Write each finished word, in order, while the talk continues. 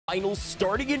finals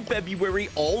starting in February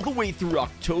all the way through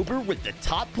October, with the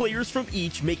top players from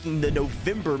each making the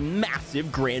November massive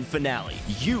grand finale.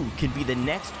 You can be the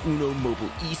next Uno Mobile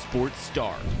esports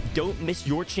star. Don't miss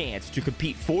your chance to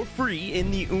compete for free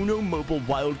in the Uno Mobile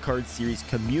Wildcard Series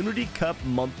Community Cup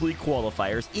monthly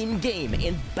qualifiers in-game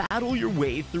and battle your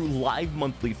way through live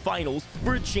monthly finals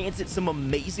for a chance at some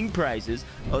amazing prizes,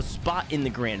 a spot in the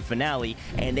grand finale,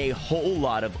 and a whole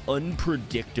lot of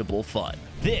unpredictable fun.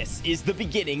 This is the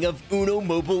beginning of Uno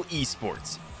Mobile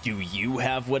Esports. Do you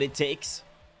have what it takes?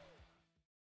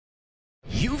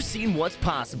 You've seen what's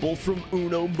possible from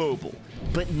Uno Mobile,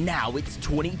 but now it's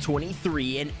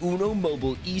 2023 and Uno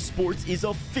Mobile Esports is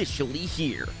officially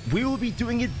here. We will be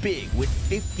doing it big with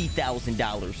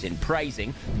 $50,000 in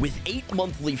prizing, with 8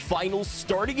 monthly finals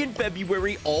starting in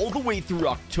February all the way through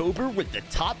October, with the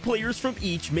top players from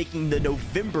each making the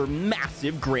November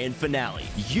massive grand finale.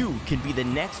 You can be the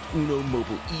next Uno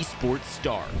Mobile Esports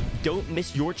star. Don't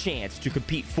miss your chance to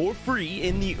compete for free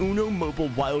in the Uno Mobile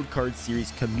Wildcard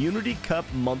Series Community Cup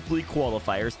monthly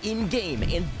qualifiers in-game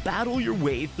and battle your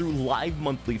way through live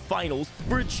monthly finals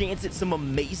for a chance at some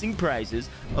amazing prizes,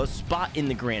 a spot in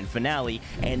the grand finale,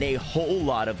 and a whole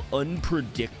lot of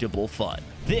unpredictable fun.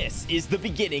 This is the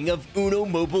beginning of Uno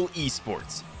Mobile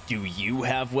Esports. Do you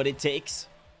have what it takes?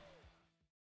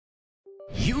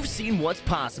 You've seen what's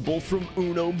possible from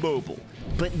Uno Mobile,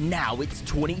 but now it's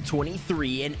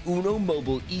 2023 and Uno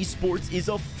Mobile Esports is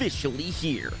officially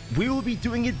here. We will be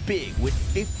doing it big with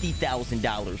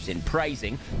 $50,000 in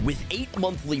prizing, with 8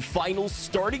 monthly finals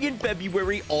starting in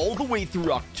February all the way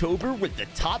through October, with the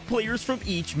top players from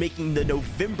each making the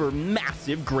November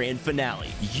massive grand finale.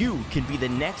 You can be the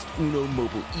next Uno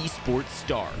Mobile Esports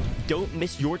star. Don't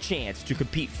miss your chance to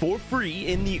compete for free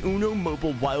in the Uno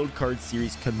Mobile Wildcard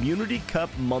Series Community Cup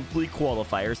monthly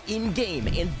qualifiers in-game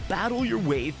and battle your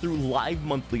way through live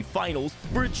monthly finals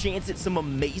for a chance at some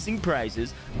amazing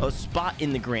prizes, a spot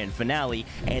in the grand finale,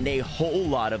 and a whole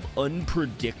lot of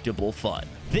unpredictable fun.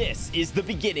 This is the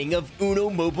beginning of Uno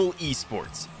Mobile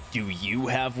Esports. Do you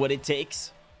have what it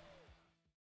takes?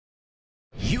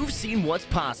 You've seen what's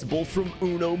possible from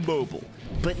Uno Mobile,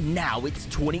 but now it's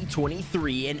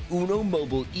 2023 and Uno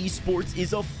Mobile Esports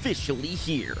is officially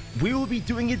here. We will be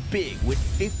doing it big with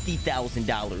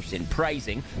 $50,000 in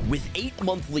prizing, with 8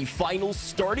 monthly finals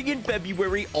starting in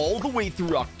February all the way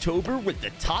through October, with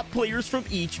the top players from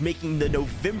each making the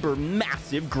November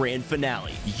massive grand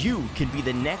finale. You can be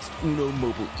the next Uno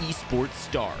Mobile Esports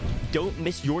star. Don't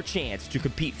miss your chance to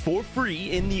compete for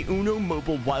free in the Uno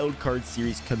Mobile Wildcard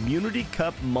Series Community Cup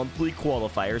monthly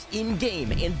qualifiers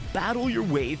in-game and battle your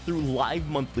way through live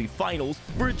monthly finals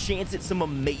for a chance at some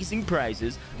amazing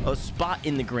prizes, a spot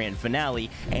in the grand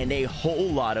finale, and a whole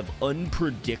lot of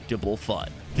unpredictable fun.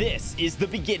 This is the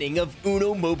beginning of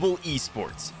Uno Mobile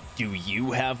Esports. Do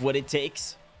you have what it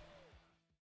takes?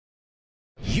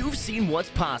 You've seen what's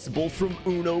possible from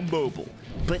Uno Mobile,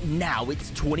 but now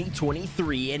it's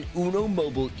 2023 and Uno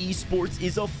Mobile Esports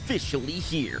is officially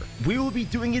here. We will be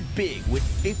doing it big with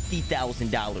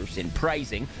 $50,000 in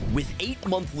prizing, with 8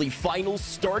 monthly finals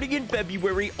starting in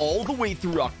February all the way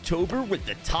through October, with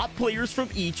the top players from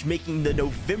each making the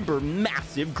November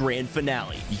massive grand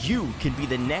finale. You can be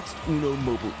the next Uno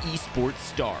Mobile Esports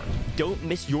star. Don't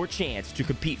miss your chance to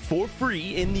compete for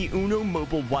free in the Uno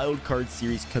Mobile Wildcard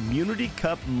Series Community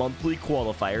Cup monthly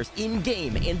qualifiers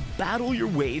in-game and battle your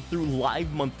way through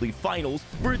live monthly finals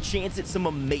for a chance at some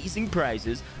amazing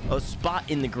prizes, a spot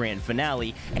in the grand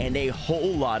finale, and a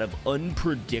whole lot of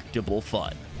unpredictable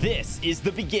fun. This is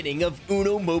the beginning of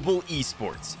Uno Mobile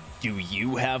Esports. Do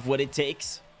you have what it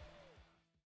takes?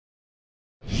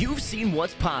 You've seen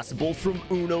what's possible from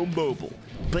Uno Mobile,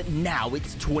 but now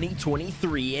it's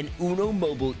 2023 and Uno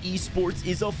Mobile Esports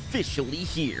is officially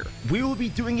here. We will be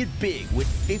doing it big with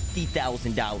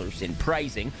 $50,000 in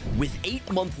prizing, with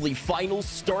 8 monthly finals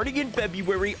starting in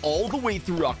February all the way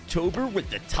through October, with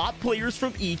the top players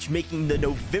from each making the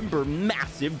November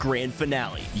massive grand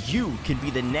finale. You can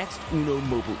be the next Uno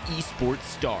Mobile Esports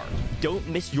star. Don't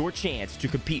miss your chance to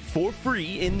compete for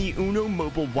free in the Uno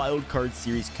Mobile Wildcard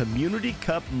Series Community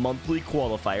Cup monthly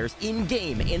qualifiers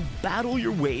in-game and battle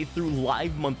your way through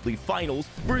live monthly finals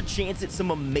for a chance at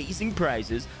some amazing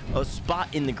prizes, a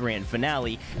spot in the grand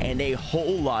finale, and a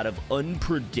whole lot of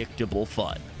unpredictable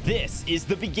fun. This is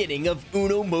the beginning of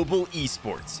Uno Mobile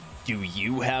Esports. Do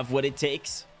you have what it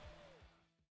takes?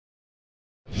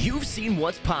 You've You've seen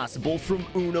what's possible from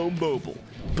Uno Mobile,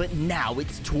 but now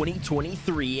it's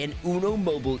 2023 and Uno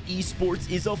Mobile Esports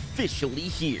is officially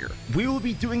here. We will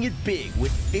be doing it big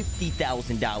with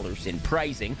 $50,000 in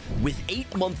prizing, with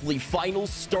 8 monthly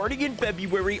finals starting in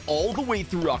February all the way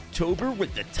through October,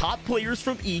 with the top players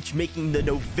from each making the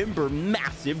November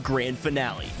massive grand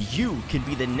finale. You can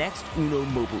be the next Uno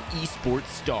Mobile Esports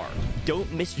star.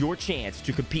 Don't miss your chance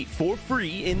to compete for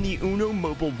free in the Uno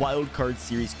Mobile Wildcard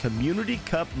Series Community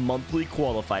Cup monthly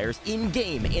qualifiers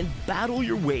in-game and battle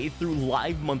your way through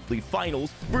live monthly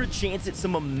finals for a chance at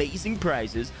some amazing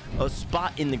prizes, a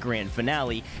spot in the grand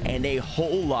finale, and a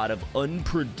whole lot of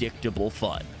unpredictable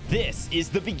fun. This is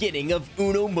the beginning of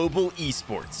Uno Mobile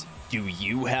Esports. Do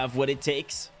you have what it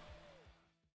takes?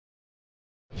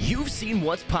 You've seen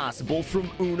what's possible from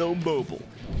Uno Mobile,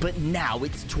 but now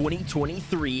it's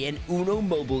 2023 and Uno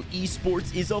Mobile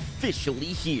Esports is officially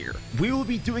here. We will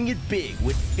be doing it big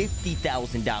with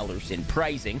 $50,000 in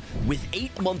prizing, with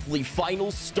 8 monthly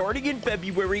finals starting in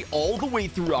February all the way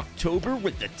through October,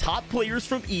 with the top players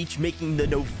from each making the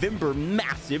November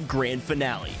massive grand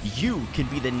finale. You can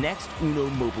be the next Uno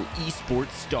Mobile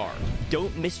Esports star.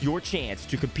 Don't miss your chance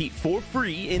to compete for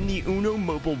free in the Uno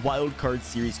Mobile Wildcard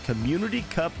Series Community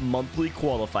Cup monthly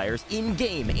qualifiers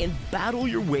in-game and battle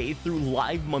your way through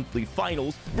live monthly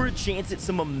finals for a chance at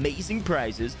some amazing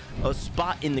prizes, a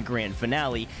spot in the grand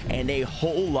finale, and a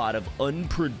whole lot of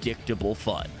unpredictable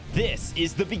fun. This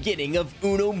is the beginning of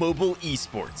Uno Mobile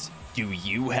Esports. Do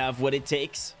you have what it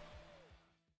takes?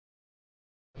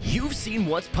 You've seen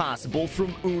what's possible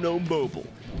from Uno Mobile,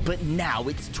 but now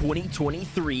it's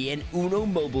 2023 and Uno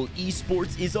Mobile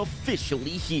Esports is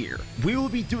officially here. We will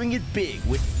be doing it big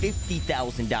with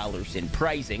 $50,000 in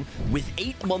prizing, with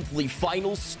 8 monthly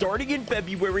finals starting in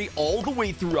February all the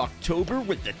way through October,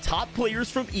 with the top players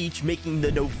from each making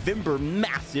the November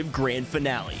massive grand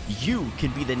finale. You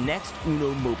can be the next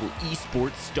Uno Mobile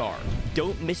Esports star.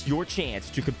 Don't miss your chance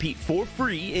to compete for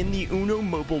free in the Uno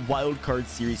Mobile Wildcard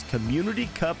Series Community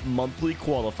Cup monthly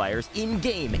qualifiers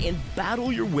in-game and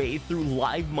battle your way through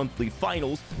live monthly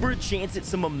finals for a chance at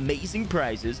some amazing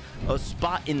prizes, a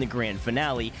spot in the grand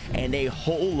finale, and a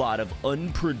whole lot of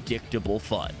unpredictable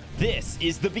fun. This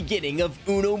is the beginning of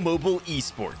Uno Mobile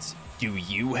Esports. Do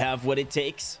you have what it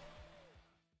takes?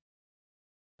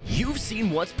 You've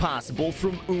seen what's possible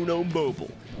from Uno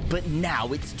Mobile, but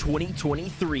now it's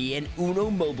 2023 and Uno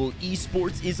Mobile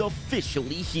Esports is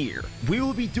officially here. We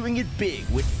will be doing it big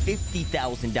with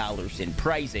 $50,000 in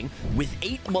prizing, with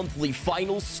 8 monthly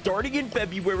finals starting in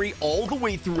February all the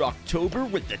way through October,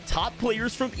 with the top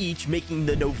players from each making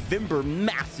the November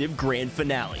massive grand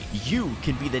finale. You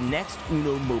can be the next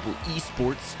Uno Mobile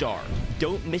Esports star.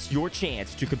 Don't miss your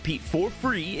chance to compete for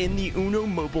free in the Uno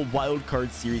Mobile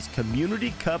Wildcard Series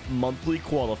Community Cup monthly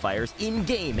qualifiers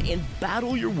in-game and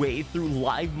battle your way through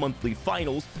live monthly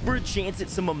finals for a chance at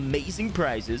some amazing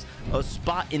prizes, a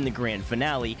spot in the grand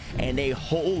finale, and a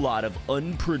whole lot of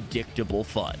unpredictable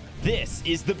fun. This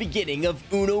is the beginning of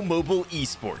Uno Mobile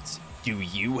Esports. Do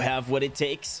you have what it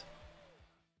takes?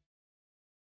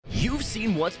 You've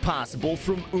seen what's possible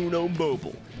from Uno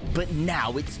Mobile, but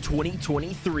now it's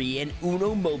 2023 and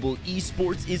Uno Mobile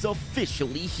Esports is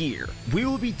officially here. We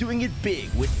will be doing it big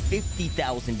with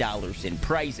 $50,000 in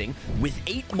prizing, with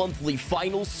 8 monthly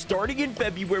finals starting in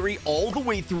February all the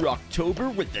way through October,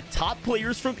 with the top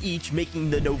players from each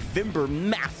making the November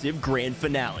massive grand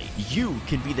finale. You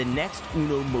can be the next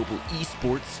Uno Mobile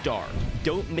Esports star.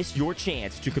 Don't miss your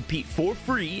chance to compete for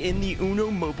free in the Uno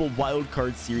Mobile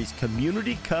Wildcard Series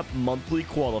Community Cup monthly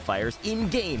qualifiers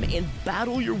in-game and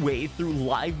battle your way through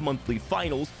live monthly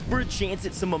finals for a chance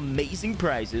at some amazing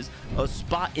prizes, a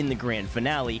spot in the grand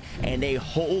finale, and a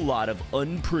whole lot of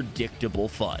unpredictable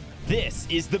fun. This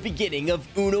is the beginning of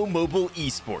Uno Mobile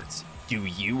Esports. Do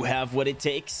you have what it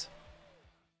takes?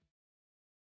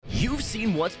 You've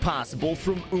seen what's possible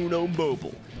from Uno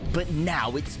Mobile, but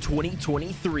now it's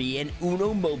 2023 and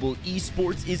Uno Mobile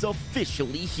Esports is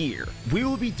officially here. We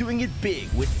will be doing it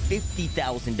big with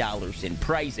 $50,000 in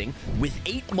prizing, with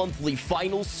 8 monthly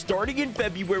finals starting in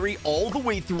February all the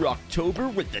way through October,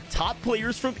 with the top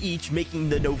players from each making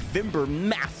the November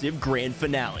massive grand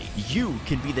finale. You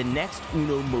can be the next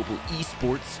Uno Mobile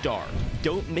Esports star.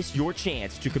 Don't miss your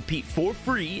chance to compete for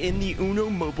free in the Uno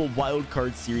Mobile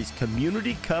Wildcard Series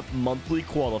Community Cup monthly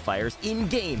qualifiers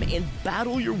in-game and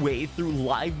battle your way through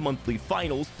live monthly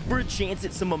finals for a chance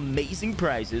at some amazing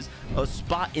prizes, a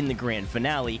spot in the grand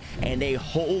finale, and a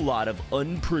whole lot of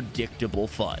unpredictable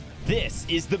fun. This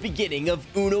is the beginning of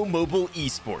Uno Mobile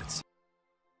Esports.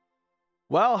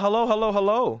 Well,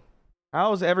 hello.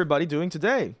 How's everybody doing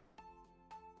today?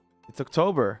 It's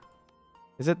October.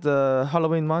 Is it the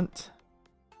Halloween month?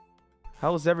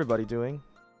 How's everybody doing?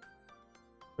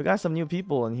 We got some new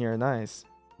people in here. Nice.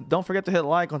 Don't forget to hit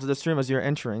like onto the stream as you're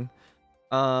entering.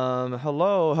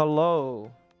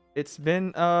 Hello. It's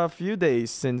been a few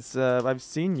days since I've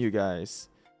seen you guys.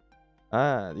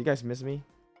 You guys miss me?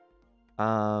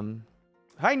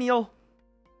 Hi, Neil.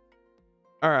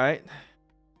 All right.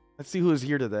 Let's see who's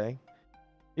here today.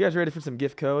 You guys ready for some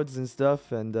gift codes and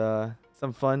stuff and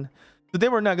some fun? Today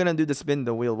we're not gonna do the spin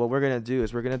the wheel. What we're gonna do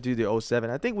is we're gonna do the 07.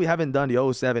 I think we haven't done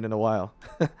the 07 in a while.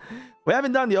 We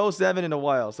haven't done the 07 in a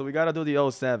while, so we gotta do the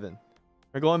 07.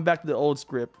 We're going back to the old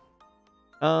script.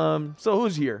 So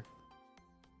who's here?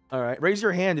 All right, raise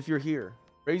your hand if you're here.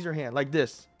 Raise your hand like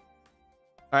this.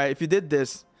 All right, if you did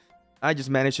this, I just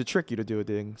managed to trick you to do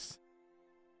things.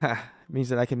 Means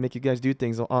that I can make you guys do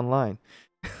things online.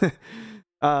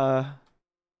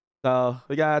 So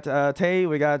we got Tay,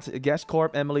 we got Guest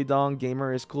Corp, Emily Dong,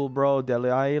 Gamer is Cool Bro,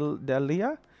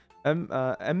 Delia,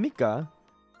 Emika,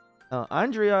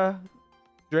 Andrea,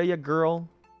 Drea Girl,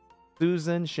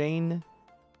 Susan, Shane,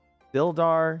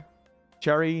 Dildar,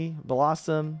 Cherry,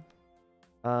 Blossom,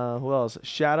 who else?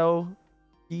 Shadow,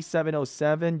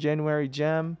 E707, January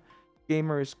Gem,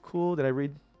 Gamer is Cool. Did I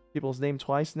read people's name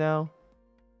twice now?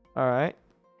 All right.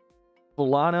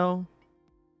 Fulano.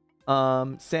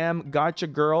 Sam, gotcha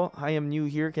girl. I am new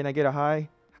here. Can I get a hi?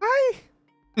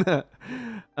 Hi.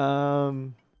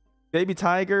 Baby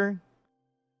Tiger,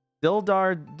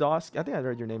 Dildar Dosk. I think I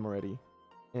read your name already.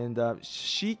 And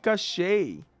Shika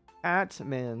Shay,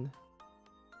 Atman,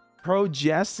 Pro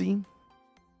Jesse.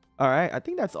 All right, I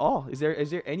think that's all. Is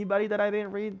there anybody that I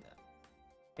didn't read?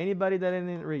 Anybody that I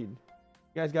didn't read? You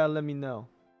guys gotta let me know.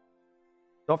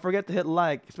 Don't forget to hit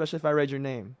like, especially if I read your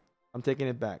name. I'm taking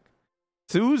it back.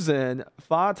 Susan,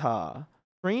 Fatah,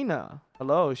 Trina.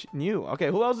 Hello, new. Okay,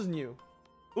 who else is new?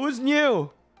 Who's new?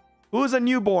 Who's a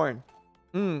newborn?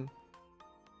 Who's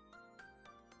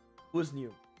new?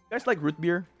 You guys like root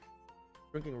beer?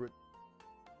 Drinking root.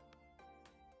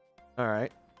 All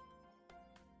right.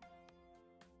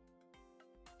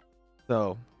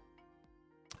 So,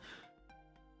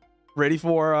 ready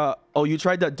for oh, you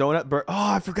tried that donut burger.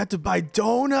 Oh, I forgot to buy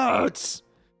donuts.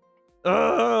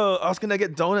 I was gonna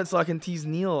get donuts so I can tease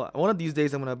Neil. One of these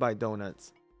days I'm gonna buy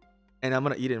donuts and I'm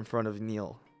gonna eat it in front of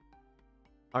Neil,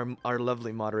 our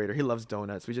lovely moderator. He loves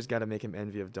donuts. We just gotta make him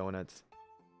envy of donuts.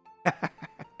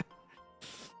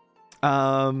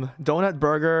 Donut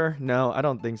burger? No, I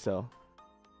don't think so.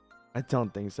 I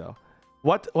don't think so.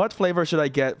 What flavor should I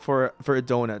get for a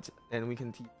donut? And we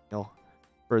can tease Neil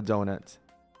for a donut.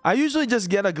 I usually just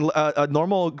get a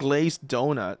normal glazed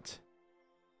donut.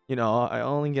 You know, I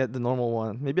only get the normal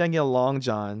one. Maybe I can get a Long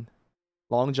John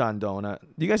donut.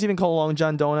 Do you guys even call Long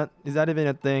John donut? Is that even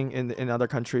a thing in other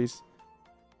countries?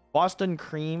 Boston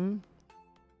cream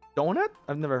donut?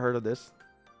 I've never heard of this.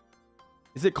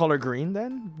 Is it color green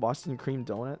then? Boston cream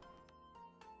donut.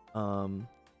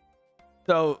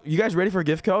 So you guys ready for a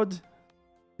gift code?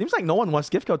 Seems like no one wants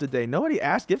gift code today. Nobody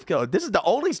asked gift code. This is the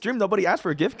only stream nobody asked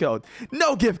for a gift code.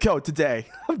 No gift code today.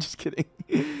 I'm just kidding.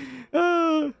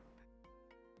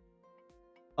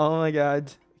 Oh my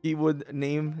god. He would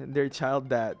name their child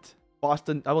that.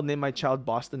 Boston. I will name my child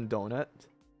Boston Donut.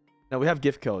 No, we have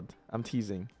gift code. I'm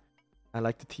teasing. I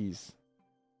like to tease.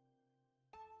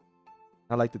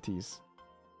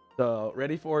 So,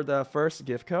 ready for the first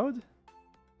gift code?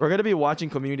 We're going to be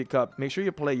watching Community Cup. Make sure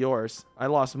you play yours. I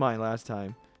lost mine last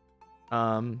time.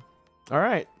 All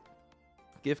right.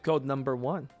 Gift code number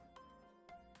 1.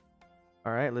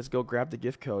 All right, let's go grab the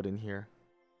gift code in here.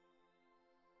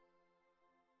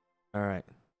 All right.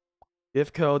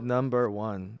 Gift code number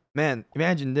 1. Man,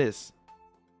 imagine this.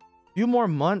 Few more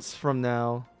months from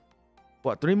now.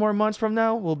 What, 3 more months from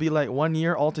now? Will be like 1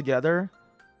 year altogether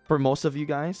for most of you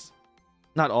guys.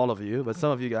 Not all of you, but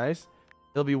some of you guys.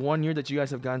 It'll be 1 year that you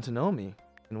guys have gotten to know me.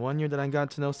 And 1 year that I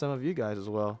got to know some of you guys as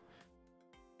well.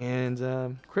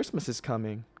 And Christmas is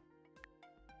coming.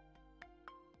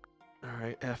 All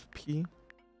right, FP.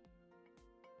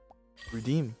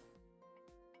 Redeem.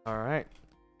 All right.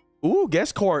 Ooh,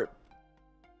 Guest Corp.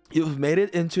 You've made it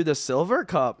into the Silver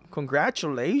Cup.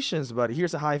 Congratulations, buddy.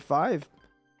 Here's a high five.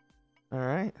 All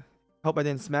right. Hope I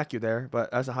didn't smack you there,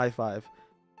 but that's a high five.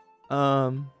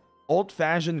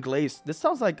 Old-fashioned glaze. This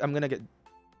sounds like I'm gonna get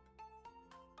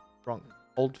drunk.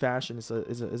 Old-fashioned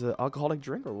is a alcoholic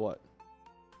drink or what?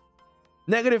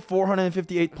 Negative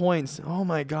 458 points. Oh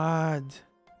my god.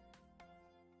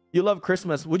 You love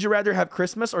Christmas. Would you rather have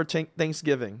Christmas or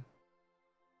Thanksgiving?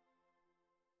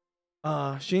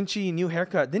 Shinchi, new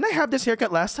haircut. Didn't I have this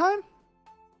haircut last time?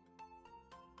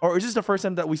 Or is this the first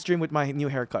time that we stream with my new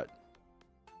haircut?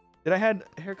 Did I had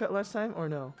a haircut last time or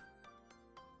no?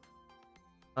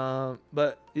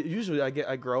 But usually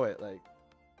I grow it like.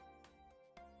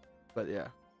 But yeah,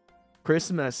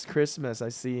 Christmas. I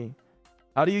see.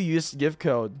 How do you use gift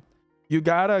code? You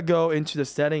gotta go into the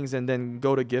settings and then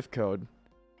go to gift code.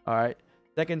 All right.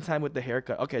 Second time with the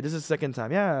haircut. Okay, this is second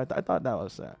time. Yeah, I thought that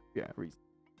was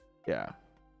yeah.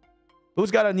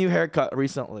 Who's got a new haircut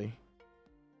recently?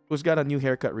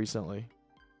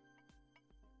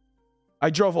 I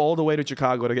drove all the way to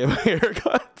Chicago to get my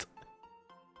haircut.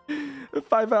 A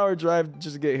 5-hour drive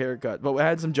just to get a haircut. But we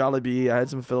had some Jollibee. I had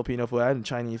some Filipino food. I had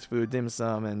Chinese food, dim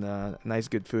sum, and nice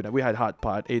good food. We had hot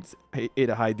pot. Ate at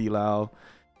Hai Di Lao,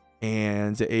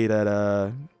 and ate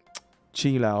at Chi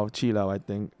Lao, I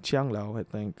think. Chiang Lao, I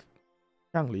think.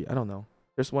 Chiang Li, I don't know.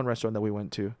 There's one restaurant that we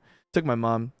went to. Took my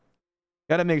mom.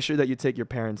 Gotta make sure that you take your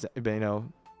parents, you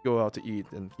know, go out to eat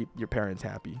and keep your parents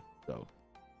happy. So,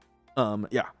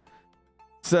 yeah.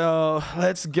 So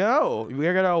let's go.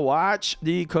 We're gonna watch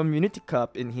the Community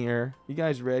Cup in here. You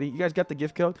guys ready? You guys got the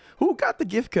gift code? Who got the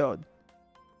gift code?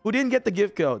 Who didn't get the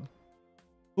gift code?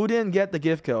 Who didn't get the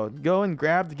gift code? Go and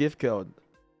grab the gift code.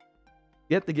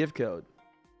 Get the gift code.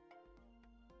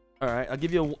 All right, I'll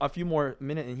give you a few more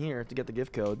minutes in here to get the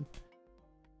gift code.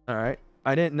 All right.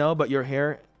 I didn't know, but your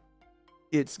hair,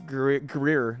 it's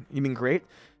Greer. You mean great?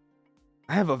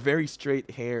 I have a very straight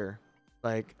hair.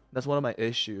 Like, that's one of my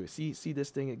issues. See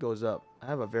this thing? It goes up. I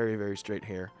have a very, very straight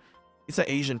hair. It's an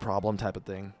Asian problem type of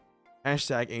thing.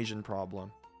 Hashtag Asian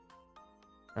problem.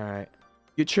 All right.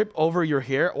 You trip over your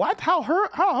hair? What? How?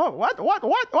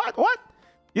 What?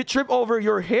 You trip over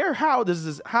your hair? How is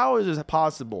this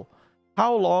possible?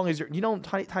 How long is your... You don't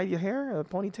tie your hair? A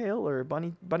ponytail or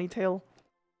bunny tail?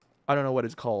 I don't know what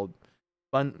it's called.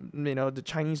 Bun, you know, the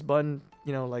Chinese bun,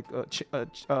 you know, like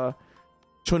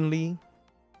Chun-Li.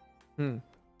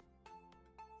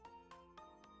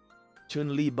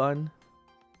 Chun-Li bun.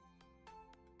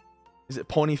 Is it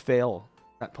ponytail?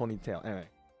 Not ponytail. Anyway.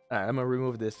 Alright, I'm gonna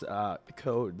remove this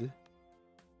code.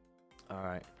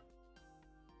 Alright.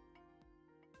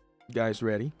 You guys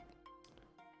ready?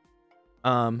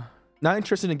 Not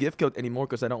interested in gift code anymore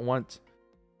because I don't want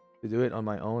to do it on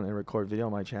my own and record video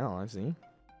on my channel. I see.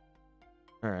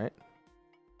 Alright.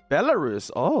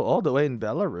 Belarus. Oh, all the way in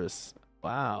Belarus.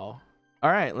 Wow.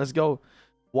 Alright, let's go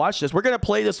watch this. We're gonna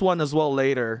play this one as well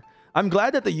later. I'm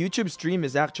glad that the YouTube stream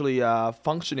is actually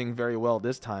functioning very well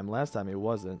this time. Last time it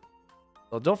wasn't.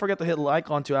 So don't forget to hit like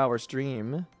onto our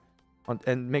stream.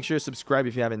 And make sure to subscribe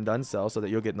if you haven't done so that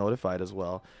you'll get notified as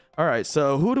well. Alright,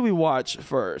 so who do we watch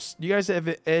first? Do you guys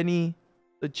have any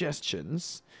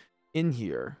suggestions in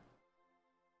here?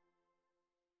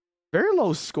 Very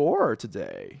low score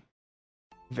today.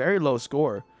 Very low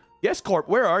score. Yes, Corp,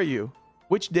 where are you?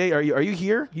 Which day are you? Are you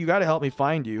here? You gotta help me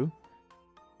find you.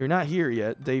 You're not here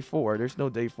yet. Day 4. There's no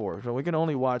day 4. So we can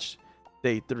only watch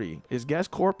day 3. Is Gas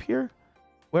Corp here?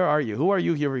 Where are you? Who are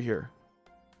you over here?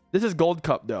 This is Gold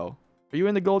Cup, though. Are you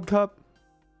in the Gold Cup?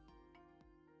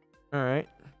 Alright.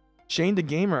 Shane the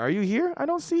Gamer, are you here? I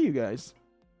don't see you guys.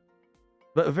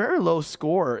 But a very low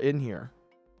score in here.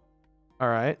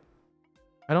 Alright.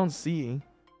 I don't see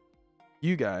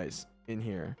you guys in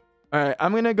here. Alright,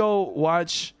 I'm gonna go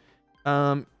watch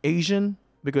Asian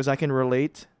because I can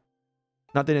relate.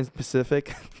 Nothing in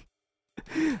specific.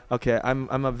 Okay,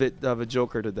 I'm a bit of a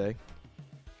joker today.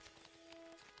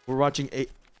 We're watching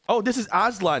Oh, this is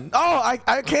Aslan. Oh,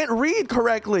 I can't read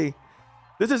correctly.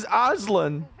 This is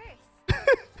Aslan.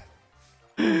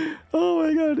 Oh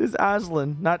my god, it's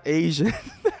Aslan, not Asian.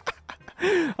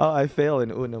 Oh, I fail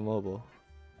in Uno Mobile.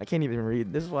 I can't even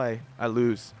read. This is why I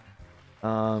lose.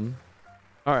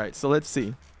 Alright, so let's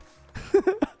see.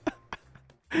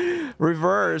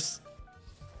 Reverse.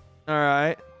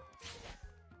 Alright.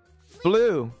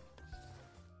 Blue.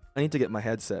 I need to get my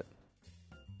headset.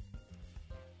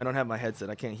 I don't have my headset.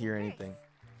 I can't hear anything.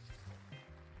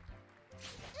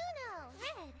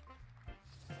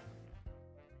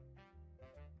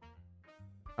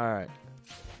 Alright.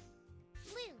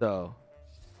 So.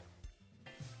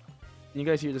 Can you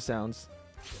guys hear the sounds?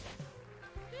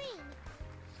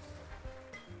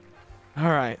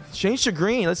 Alright. Change to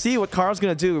green. Let's see what Carl's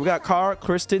gonna do. We got Carl,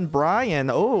 Kristen,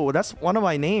 Brian. Oh, that's one of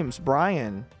my names.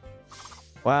 Brian.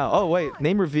 Wow. Oh, wait.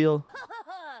 Name reveal.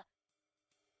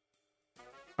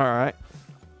 Alright.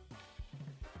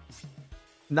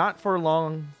 Not for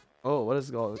long. Oh, what is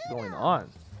going on?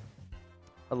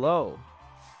 Hello.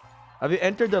 Have you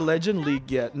entered the Legend League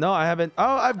yet? No, I haven't.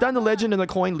 Oh, I've done the Legend and the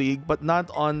Coin League, but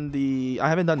not on the... I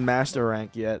haven't done Master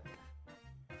Rank yet.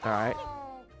 Alright.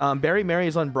 Barry Mary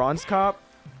is on Bronze Cup.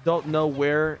 Don't know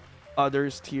where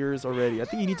others tiers already. I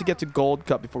think you need to get to Gold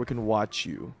Cup before we can watch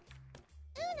you.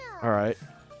 Alright.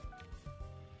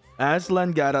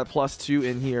 Aslan got a +2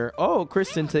 in here. Oh,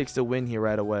 Kristen takes the win here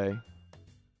right away.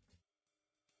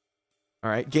 All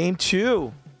right, game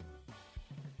 2.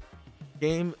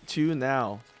 Game 2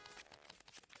 now.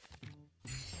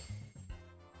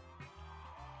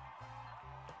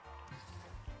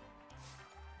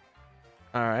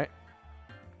 All right.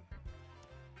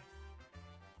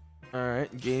 All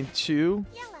right, game 2.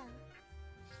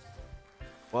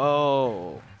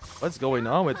 Whoa. What's going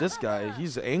on with this guy?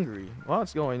 He's angry.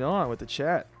 What's going on with the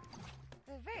chat?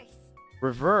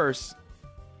 Reverse.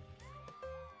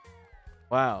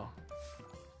 Wow.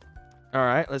 All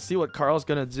right, let's see what Carl's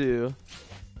gonna do.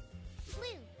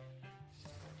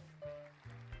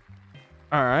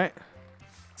 All right.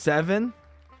 7.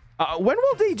 When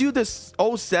will they do this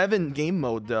 07 game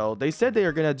mode, though? They said they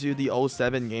are gonna do the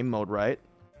 07 game mode, right?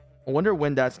 I wonder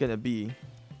when that's gonna be.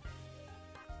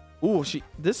 Ooh,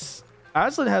 this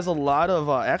Aslan has a lot of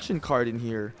action card in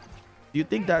here. Do you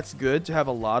think that's good to have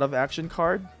a lot of action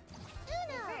card?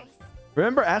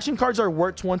 Remember, action cards are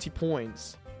worth 20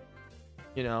 points.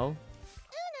 You know?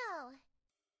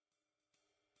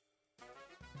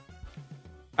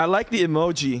 I like the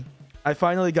emoji. I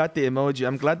finally got the emoji.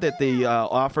 I'm glad that they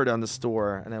offered on the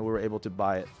store and then we were able to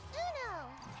buy it.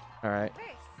 All right.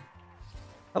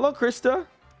 Hello, Krista.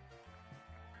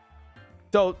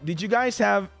 So, did you guys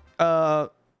have a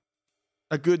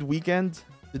good weekend?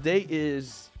 Today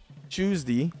is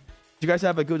Tuesday. Did you guys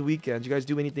have a good weekend? Did you guys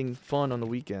do anything fun on the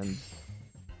weekend?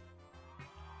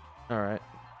 All right.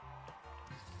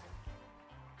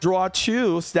 Draw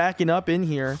 2, stacking up in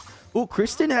here. Ooh,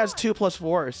 Kristen has 2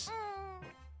 +4s.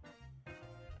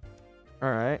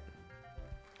 All right.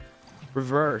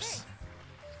 Reverse.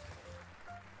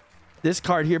 This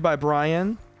card here by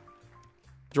Brian.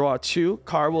 Draw 2.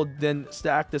 Car will then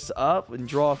stack this up and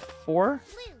draw 4.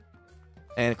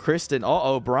 And Kristen,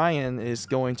 Brian is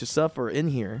going to suffer in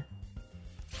here.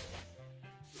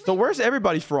 So where's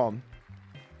everybody from?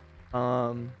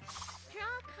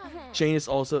 Shane is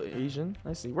also Asian.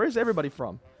 I see. Where's everybody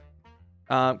from?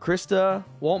 Krista,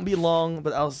 won't be long,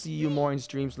 but I'll see you more in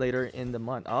streams later in the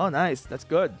month. Oh, nice. That's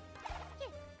good.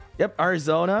 Yep,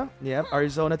 Arizona. Yep,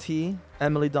 Arizona T.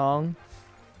 Emily Dong.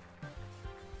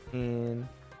 And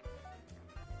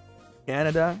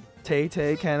Canada.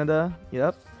 Tay, Canada.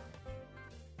 Yep.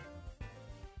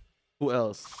 Who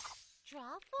else?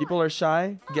 People are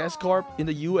shy. Guest Corp in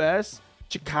the US.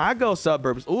 Chicago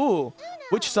suburbs. Ooh,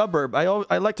 which suburb?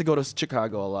 I like to go to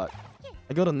Chicago a lot.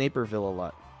 I go to Naperville a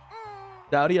lot.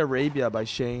 Saudi Arabia by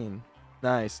Shane.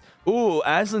 Nice. Ooh,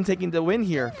 Aslan taking the win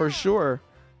here for sure.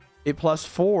 A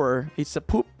 +4. It's a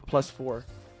poop +4.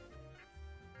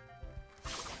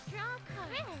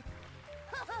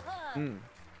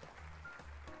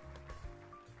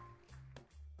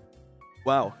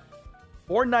 Wow.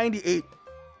 498.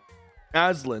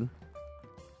 Aslan.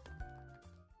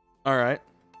 All right.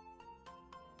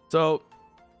 So,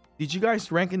 did you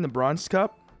guys rank in the Bronze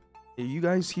Cup? Are you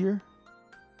guys here?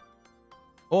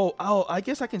 Oh, I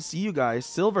guess I can see you guys.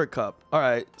 Silver Cup. All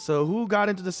right. So, who got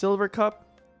into the Silver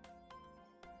Cup?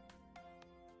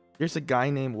 There's a guy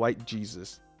named White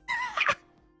Jesus.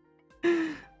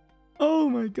 Oh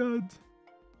my God.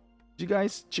 You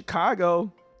guys,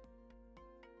 Chicago.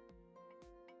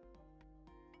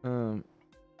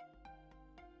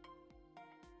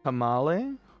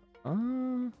 Kamale.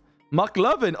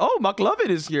 McLovin. Oh, McLovin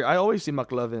is here. I always see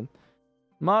McLovin.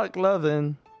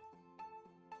 McLovin.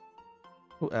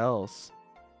 Who else?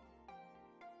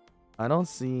 I don't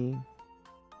see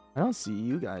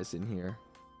you guys in here.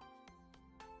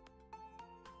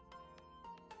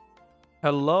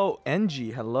 Hello,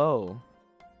 NG. Hello.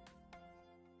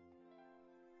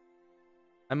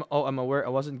 I'm aware I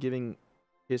wasn't giving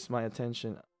his my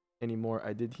attention anymore.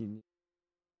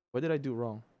 What did I do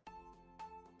wrong?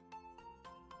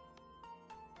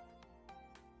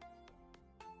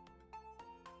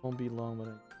 Won't be long,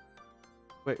 but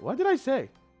wait, what did I say?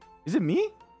 Is it me?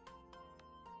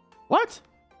 What?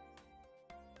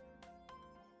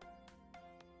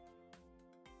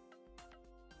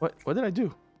 What did I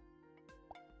do?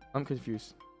 I'm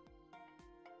confused.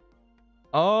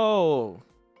 Oh,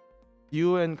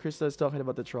 you and Krista is talking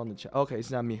about the troll in the chat. Okay, it's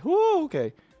not me. Whoo,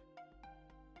 okay.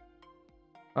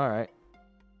 All right.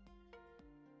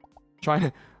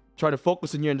 Trying to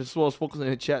focus on you and as well as focus on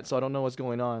the chat, so I don't know what's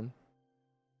going on.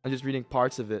 I'm just reading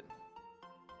parts of it.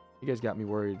 You guys got me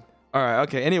worried. All right.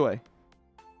 Okay. Anyway.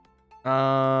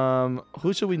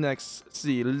 Who should we next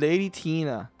see? Lady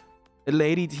Tina.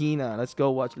 Lady Tina. Let's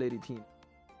go watch Lady Tina.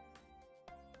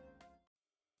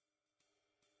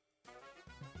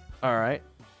 All right.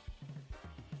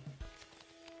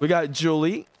 We got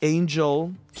Julie,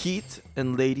 Angel, Keith,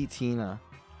 and Lady Tina.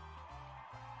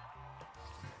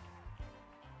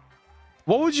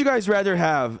 What would you guys rather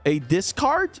have? A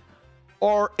discard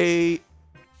or a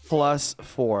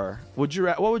 +4?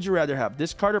 What would you rather have?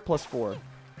 Discard or +4?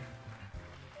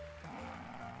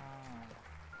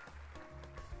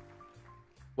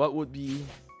 What would be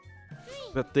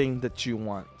the thing that you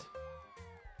want?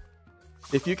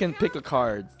 If you can pick a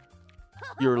card,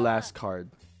 your last card.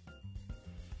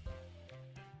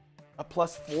 A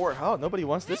 +4. How? Nobody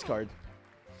wants this card.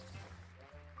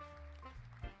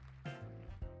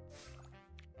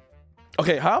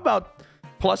 Okay, how about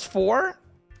 +4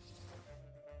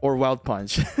 or Wild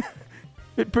Punch?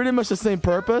 It pretty much the same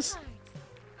purpose,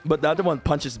 but the other one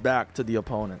punches back to the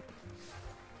opponent.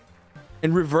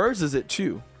 And reverses it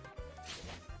too.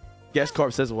 Guest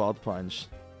Corp says Wild Punch.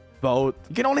 Vote.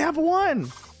 You can only have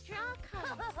one.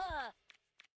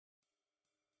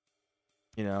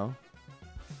 You know?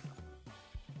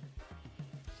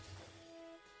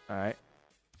 Alright.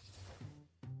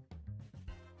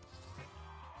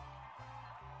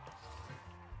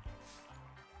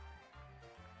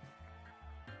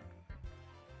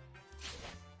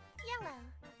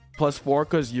 +4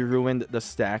 because you ruined the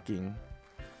stacking.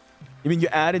 You mean you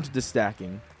added to the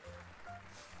stacking?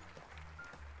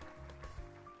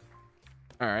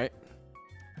 All right.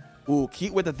 Ooh,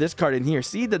 keep with the discard in here.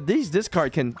 See that these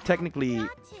discard can technically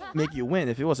make you win.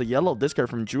 If it was a yellow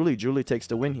discard from Julie, Julie takes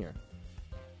the win here.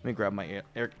 Let me grab my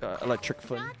electric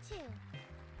fan.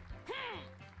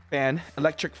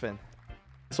 Electric fan.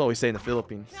 That's what we say in the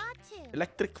Philippines.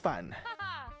 Electric fan.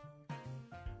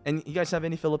 And you guys have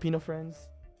any Filipino friends?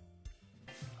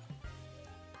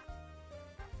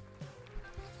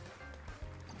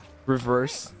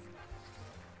 Reverse.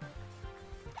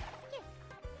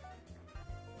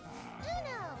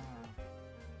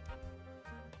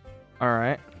 All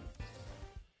right.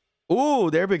 Ooh,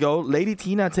 there we go. Lady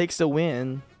Tina takes the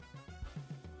win.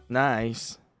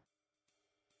 Nice.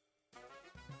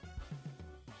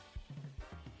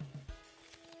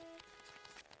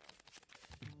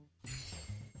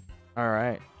 All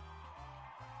right.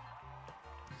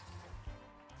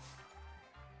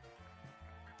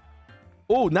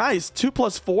 Oh, nice. 2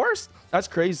 +4s? That's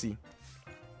crazy.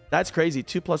 That's crazy.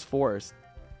 2 +4s.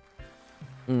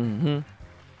 Mm-hmm.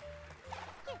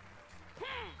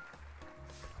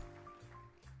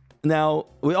 Now,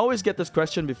 we always get this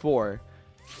question before.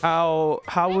 How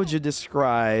would you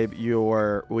describe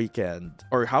your weekend?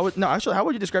 Or how would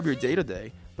you describe your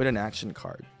day-to-day with an action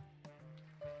card?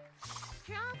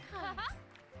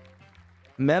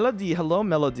 Melody, hello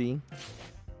Melody.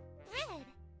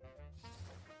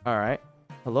 All right.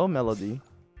 Hello, Melody.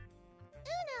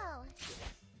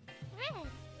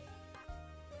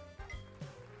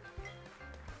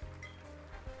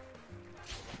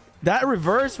 That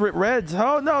reverse with reds.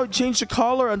 Oh no, change the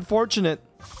color. Unfortunate.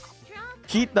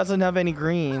 Keith doesn't have any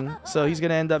green, so he's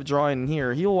gonna end up drawing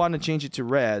here. He'll want to change it to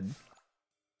red.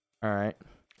 All right.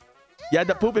 Yeah,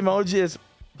 the poop emoji is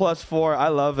 +4. I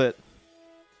love it.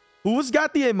 Who's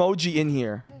got the emoji in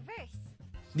here?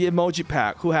 The emoji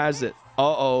pack. Who has it?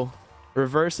 Uh-oh.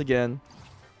 Reverse again.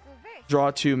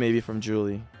 Draw 2 maybe from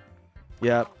Julie.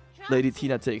 Yep. Lady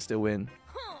Tina takes the win.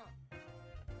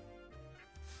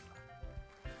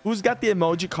 Who's got the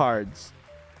emoji cards?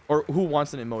 Or who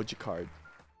wants an emoji card?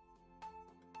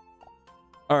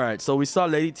 Alright, so we saw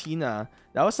Lady Tina.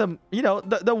 That was some, you know,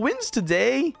 the wins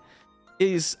today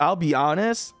is, I'll be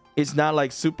honest, it's not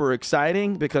like super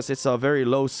exciting because it's a very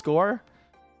low score.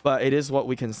 But it is what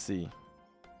we can see.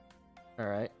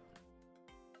 Alright.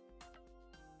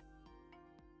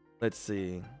 Let's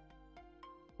see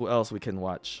who else we can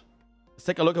watch. Let's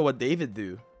take a look at what David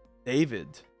do. David.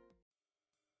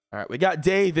 All right, we got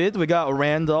David, we got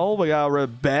Randall, we got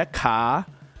Rebecca,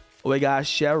 we got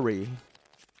Sherry.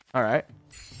 All right.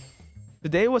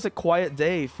 Today was a quiet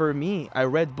day for me. I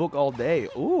read book all day.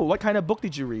 Ooh, what kind of book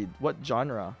did you read? What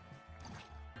genre?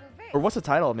 Or what's the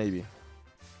title maybe?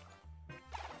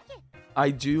 I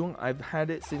do. I've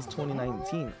had it since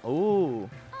 2019.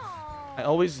 Ooh. I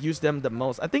always use them the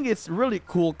most. I think it's really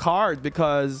cool card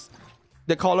because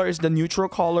the color is the neutral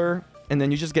color and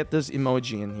then you just get this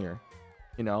emoji in here,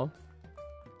 you know?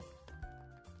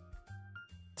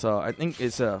 So I think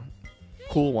it's a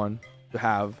cool one to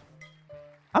have.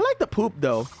 I like the poop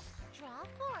though.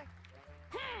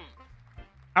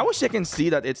 I wish I can see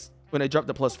that it's when I drop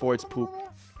the +4 it's poop.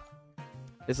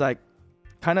 It's like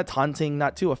kind of taunting,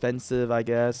 not too offensive, I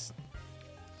guess.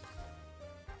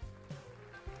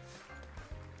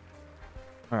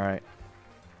 All right.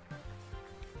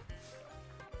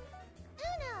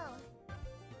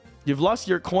 You've lost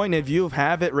your coin if you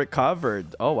have it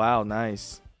recovered. Oh, wow.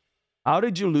 Nice. How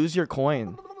did you lose your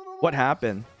coin? What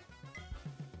happened?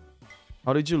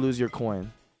 How did you lose your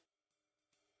coin?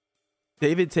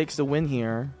 David takes the win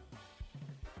here.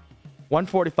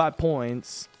 145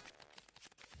 points.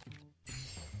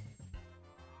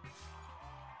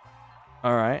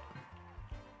 All right.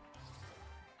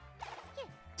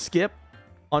 Skip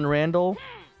on Randall.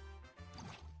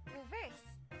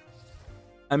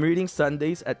 I'm reading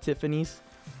Sundays at Tiffany's.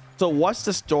 So what's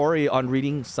the story on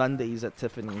reading Sundays at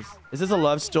Tiffany's? Is this a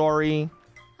love story?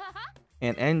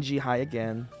 And NG, hi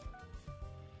again.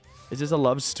 Is this a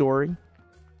love story?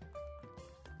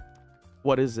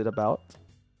 What is it about?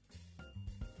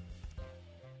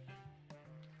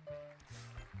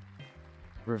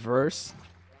 Reverse.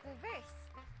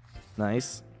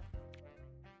 Nice.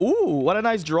 Ooh, what a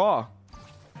nice draw.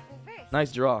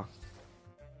 Nice draw.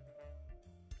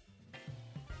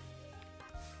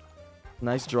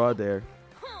 Nice draw there.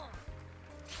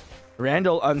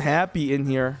 Randall unhappy in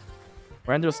here.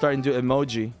 Randall starting to do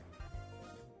emoji.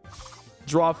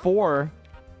 Draw 4.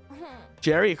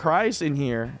 Jerry cries in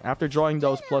here after drawing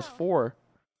those +4.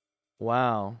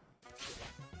 Wow.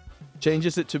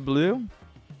 Changes it to blue.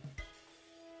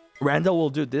 Randall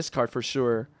will do this card for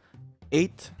sure.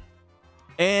 8.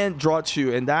 And draw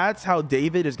 2. And that's how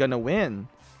David is going to win.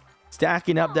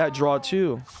 Stacking up that draw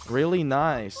 2. Really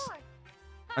nice.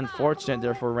 Unfortunate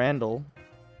there for Randall.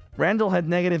 Randall had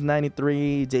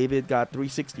 -93. David got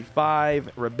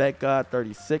 365. Rebecca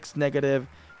 36 negative.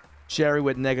 Sherry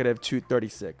with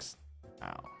 -236.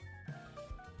 Wow.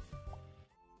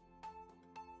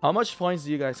 How much points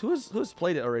do you guys? Who's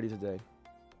played it already today?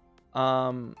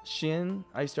 Shin.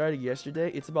 I started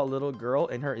yesterday. It's about little girl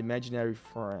and her imaginary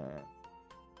friend.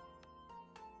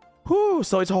 Whew.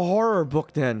 So it's a horror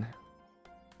book then.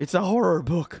 It's a horror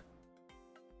book.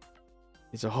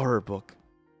 It's a horror book.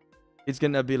 It's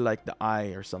gonna be like The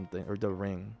Eye or something, or The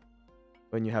Ring,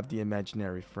 when you have the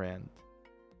imaginary friend.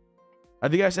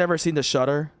 Have you guys ever seen The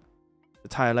Shutter? The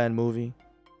Thailand movie?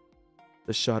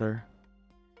 The Shutter.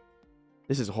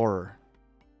 This is horror.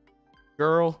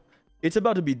 Girl, it's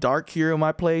about to be dark here in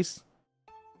my place.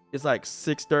 It's like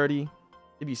 6:30.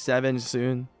 It'll be 7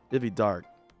 soon. It'll be dark.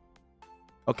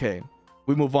 Okay,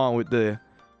 we move on with the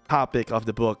topic of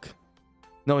the book.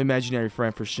 No imaginary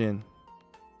friend for Shin.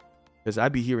 Because I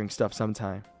be hearing stuff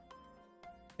sometime.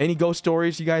 Any ghost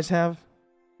stories you guys have?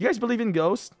 You guys believe in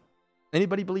ghosts?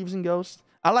 Anybody believes in ghosts?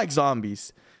 I like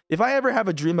zombies. If I ever have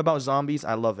a dream about zombies,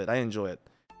 I love it. I enjoy it.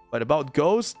 But about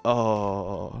ghosts?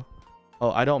 Oh,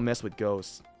 I don't mess with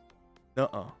ghosts.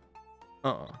 Nope.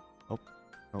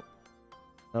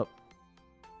 Nope.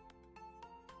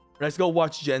 Let's go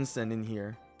watch Jensen in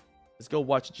here. Let's go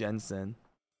watch Jensen.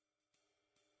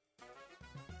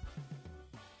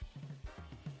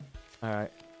 All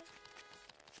right.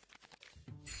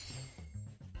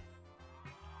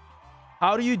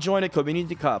 How do you join a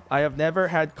community cup? I have never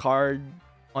had card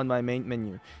on my main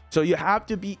menu. So you have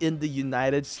to be in the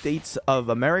United States of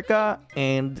America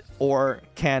and or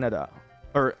Canada,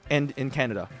 and in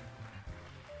Canada.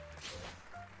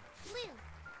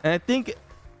 And I think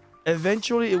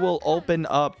eventually it will open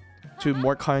up to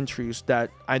more countries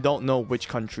that I don't know which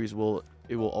countries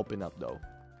it will open up though.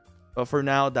 But for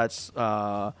now, that's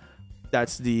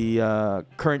the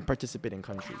current participating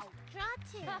countries.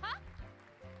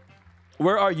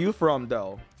 Where are you from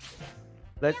though?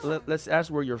 Let's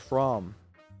ask where you're from.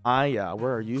 Aya,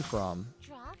 where are you from?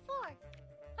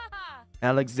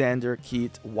 Alexander,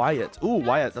 Keith, Wyatt. Ooh,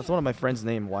 Wyatt. That's one of my friends'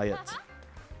 name, Wyatt.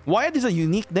 Wyatt is a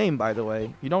unique name, by the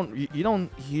way. You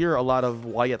don't hear a lot of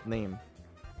Wyatt name.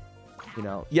 You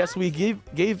know. Yes, we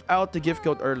gave out the gift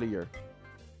code earlier.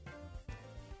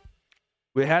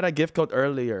 We had a gift code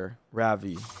earlier,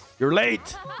 Ravi. You're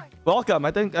late. Welcome.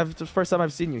 I think it's the first time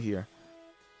I've seen you here.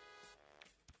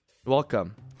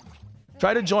 Welcome.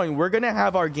 Try to join. We're gonna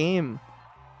have our game.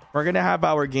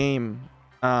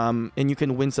 And you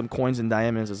can win some coins and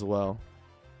diamonds as well.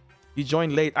 You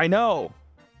joined late. I know.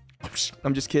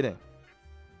 I'm just kidding.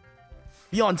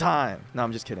 Be on time. No,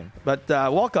 I'm just kidding. But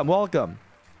welcome.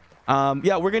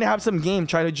 Yeah, we're gonna have some game.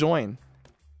 Try to join.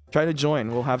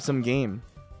 We'll have some game.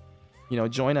 You know,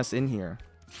 join us in here.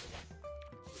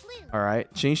 All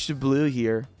right, change to blue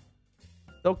here.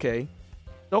 It's okay.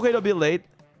 It's okay to be late.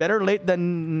 Better late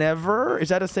than never. Is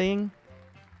that a saying?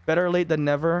 Better late than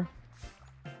never.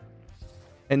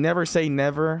 And never say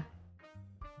never.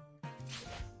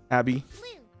 Abby,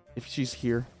 if she's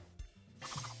here.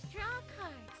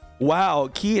 Wow,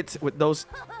 Keith with those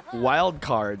wild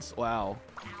cards. Wow.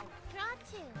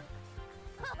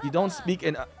 You don't speak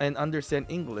and understand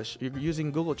English. You're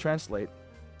using Google Translate.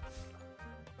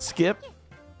 Skip.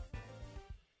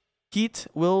 Keith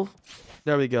will.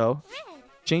 There we go.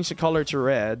 Change the color to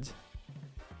red.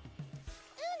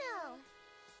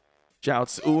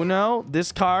 Shouts Uno.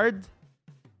 This card.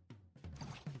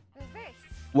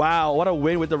 Wow, what a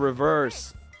win with the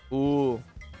reverse. Ooh.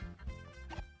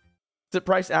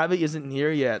 Surprised Abby isn't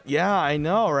here yet. Yeah, I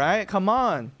know, right? Come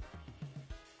on.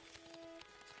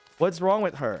 What's wrong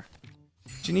with her?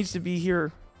 She needs to be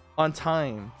here on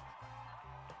time.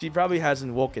 She probably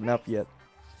hasn't woken up yet.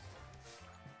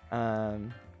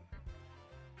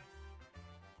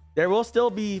 There will still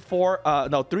be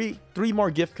three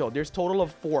more gift code. There's total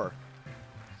of four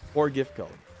gift code.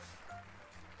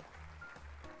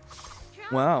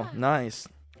 Wow, nice.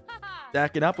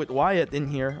 Stacking up with Wyatt in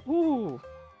here. Ooh.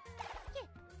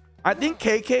 I think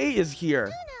KK is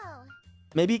here.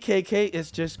 Maybe KK is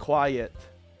just quiet.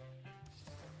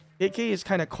 KK is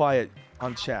kind of quiet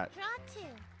on chat.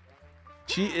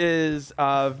 She is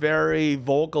very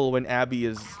vocal when Abby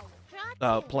is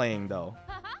playing though.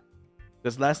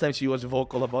 Because last time she was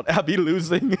vocal about Abby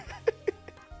losing.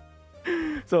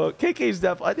 So KK is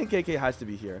I think KK has to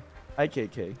be here. Hi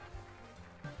KK.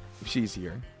 If she's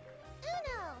here.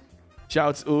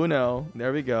 Shouts Uno.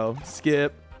 There we go.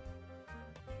 Skip.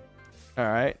 All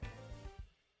right.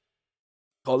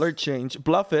 Color change.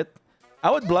 Bluff it. I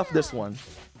would bluff this one.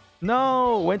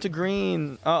 No, went to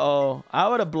green. Uh-oh. I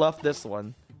would have bluffed this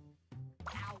one.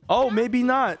 Oh, maybe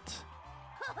not.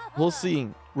 We'll see.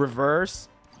 Reverse.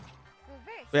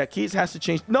 Yeah, Keith has to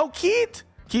change. No, Keith!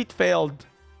 Keith failed.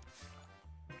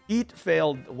 Keith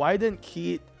failed. Why didn't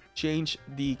Keith change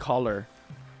the color?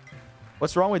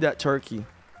 What's wrong with that turkey?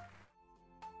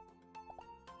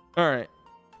 All right.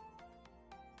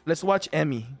 Let's watch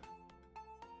Emmy.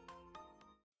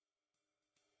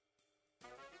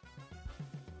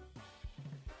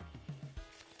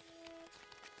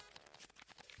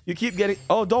 You keep getting...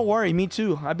 Oh, don't worry. Me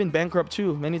too. I've been bankrupt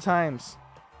too many times.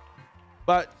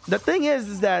 But the thing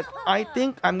is that I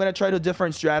think I'm going to try a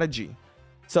different strategy.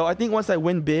 So I think once I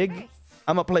win big,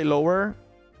 I'm going to play lower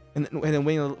and then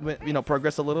win, you know,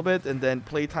 progress a little bit and then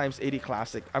play times 80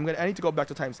 classic. I need to go back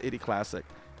to times 80 classic.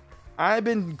 I've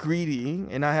been greedy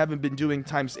and I haven't been doing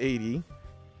times 80.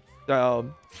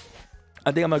 So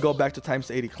I think I'm going to go back to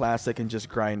times 80 classic and just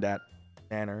grind that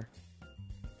manner.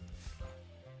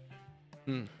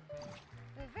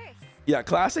 Yeah,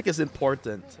 classic is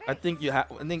important. I think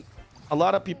a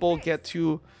lot of people get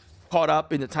too caught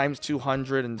up in the times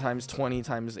 200 and times 20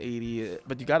 times 80,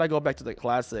 but you gotta go back to the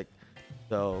classic.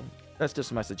 So that's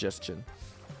just my suggestion.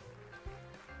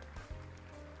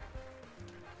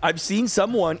 I've seen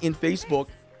someone in Facebook.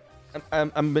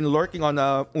 I've been lurking on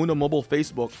Uno Mobile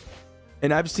Facebook,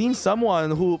 and I've seen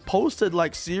someone who posted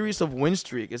like series of win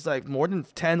streak. It's like more than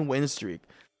 10 win streak.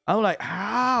 I'm like,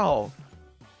 how?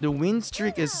 The win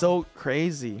streak is so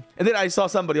crazy. And then I saw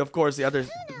somebody, of course, the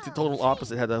total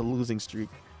opposite had a losing streak.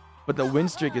 But the win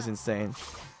streak is insane.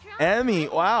 Emmy,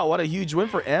 wow, what a huge win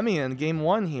for Emmy in game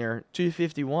 1 here.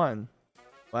 251.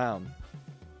 Wow.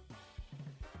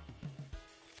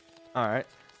 All right.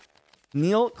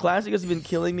 Neil, classic has been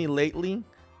killing me lately.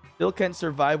 Still can't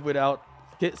survive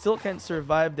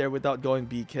there without going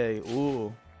BK.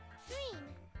 Ooh.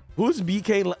 Who's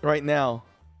BK right now?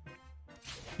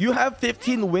 You have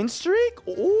 15 win streak?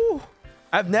 Ooh.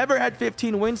 I've never had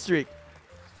 15 win streak.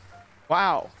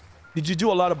 Wow. Did you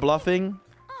do a lot of bluffing?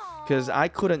 Because I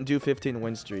couldn't do 15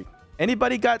 win streak.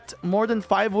 Anybody got more than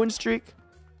 5 win streak?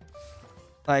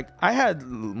 Like, I had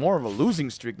more of a losing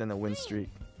streak than a win streak.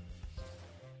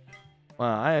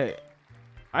 Wow,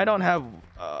 I don't have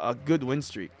a good win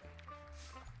streak.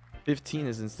 15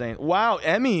 is insane. Wow,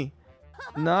 Emmy.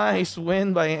 Nice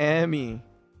win by Emmy.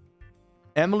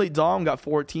 Emily Dong got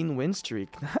 14 win streak.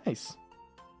 Nice.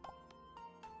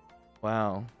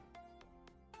 Wow.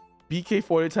 BK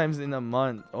 40 times in a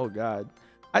month. Oh god.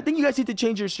 I think you guys need to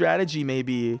change your strategy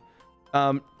maybe.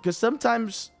 Because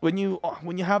sometimes when you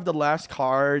have the last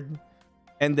card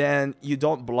and then you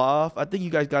don't bluff, I think you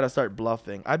guys gotta start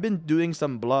bluffing. I've been doing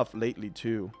some bluff lately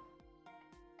too.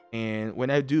 And when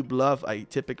I do bluff, I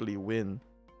typically win.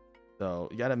 So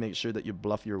you gotta make sure that you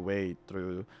bluff your way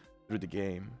through the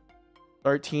game.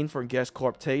 13 for Guest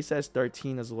Corp. Tay says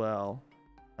 13 as well.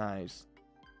 Nice.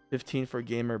 15 for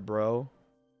Gamer Bro.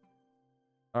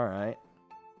 All right.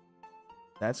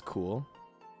 That's cool.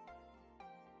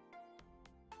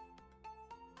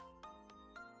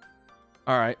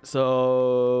 All right.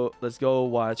 So let's go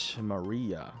watch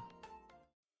Maria.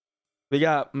 We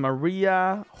got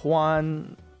Maria,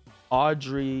 Juan,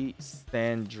 Audrey,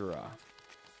 Sandra.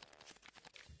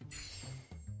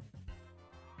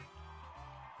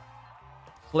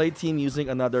 Play team using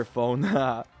another phone.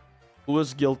 Who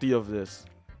was guilty of this?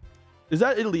 Is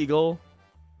that illegal?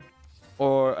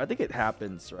 Or I think it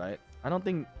happens, right? I don't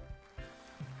think...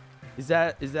 Is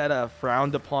that a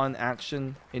frowned upon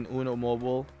action in Uno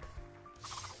Mobile?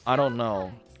 I don't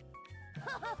know.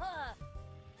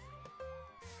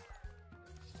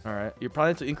 All right. You're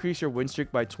planning to increase your win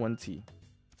streak by 20.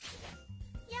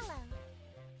 Yellow.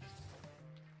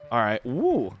 All right.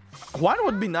 Ooh. Juan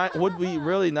would be nice. Would be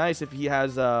really nice if he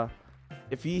has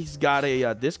if he's got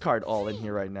a discard all in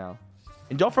here right now.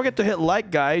 And don't forget to hit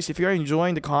like, guys, if you're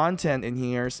enjoying the content in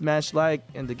here. Smash like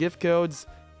and the gift codes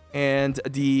and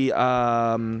the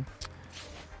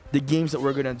games that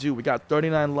we're gonna do. We got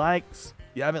 39 likes.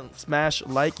 If you haven't smashed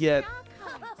like yet,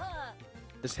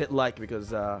 just hit like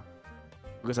because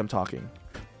I'm talking.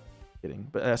 Kidding,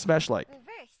 but smash like. Reverse.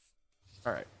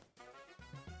 All right.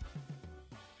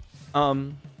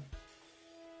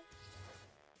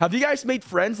 Have you guys made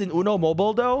friends in Uno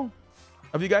Mobile though?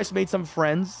 Have you guys made some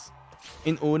friends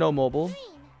in Uno Mobile?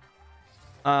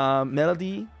 Green.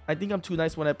 Melody, I think I'm too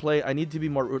nice when I play. I need to be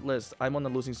more ruthless. I'm on a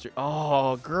losing streak.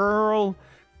 Oh, girl,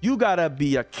 you gotta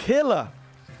be a killer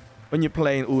when you're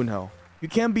playing Uno. You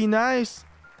can't be nice.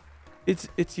 It's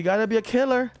you gotta be a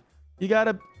killer. You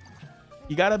gotta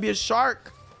be a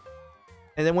shark.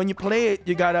 And then when you play it,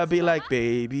 you gotta be like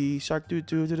baby shark doo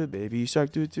doo doo doo, baby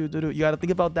shark doo doo doo doo. You gotta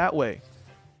think about that way.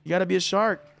 You gotta be a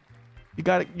shark. You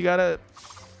gotta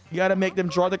make them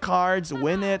draw the cards,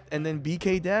 win it, and then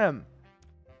BK them.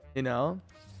 You know?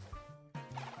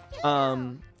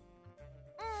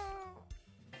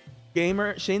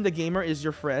 Gamer, Shane the Gamer is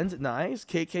your friend. Nice.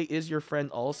 KK is your friend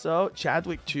also.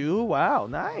 Chadwick too. Wow,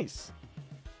 nice.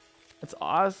 That's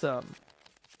awesome.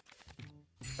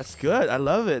 That's good. I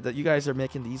love it that you guys are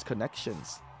making these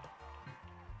connections.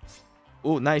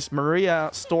 Oh, nice. Maria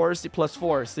stores the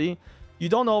 +4. See? You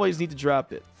don't always need to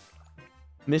drop it.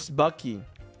 Miss Bucky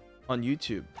on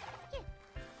YouTube.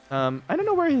 I don't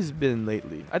know where he's been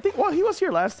lately. I think, well, he was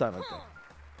here last time, I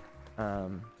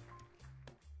think.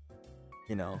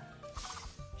 You know.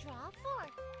 Draw 4.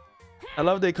 I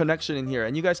love the connection in here.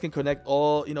 And you guys can connect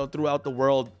all, you know, throughout the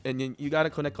world. And you got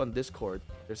to connect on Discord.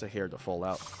 There's a hair to fall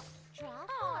out. Draw 4.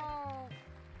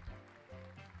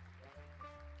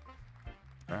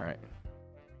 All right.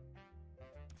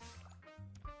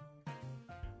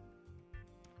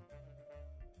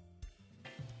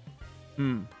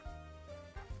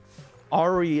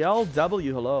 Ariel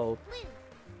W, hello. Blue.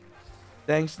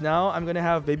 Thanks. Now I'm gonna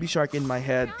have Baby Shark in my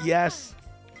head. Yes.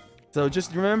 So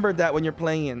just remember that when you're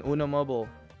playing in Uno Mobile,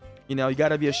 you know, you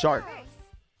gotta be a shark. Reverse.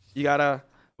 You gotta,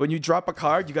 when you drop a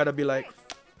card, you gotta be like,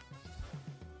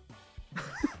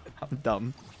 I'm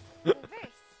dumb. Reverse.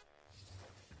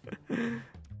 Uno.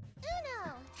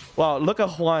 Wow, look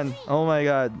at Juan. Oh my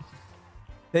god.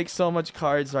 Takes so much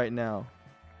cards right now.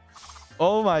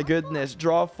 Oh my goodness.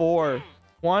 Draw 4.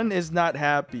 Juan is not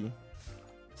happy.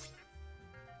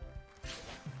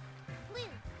 Blue.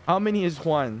 How many is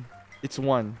Juan? It's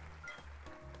 1.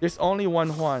 There's only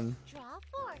one Juan. Draw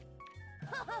 4.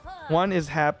 Juan is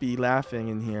happy laughing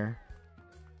in here.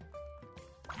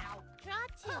 Draw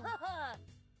 2.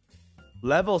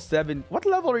 Level 7. What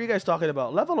level are you guys talking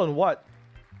about? Level on what?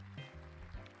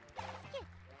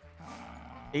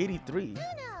 83.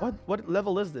 What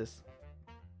level is this?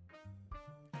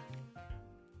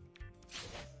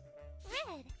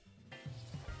 Red.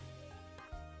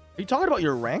 Are you talking about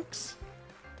your ranks?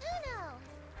 Uno.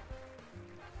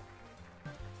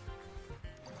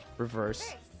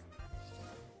 Reverse.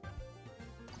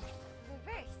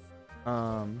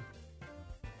 Reverse.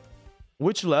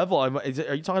 Which level? Are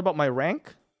you talking about my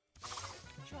rank?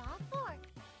 Draw 4.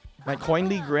 My coin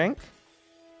league rank?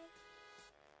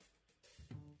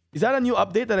 Is that a new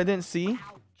update that I didn't see?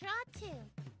 Draw 2.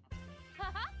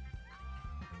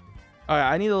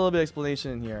 Alright, I need a little bit of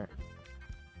explanation in here.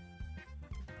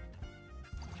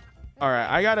 Alright,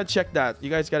 I gotta check that. You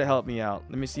guys gotta help me out.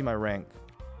 Let me see my rank.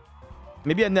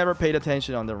 Maybe I never paid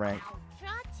attention on the rank.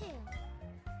 Draw 2.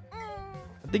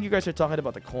 I think you guys are talking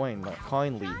about the coin Draw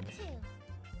league. 2.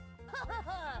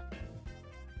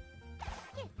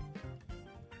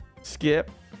 Skip.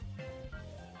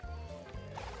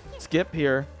 Skip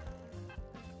here.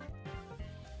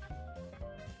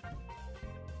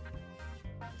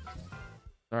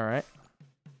 All right.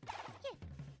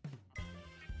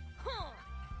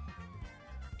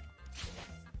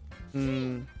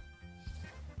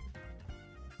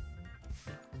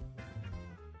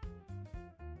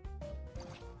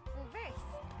 Reverse.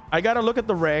 I gotta look at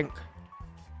the rank.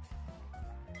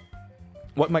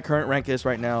 What my current rank is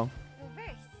right now.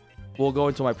 Reverse. We'll go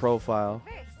into my profile.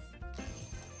 Reverse.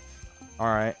 All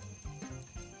right.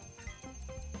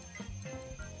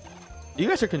 You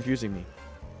guys are confusing me.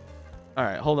 All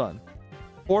right, hold on.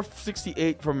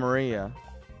 468 from Maria.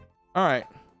 All right.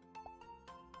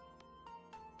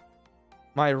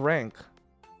 My rank.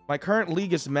 My current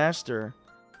league is Master.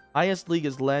 Highest league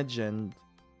is Legend.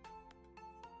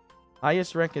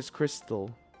 Highest rank is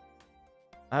Crystal.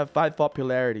 I have 5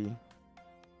 popularity.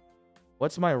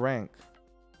 What's my rank?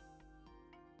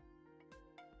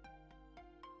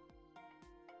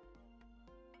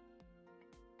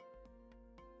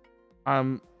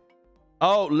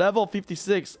 Oh, level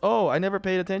 56. Oh, I never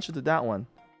paid attention to that one.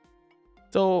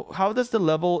 So how does the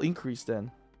level increase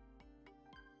then?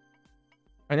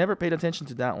 I never paid attention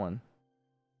to that one.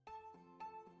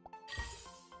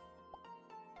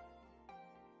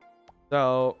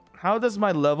 So how does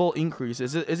my level increase?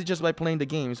 Is it just by playing the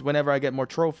games? Whenever I get more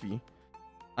trophy,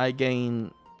 I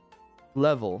gain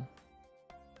level.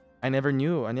 I never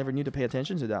knew to pay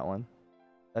attention to that one.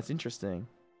 That's interesting.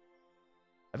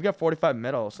 I've got 45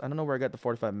 medals. I don't know where I got the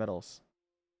 45 medals.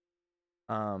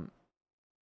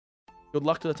 Good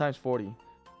luck to the times 40.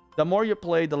 The more you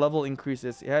play, the level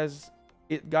increases.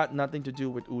 It got nothing to do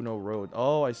with Uno Road.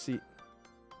 Oh, I see.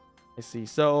 I see.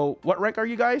 So what rank are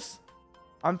you guys?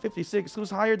 I'm 56. Who's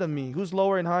higher than me? Who's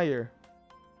lower and higher?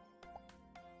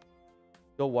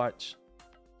 Go watch.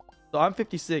 So I'm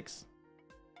 56.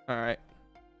 All right.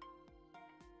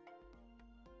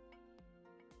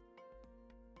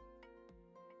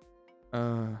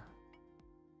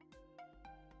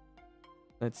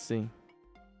 Let's see.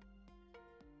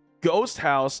 Ghost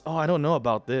House. Oh, I don't know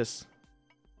about this.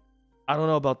 I don't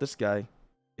know about this guy.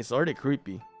 It's already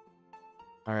creepy.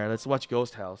 All right, let's watch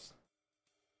Ghost House.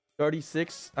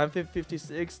 36. I'm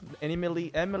 56.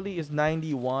 Emily is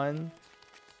 91.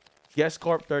 Guest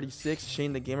Corp 36.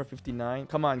 Shane the Gamer 59.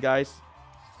 Come on, guys.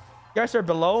 You guys are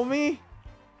below me.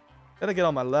 Gotta get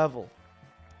on my level.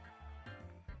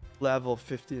 Level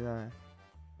 59.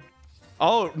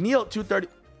 Oh, Neil 230.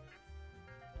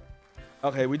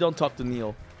 Okay, we don't talk to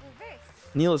Neil. Reverse.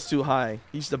 Neil is too high.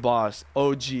 He's the boss.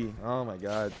 OG. Oh my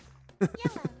god.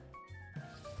 Yellow.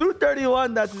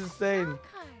 231. That's insane. Cards.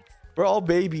 We're all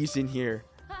babies in here.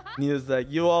 Neil's like,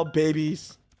 you all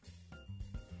babies.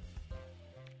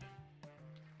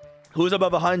 Who's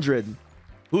above 100?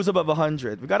 Who's above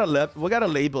 100? We gotta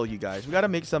label you guys. We gotta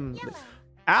make some. Yellow.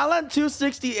 Alan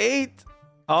 268.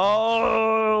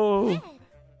 Oh. Red.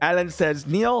 Alan says,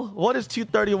 Neil, what is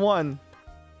 231?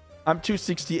 I'm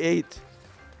 268.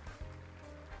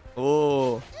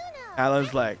 Oh. Uno.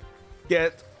 Alan's like,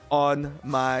 get on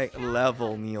my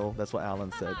level, Neil. That's what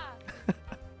Alan said.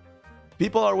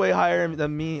 People are way higher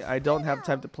than me. I don't have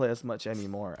time to play as much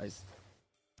anymore.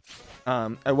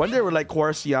 I wonder where like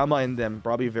Korosiyama and them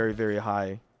probably very, very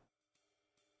high.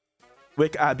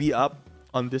 Wake Abby up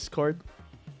on Discord.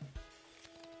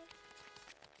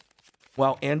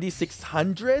 Wow, Andy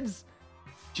 600s?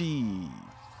 Gee.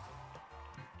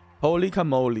 Holy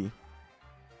camoli.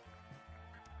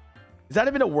 Is that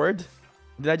even a word?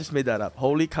 Did I just made that up?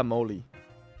 Holy camoli.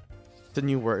 It's a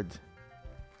new word.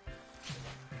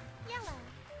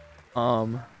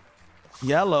 Yellow.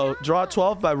 Yellow. Draw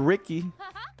 12 by Ricky.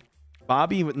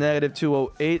 Bobby with negative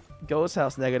 208. Ghost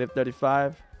House negative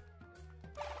 35.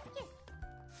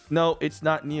 No, it's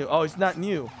not new. Oh, it's not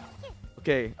new.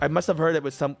 Okay, I must have heard it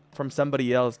with from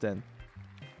somebody else then.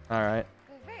 All right.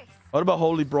 Reverse. What about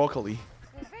Holy Broccoli?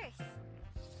 Reverse.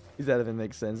 Does that even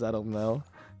make sense? I don't know.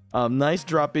 Nice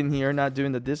drop in here. Not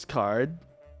doing the discard.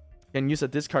 Can use a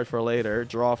discard for later.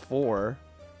 Draw 4.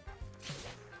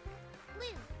 Blue.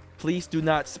 Please do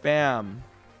not spam.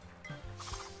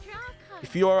 Draw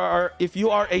card. If you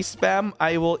are a spam,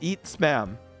 I will eat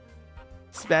spam.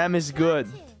 Spam is good.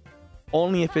 Draw 2.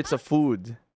 Only if it's a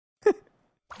food. Draw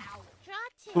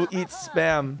 2. Who eats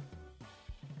spam?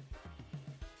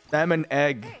 Spam and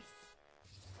egg. Reverse.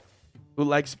 Who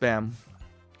likes spam?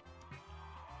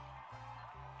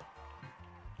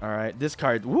 All right,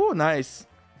 discard. Woo, nice.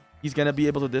 He's gonna be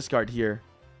able to discard here.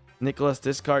 Nicholas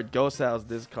discard. Ghost House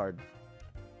discard.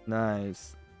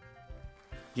 Nice.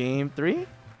 Game 3?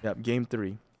 Yep, game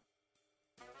 3.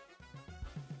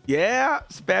 Yeah,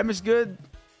 spam is good.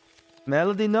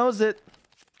 Melody knows it.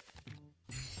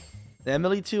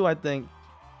 Emily too, I think.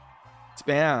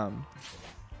 Spam.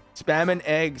 Spam and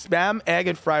egg. Spam, egg,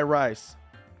 and fried rice.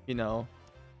 You know.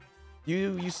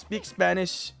 You speak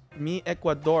Spanish. Mi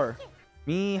Ecuador.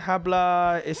 Mi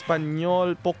habla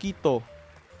español poquito.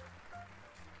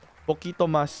 Poquito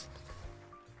más.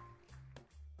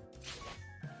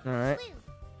 Alright. Blue.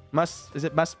 Más, is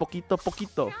it más poquito?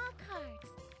 Poquito. Draw cards.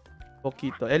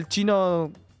 Poquito. El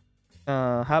chino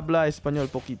habla español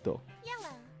poquito.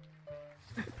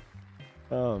 Yellow.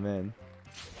 Oh, man.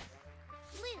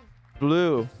 Blue.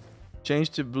 Blue.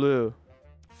 Change to blue.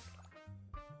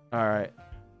 Alright.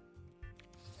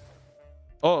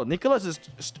 Oh, Nicholas is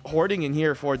hoarding in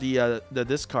here for the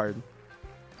discard.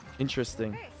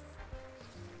 Interesting. Reverse.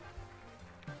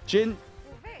 Jin,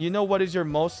 Reverse. you know what is your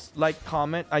most liked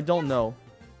comment? I don't know.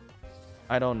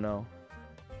 I don't know.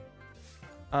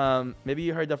 Maybe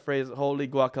you heard the phrase "holy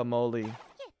guacamole"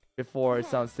 before. It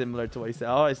sounds similar to what you said.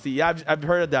 Oh, I see. Yeah, I've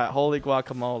heard of that. Holy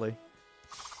guacamole.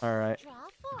 All right. Draw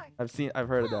 4. I've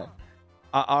heard of that.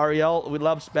 Ariel, we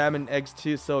love spam and eggs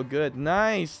too. So good.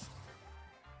 Nice.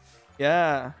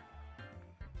 Yeah.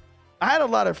 I had a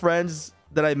lot of friends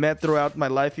that I met throughout my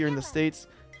life here in the States.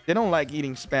 They don't like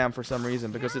eating spam for some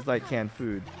reason because it's like canned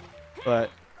food. But,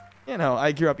 you know,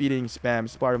 I grew up eating spam.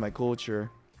 It's part of my culture.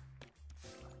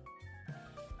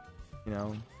 You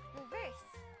know.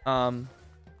 Reverse.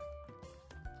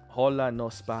 Hola, no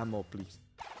spamo, please.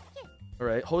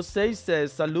 Alright. Jose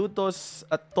says, saludos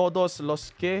a todos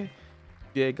los que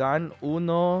llegan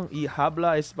uno y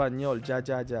habla español. Ya,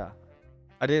 ya, ya.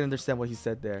 I didn't understand what he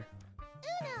said there.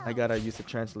 Uno. I gotta use a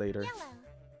translator. Yellow.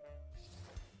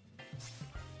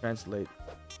 Translate.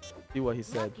 See what he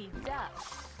said. Lucky duck.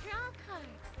 Draw cards.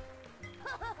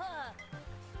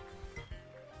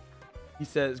 He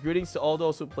says, greetings to all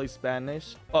those who play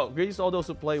Spanish. Oh, greetings to all those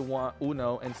who play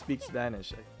Uno and speak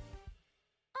Spanish.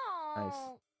 Nice.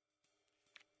 Oh.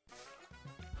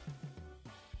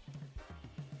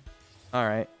 All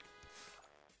right.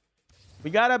 We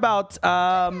got about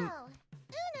Uno.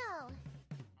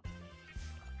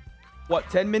 what,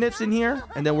 10 minutes in here,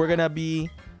 and then we're gonna be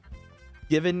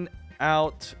giving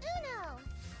out Uno.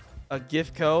 a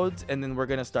gift code, and then we're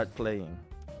gonna start playing.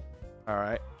 All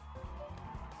right.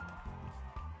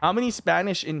 How many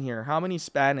Spanish in here? How many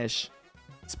Spanish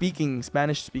speaking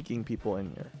people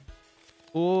in here?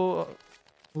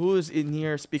 Who's in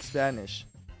here speaks Spanish?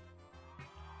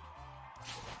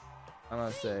 I'm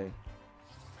gonna say.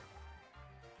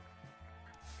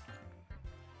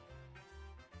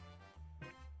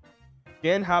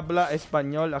 ¿Quién habla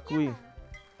español aquí? Red.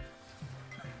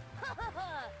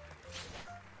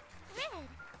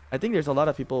 I think there's a lot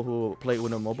of people who play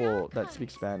Uno Mobile that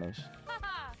speak Spanish.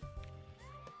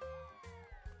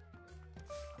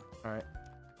 All right.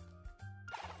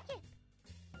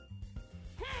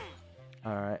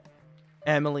 All right.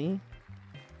 Emily.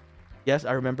 Yes,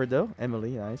 I remember though. Emily,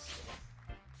 nice.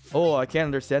 Oh, I can't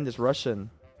understand this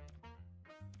Russian.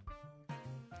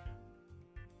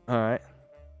 All right.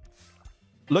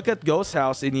 Look at Ghost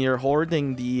House in here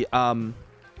hoarding the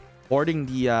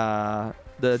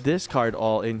discard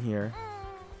all in here.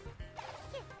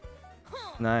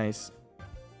 Nice.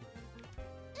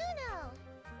 Uno.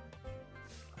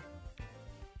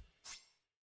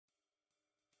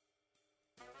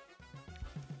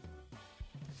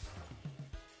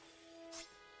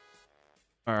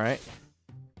 All right.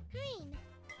 Green.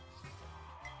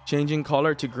 Changing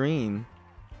color to green.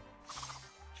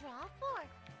 Draw 4.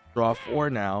 Draw 4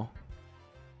 now.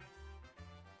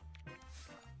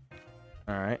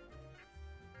 All right.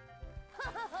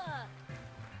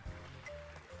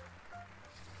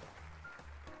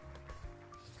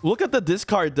 Look at the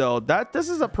discard though. This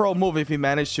is a pro move if you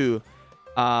manage to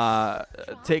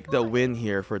take the win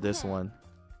here for this one.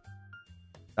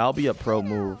 That'll be a pro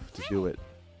move to do it.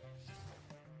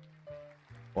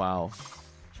 Wow.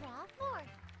 Draw 4.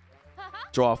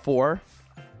 Draw 4.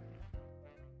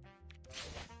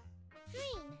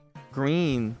 Green.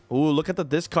 Green. Ooh, look at the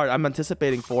discard. I'm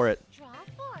anticipating for it. Draw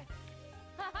 4.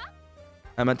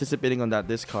 I'm anticipating on that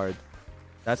discard.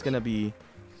 That's gonna be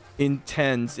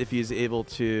intense if he's able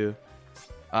to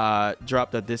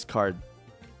drop the discard.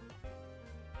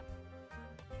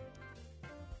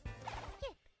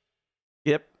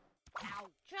 Yep.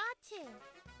 Draw 2.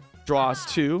 Draws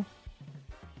 2.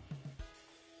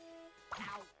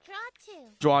 Draw 2.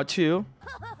 Draw 2.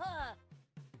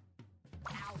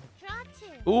 Draw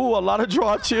 2. Ooh, a lot of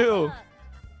draw 2.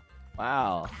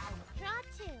 Wow. Draw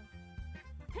 2.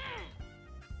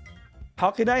 How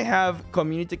can I have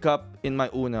Community Cup in my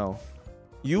Uno?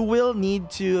 You will need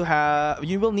to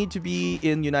be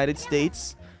in United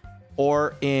States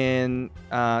or in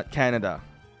Canada.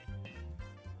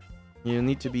 You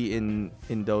need to be in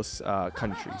those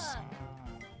countries.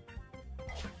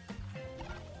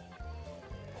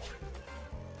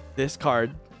 This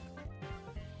card.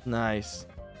 Nice.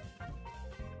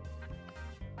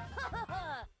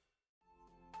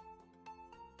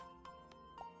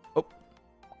 Oh.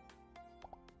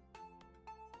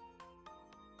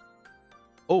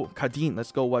 Oh, Kadeen.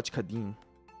 Let's go watch Kadeen.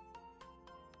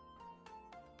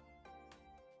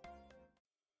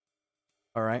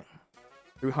 All right.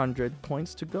 300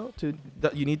 points to go.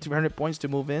 You need 300 points to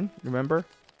move in, remember?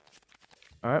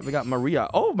 All right, we got Maria.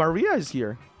 Oh, Maria is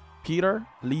here. Peter,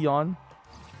 Leon.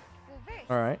 Reverse.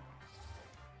 All right.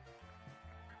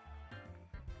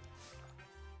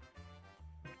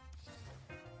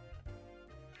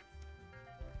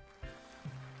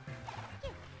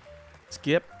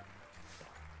 Skip.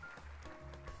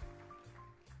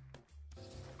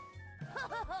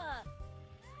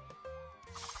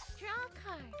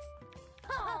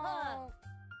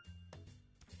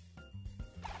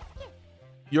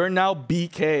 You're now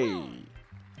BK.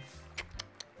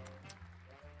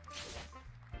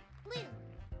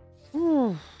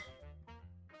 Blue.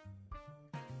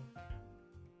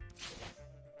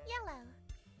 Yellow.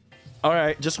 All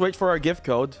right, just wait for our gift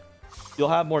code. You'll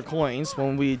have more coins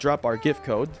when we drop our gift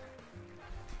code.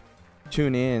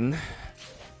 Tune in.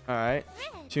 All right,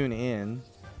 Red. tune in.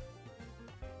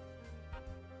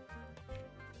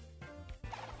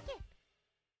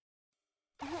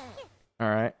 All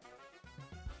right.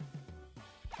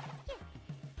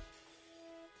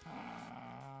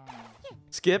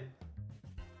 Skip.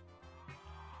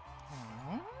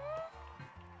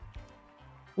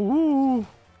 Ooh.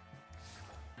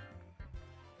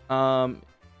 Oh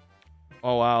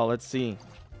wow, let's see.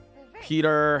 Reverse.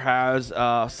 Peter has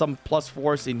some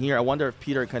 +4s in here. I wonder if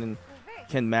Peter can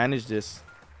Reverse. manage this.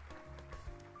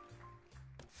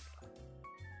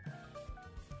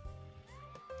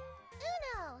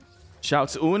 Uno.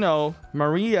 Shouts Uno,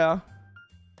 Maria.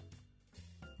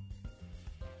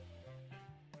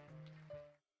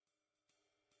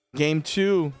 Game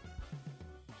 2.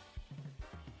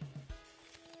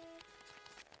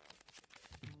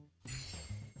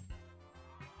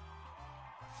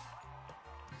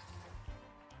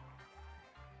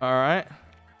 All right.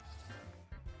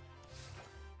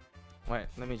 Wait,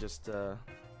 let me just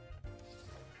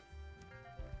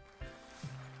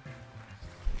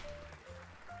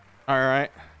All right.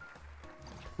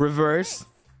 Reverse.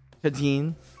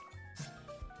 Kadeen.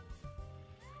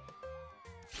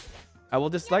 I will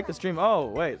dislike the stream. Oh,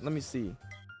 wait, let me see.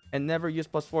 And never use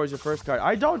 +4 as your first card.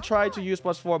 I don't try to use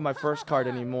 +4 on my first card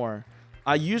anymore.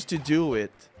 I used to do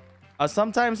it.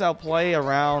 Sometimes I'll play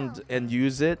around and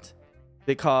use it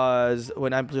because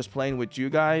when I'm just playing with you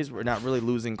guys, we're not really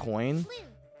losing coin. Blue.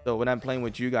 So when I'm playing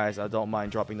with you guys, I don't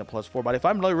mind dropping the +4. But if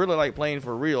I'm really like playing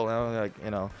for real, like,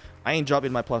 you know, I ain't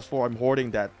dropping my +4. I'm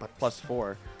hoarding that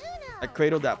 +4. I Uno.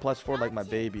 cradle that +4 like my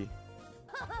baby.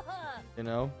 You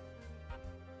know?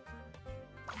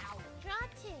 Draw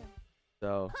 2.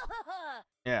 So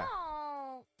yeah.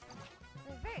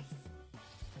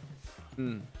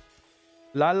 Reverse.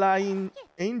 Lalain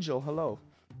Angel, hello.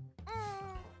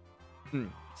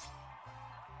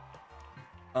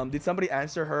 Did somebody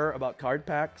answer her about card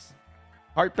packs?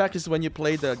 Card pack is when you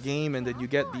play the game and then you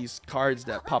get these cards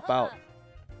that pop out,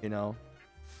 you know.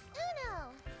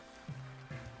 Uno.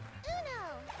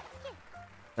 Uno. Skip.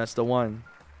 That's the one.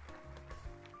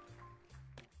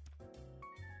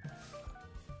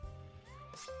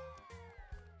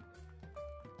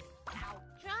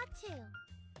 Draw 2.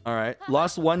 All right.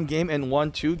 Lost 1 game and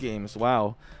won 2 games.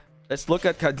 Wow. Let's look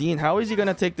at Kadeen. How is he going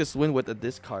to take this win with a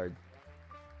discard?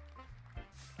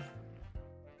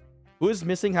 Who is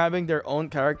missing having their own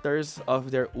characters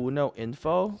of their Uno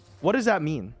info? What does that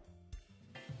mean?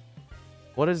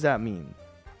 What does that mean?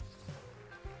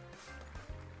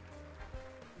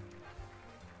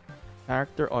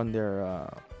 Character on their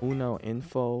Uno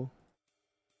info.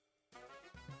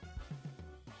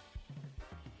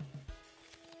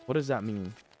 What does that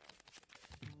mean?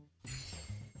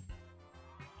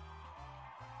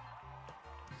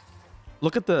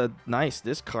 Look at the nice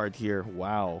discard here.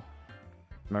 Wow.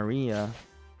 Maria.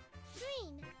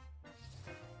 Green.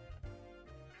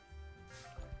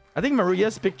 I think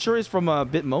Maria's picture is from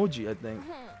Bitmoji, I think.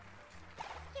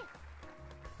 Skip.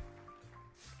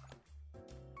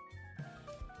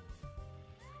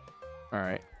 All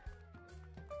right.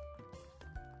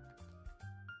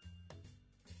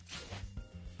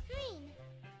 Green.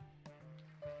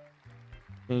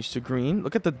 Change to green.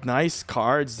 Look at the nice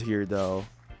cards here, though.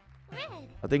 Red.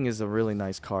 I think it's a really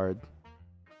nice card.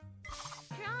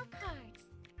 Draw cards.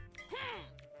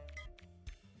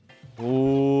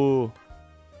 Ooh.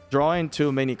 Drawing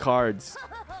too many cards.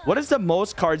 What is the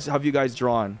most cards have you guys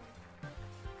drawn?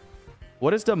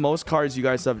 What is the most cards you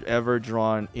guys have ever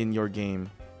drawn in your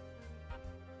game?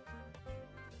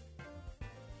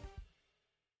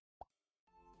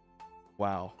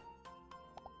 Wow.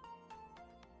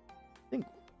 I think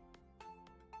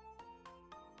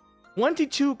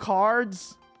 22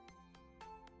 cards.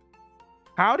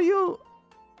 How do you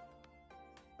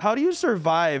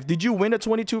survive? Did you win a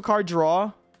 22 card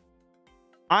draw?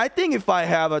 I think if I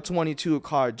have a 22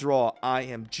 card draw, I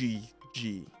am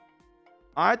GG.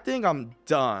 I think I'm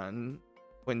done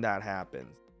when that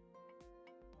happens.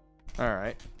 All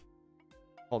right.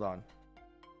 Hold on.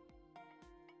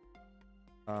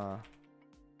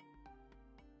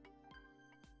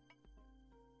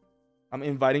 I'm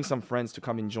inviting some friends to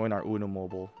come and join our Uno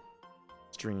Mobile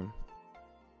stream.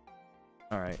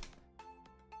 All right.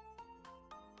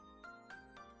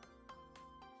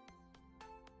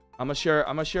 I'm gonna share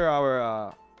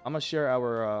our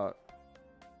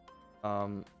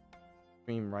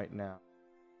stream right now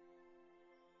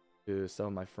to some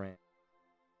of my friends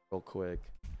real quick,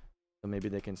 so maybe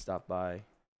they can stop by,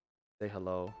 say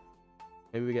hello.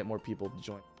 Maybe we get more people to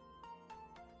join.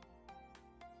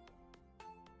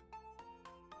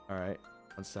 All right,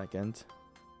 1 second.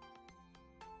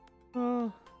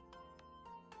 All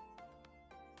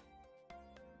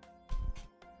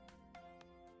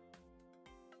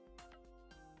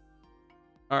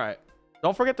right,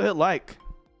 don't forget to hit like.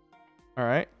 All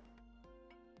right,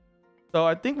 so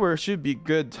I think we should be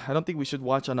good. I don't think we should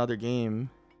watch another game.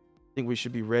 I think we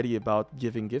should be ready about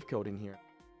giving gift code in here.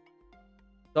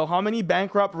 So how many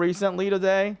bankrupt recently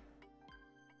today?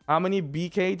 How many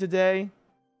BK today?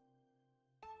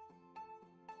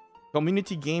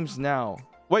 Community games now.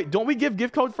 Wait, don't we give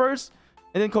gift code first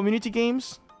and then community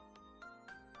games?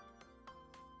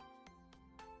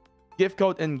 Gift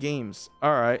code and games.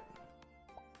 All right.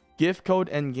 Gift code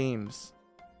and games.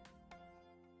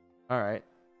 All right.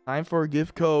 Time for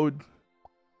gift code.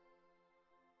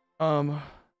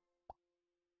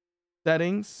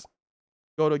 Settings.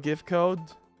 Go to gift code.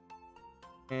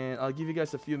 And I'll give you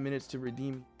guys a few minutes to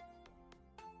redeem.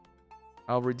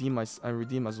 I redeem as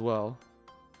well.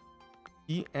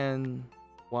 ENYKQE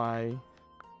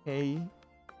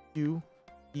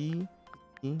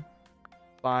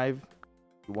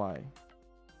 5Y.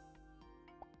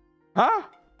 Huh?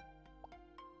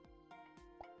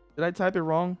 Did I type it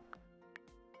wrong?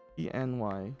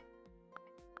 ENYKQE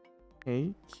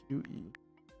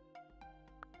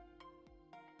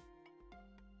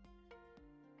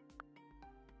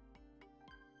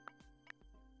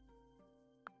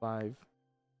 5.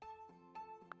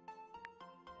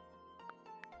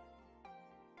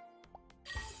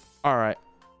 All right.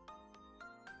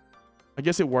 I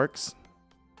guess it works.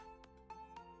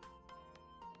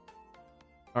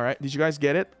 All right. Did you guys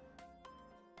get it?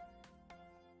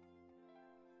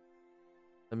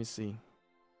 Let me see.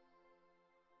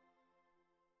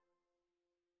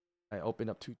 I opened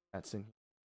up 2 chats in here.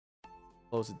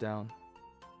 Close it down.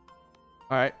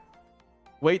 All right.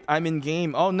 Wait, I'm in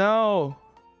game. Oh no.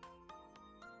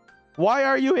 Why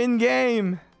are you in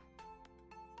game?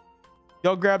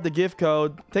 Go grab the gift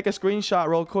code. Take a screenshot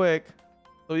real quick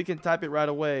so you can type it right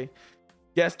away.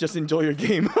 Yes, just enjoy your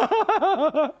game.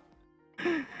 Oh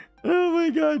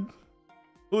my god.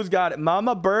 Who's got it?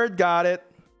 Mama Bird got it.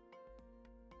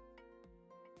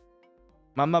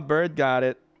 Mama Bird got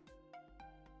it.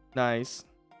 Nice.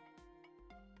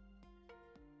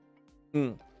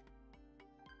 All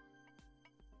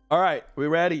right, we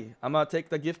ready. I'm gonna take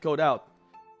the gift code out.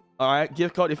 All right,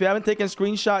 gift code. If you haven't taken a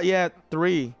screenshot yet,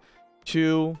 3,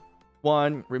 2,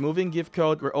 1. Removing gift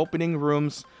code. We're opening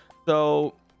rooms.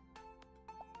 So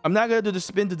I'm not gonna do the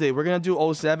spin today. We're gonna do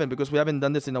 07 because we haven't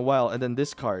done this in a while. And then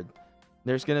this card.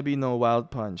 There's gonna be no wild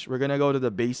punch. We're gonna go to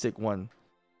the basic one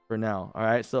for now. All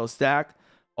right. So stack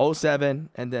 07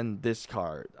 and then this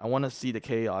card. I want to see the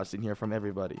chaos in here from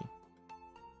everybody.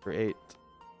 Create.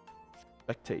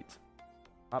 Spectate.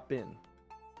 Hop in.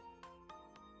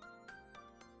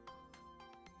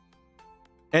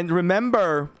 And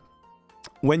remember,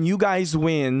 when you guys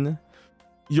win,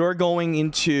 you're going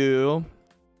into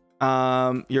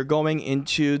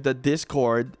the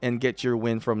Discord and get your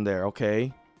win from there,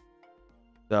 okay?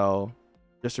 So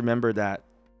just remember that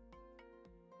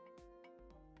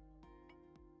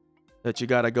you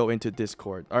gotta go into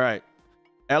Discord. All right.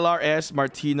 LRS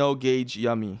Martino Gauge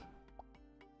Yummy.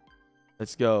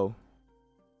 Let's go.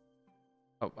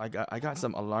 Oh, I got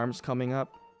some alarms coming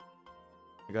up.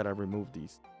 I gotta remove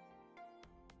these.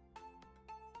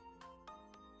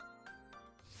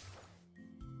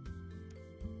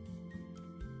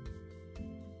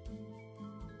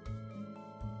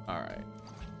 All right.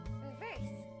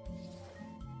 Reverse.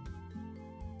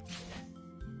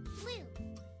 Blue.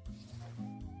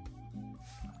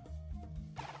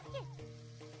 Skip.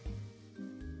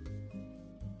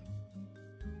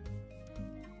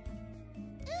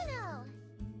 Uno.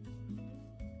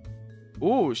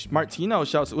 Ooh, Martino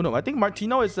shouts Uno. I think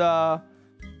Martino is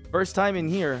first time in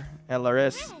here.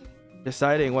 LRS Red.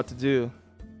 deciding what to do.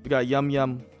 We got Yum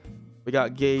Yum. We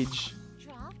got Gauge.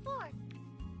 Draw 4.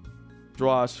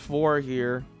 Draws 4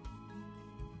 here.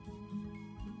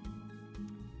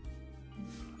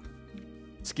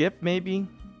 Skip maybe.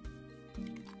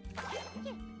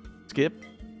 Skip.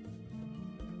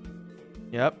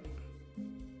 Yep.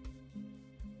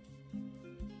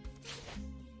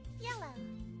 Yellow.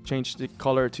 Change the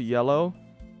color to yellow.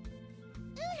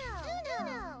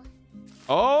 Uno.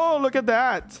 Oh, look at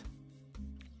that.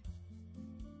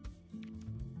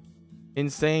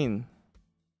 Insane.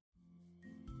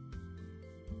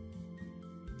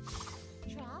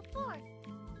 Draw 4.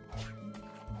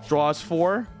 Draws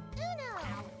 4. Uno.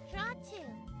 Draw 2.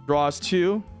 Draws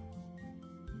 2.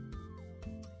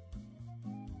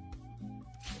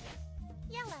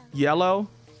 Yellow. Yellow.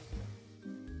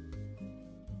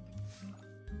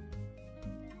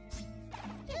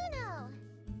 Uno.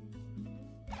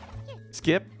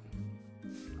 Skip.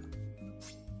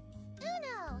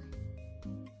 Uno.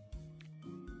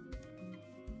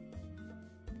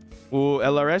 Ooh,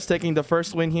 LRS taking the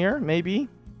first win here, maybe.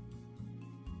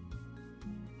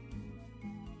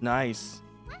 Nice.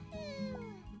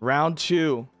 Woohoo. Round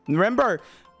 2. Remember,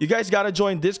 you guys gotta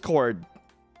join Discord.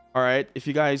 All right, if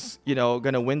you guys,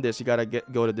 gonna win this, you gotta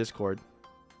go to Discord,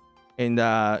 and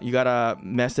you gotta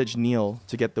message Neil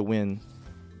to get the win.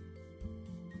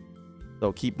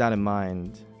 So keep that in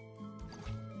mind.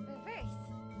 Reverse.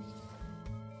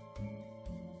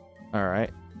 All right.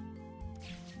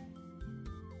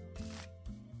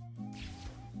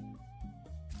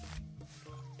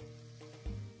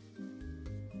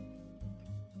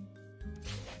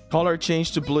 Color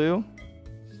change to blue.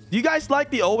 Do you guys like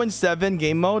the 0-7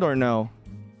 game mode or no?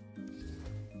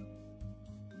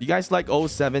 You guys like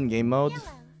 0-7 game mode? Yellow.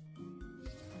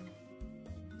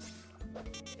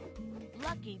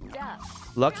 Lucky duck.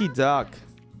 Lucky duck.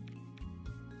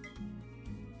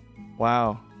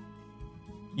 Wow.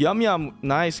 Yum yum.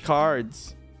 Nice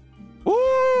cards.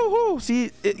 Woo!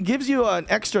 See, it gives you an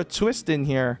extra twist in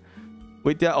here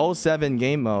with the 0-7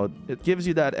 game mode. It gives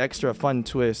you that extra fun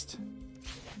twist.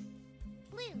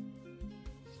 Blue.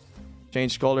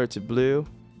 Change color to blue.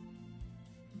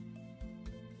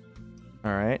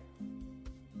 All right.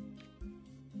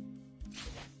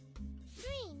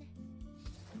 Green.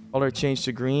 Color change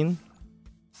to green.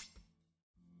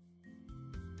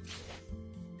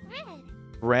 Red.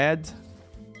 Red.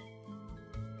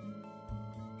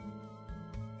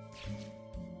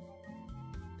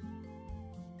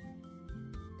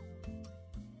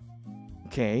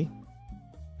 Okay.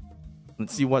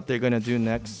 Let's see what they're gonna do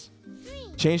next.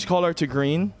 Green. Change color to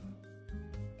green.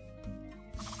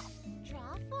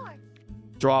 Draw 4.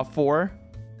 Draw 4.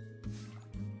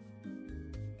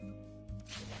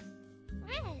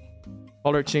 Red.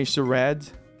 Color change to red.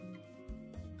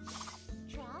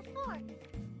 Draw 4.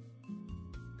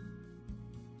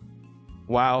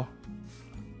 Wow.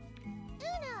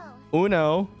 Uno.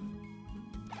 Uno.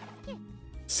 Skip.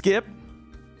 Skip. Skip.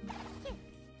 Skip.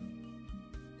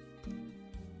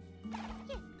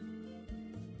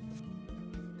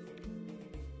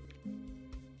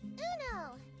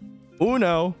 Uno.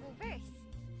 Uno. Reverse.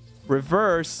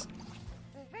 Reverse.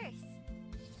 Reverse.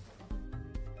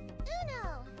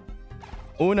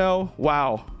 Uno. Uno.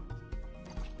 Wow.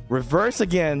 Reverse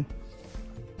again.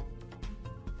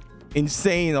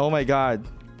 Insane. Oh my god.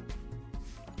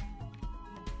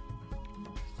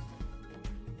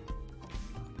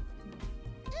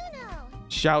 Uno.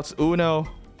 Shouts Uno.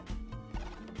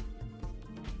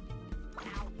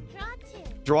 Draw 2.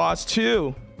 Draws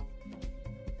 2.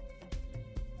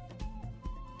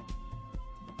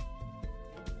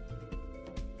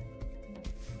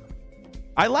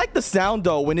 I like the sound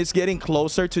though when it's getting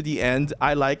closer to the end.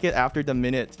 I like it after the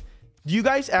minute. Do you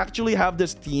guys actually have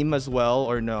this theme as well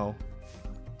or no?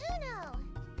 Uno.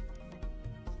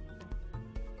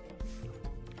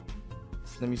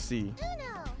 Let me see.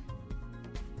 Uno.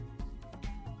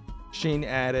 Shane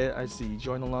added. I see.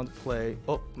 Join along to play.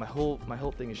 Oh, my whole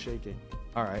thing is shaking.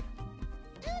 All right.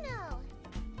 Uno.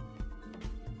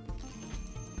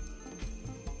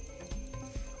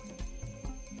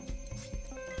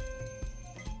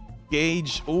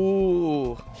 Gauge.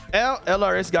 Ooh.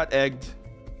 LRS got egged.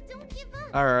 Don't give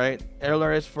up. All right.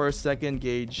 LRS first, second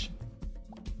gauge.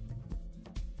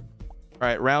 All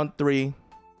right. Round 3.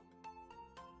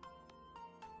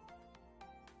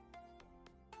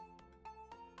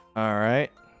 All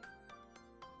right.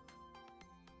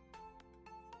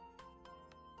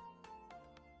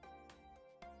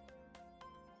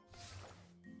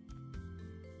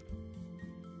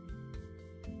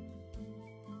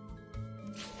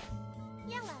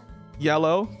 Yellow.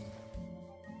 Yellow.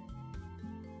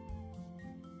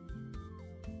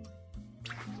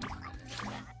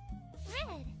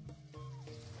 Red.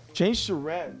 Change to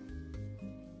red.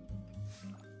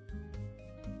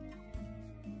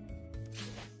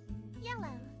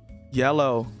 Yellow.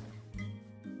 Yellow.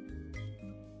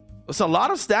 It's a lot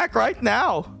of stack right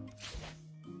now.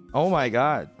 Oh my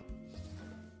god.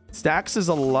 Stacks is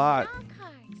a lot. Draw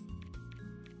cards.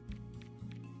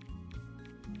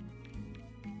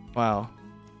 Wow.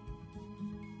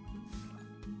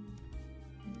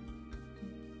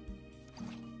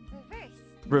 Reverse.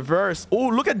 Reverse. Oh,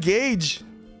 look at Gauge.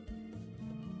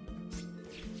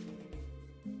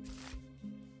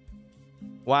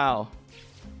 Wow.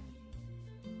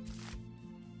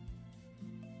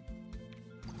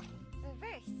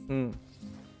 Mm.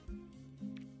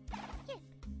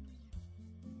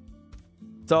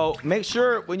 So make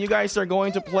sure when you guys are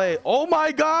going to play. Oh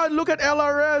my God, look at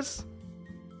LRS.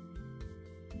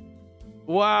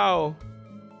 Wow.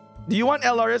 Do you want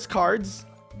LRS cards?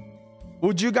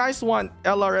 Would you guys want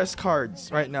LRS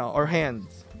cards right now or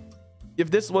hands?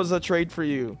 If this was a trade for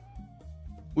you,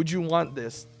 would you want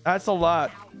this? That's a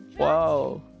lot.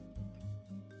 Wow.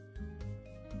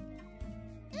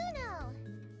 Uno.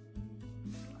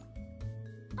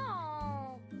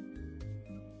 Oh.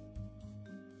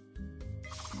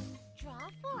 Draw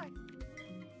 4.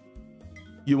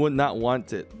 You would not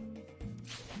want it.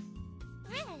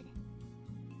 Red.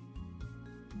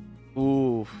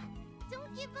 Ooh.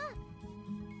 Don't give up.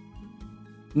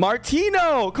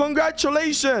 Martino,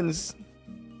 congratulations.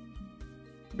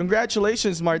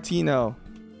 Congratulations, Martino.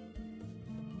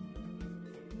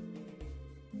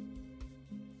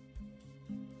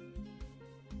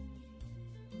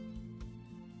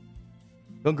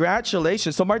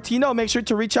 Congratulations. So Martino, make sure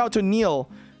to reach out to Neil.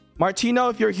 Martino,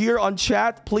 if you're here on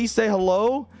chat, please say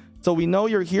hello so we know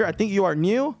you're here. I think you are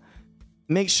new.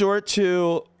 Make sure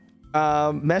to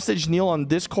message Neil on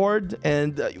Discord,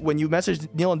 and when you message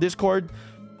Neil on Discord,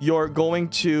 you're going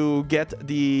to get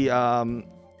the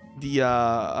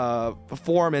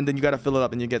form, and then you got to fill it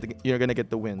up, and you're gonna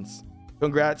get the wins.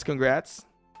 Congrats.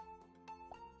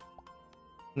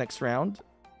 Next round.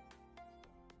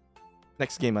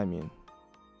 Next game, I mean.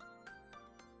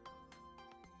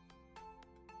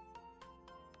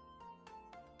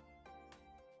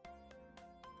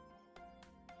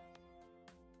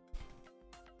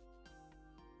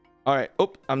 All right.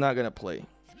 Oh, I'm not gonna play.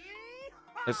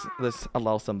 Let's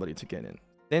allow somebody to get in.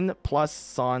 Then plus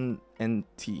Son and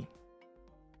T.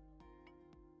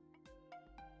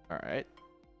 All right.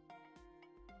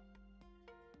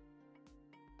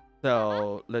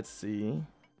 So let's see.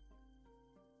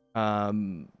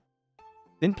 Then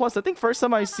plus, I think first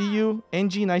time I see you,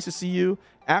 NG, nice to see you.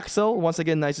 Axel, once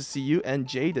again, nice to see you, and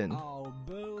Jaden. Oh,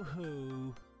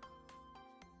 boo-hoo.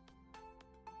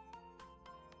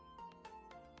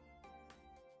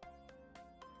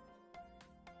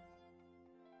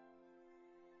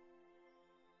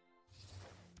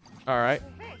 All right.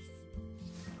 Reverse.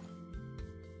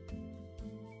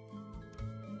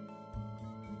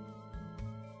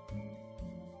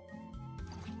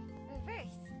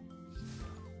 Reverse.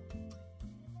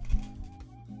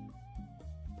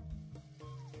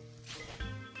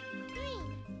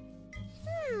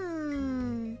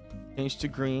 Green. Change to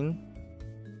green.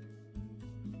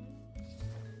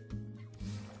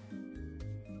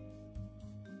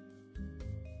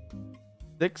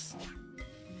 Six.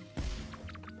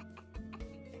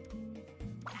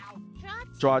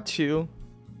 Draw 2.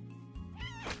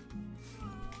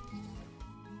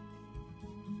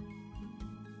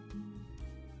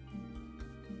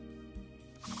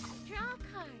 Draw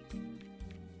card.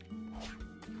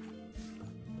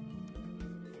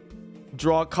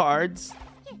 Draw cards.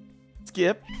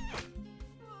 Skip.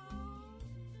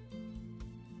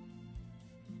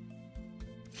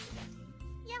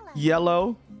 Yellow.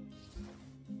 Yellow.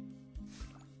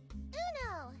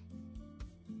 Uno.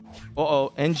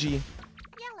 Uh-oh, NG. Yellow.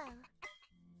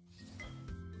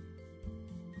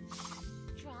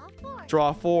 Draw 4.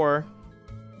 Draw 4.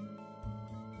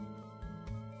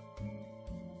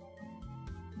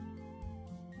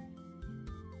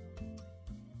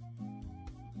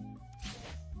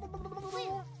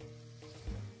 Blue.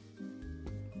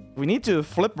 We need to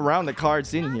flip around the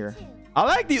cards in Draw here. 2. I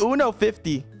like the Uno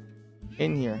 50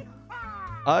 in here.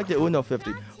 I like the Uno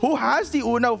 50. Who has the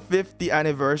Uno 50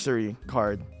 anniversary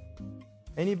card?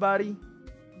 Anybody?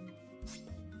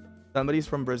 Somebody's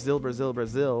from Brazil.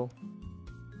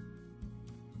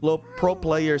 Pro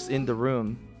players in the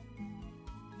room.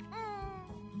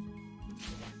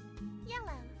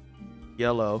 Yellow.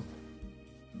 Yellow.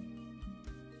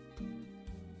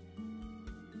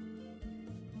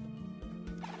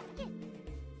 Skip.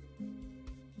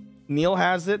 Neil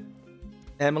has it.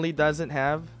 Emily doesn't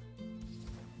have.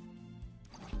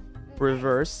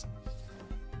 Reverse.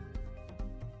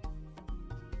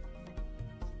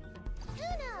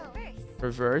 Uno. Reverse.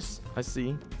 Reverse. I see.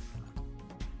 Uno.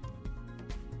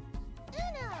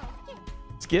 Skip.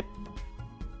 Skip.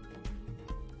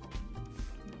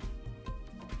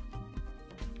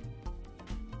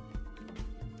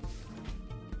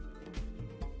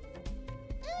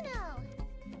 Uno.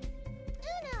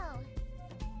 Uno.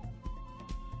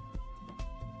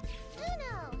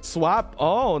 Uno. Swap.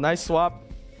 Oh, nice swap.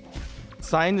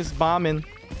 Sign is bombing.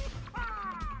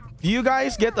 Do you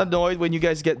guys get annoyed when you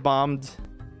guys get bombed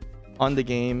on the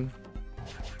game?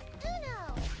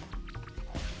 Uno.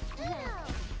 Uno.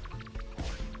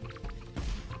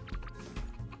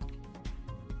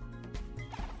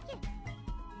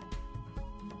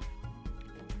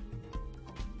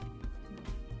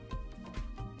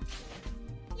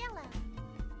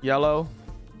 Yellow.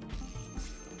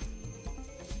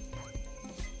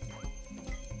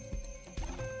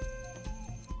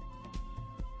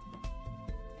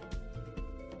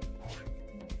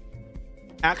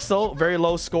 Axel, very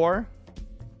low score.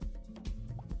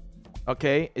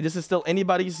 Okay, this is still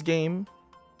anybody's game.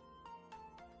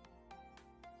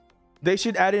 They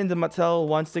should add it in the Mattel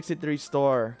 163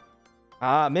 store.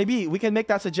 Maybe we can make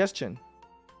that suggestion.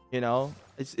 You know,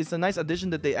 it's a nice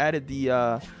addition that they added the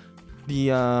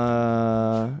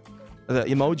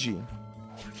emoji,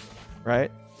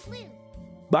 right?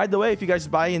 By the way, if you guys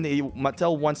buy in the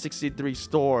Mattel 163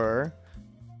 store,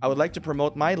 I would like to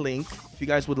promote my link. If you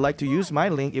guys would like to use my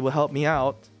link, it will help me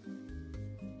out.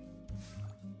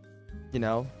 You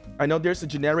know, I know there's a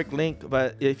generic link,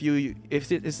 but if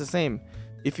it's the same.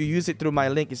 If you use it through my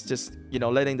link, it's just, you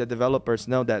know, letting the developers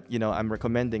know that, you know, I'm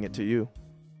recommending it to you.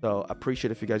 So I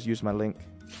appreciate if you guys use my link.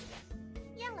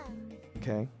 Yellow.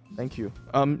 Okay, thank you.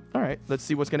 All right, let's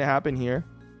see what's gonna happen here.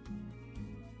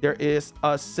 There is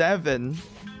a 7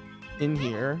 in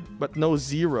here, but no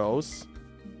zeros.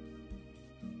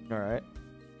 All right.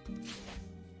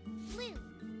 Blue.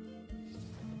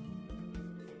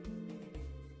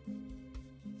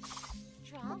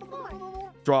 Draw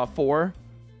 4. Draw 4.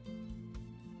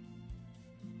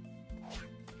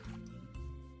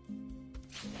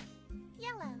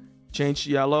 Yellow. Change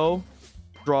yellow.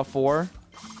 Draw 4.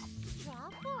 Draw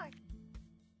 4.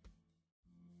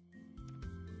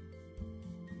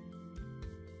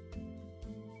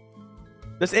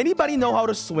 Does anybody know how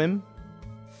to swim?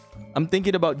 I'm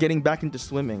thinking about getting back into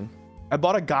swimming. I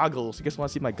bought a goggles. You guys want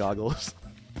to see my goggles?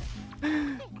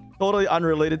 Totally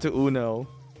unrelated to Uno.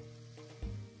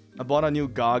 I bought a new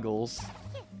goggles.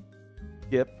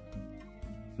 Yep.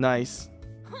 Nice.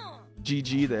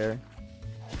 GG there.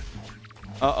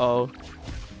 Uh-oh.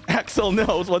 Axel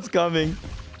knows what's coming.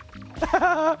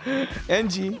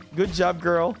 NG, good job,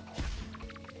 girl.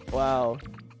 Wow.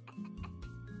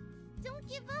 Don't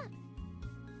give up.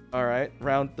 All right,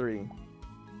 round 3.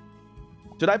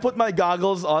 Should I put my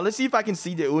goggles on? Let's see if I can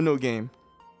see the Uno game.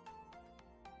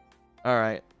 All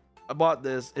right. I bought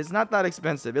this. It's not that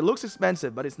expensive. It looks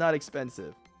expensive, but it's not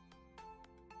expensive.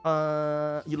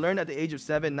 You learned at the age of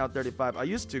 7, now 35. I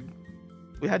used to.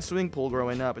 We had swimming pool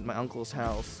growing up at my uncle's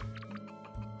house.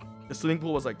 The swimming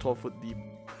pool was like 12 foot deep.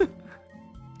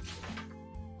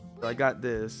 So I got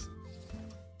this.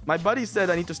 My buddy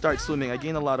said I need to start swimming. I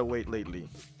gained a lot of weight lately.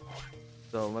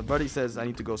 So my buddy says I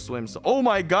need to go swim. So oh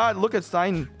my god, look at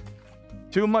sign.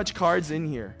 Too much cards in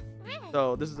here.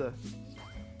 So this is a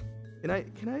Can I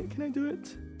do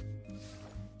it?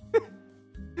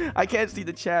 I can't see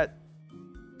the chat.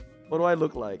 What do I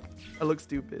look like? I look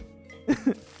stupid.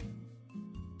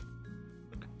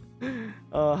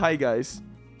 Hi guys.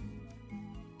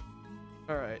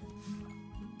 All right.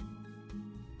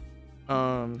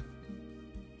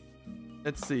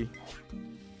 Let's see.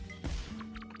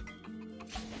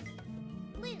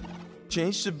 Blue.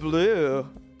 Change to blue.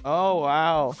 Oh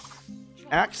wow.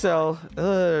 Axel.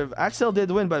 Axel did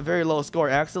win, but very low score.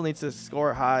 Axel needs to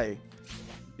score high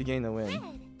to gain the win. Red.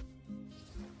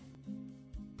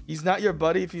 He's not your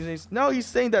buddy if he's no. He's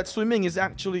saying that swimming is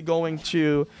actually going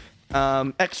to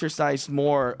exercise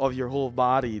more of your whole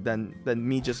body than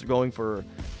me just going for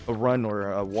a run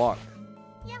or a walk.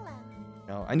 Yellow.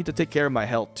 You know, I need to take care of my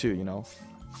health too. You know,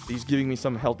 he's giving me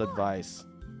some health advice.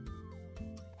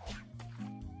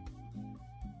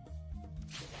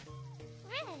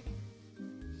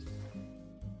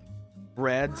 Red.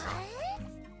 Red. What?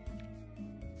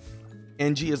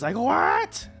 NG is like,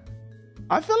 what?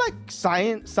 I feel like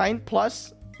Sign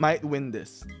Plus might win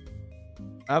this.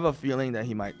 I have a feeling that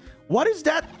he might. What is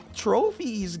that trophy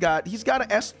he's got? He's got an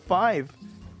S5.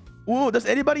 Ooh, does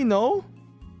anybody know?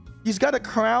 He's got a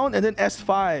crown and then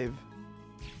S5.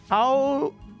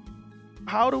 How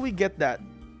do we get that?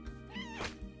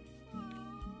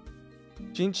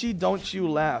 Jinchi, don't you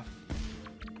laugh.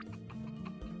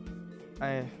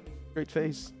 Great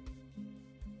face.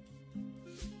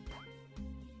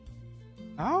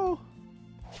 How?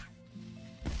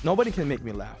 Nobody can make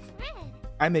me laugh. Red.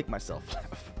 I make myself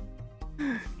laugh.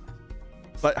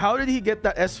 But how did he get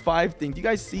that S5 thing? Do you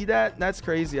guys see that? That's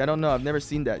crazy. I don't know. I've never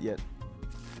seen that yet.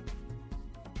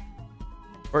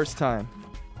 First time.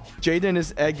 Jaden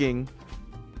is egging.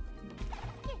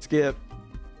 Skip.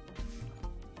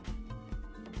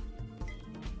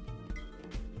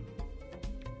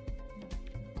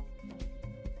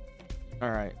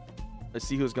 All right. Let's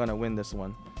see who's gonna win this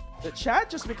one. The chat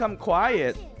just become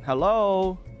quiet.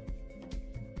 Hello.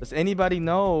 Does anybody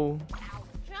know?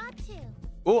 Draw 2.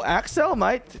 Oh, Axel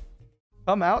might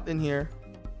come out in here.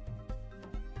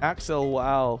 Axel,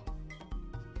 wow.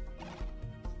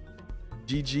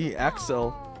 GG,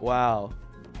 Axel. Wow.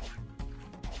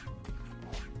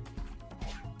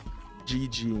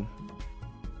 GG.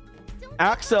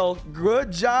 Axel, good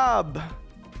job.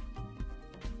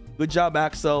 Good job,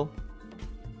 Axel.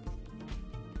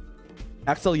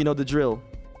 Axel, you know the drill.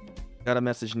 Gotta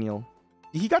message Neil.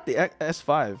 He got the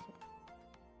S5.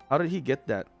 How did he get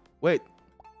that? Wait.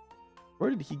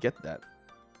 Where did he get that?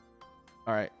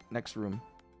 Alright, next room.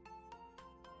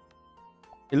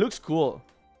 It looks cool.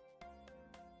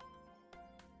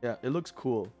 Yeah, it looks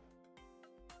cool.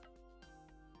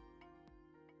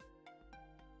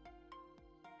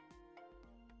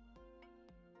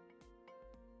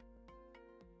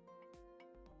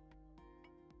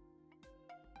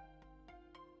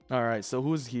 All right, so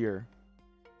who's here?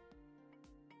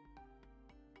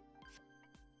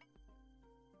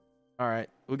 All right,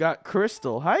 we got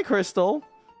Crystal. Hi, Crystal.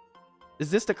 Is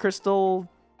this the Crystal?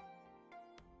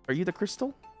 Are you the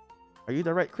Crystal? Are you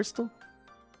the right Crystal?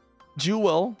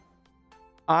 Jewel,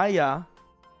 Aya,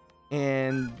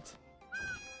 and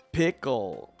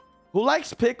Pickle. Who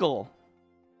likes Pickle?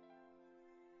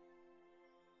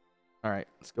 All right,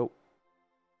 let's go.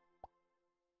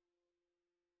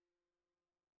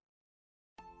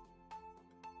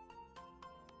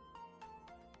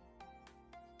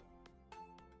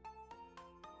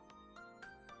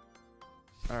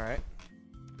 All right.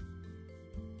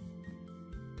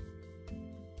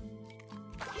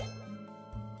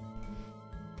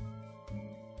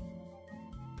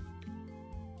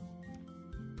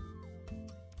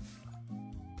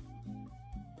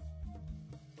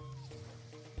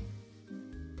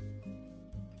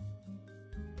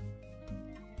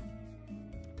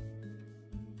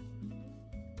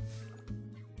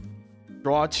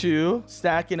 Draw two,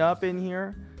 stacking up in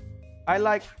here. I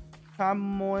like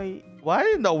chamoy. Why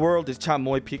in the world is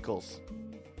chamoy pickles?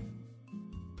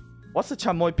 What's the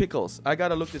chamoy pickles? I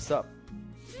gotta look this up.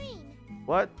 Green.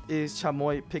 What is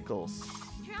chamoy pickles?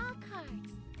 Draw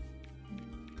cards.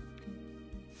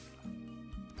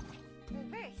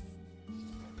 Reverse.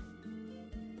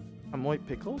 Chamoy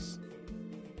pickles?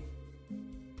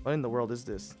 What in the world is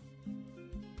this?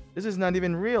 This is not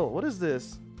even real. What is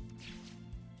this?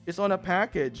 It's on a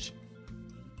package.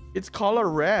 It's color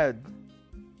red.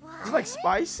 It's like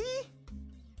spicy?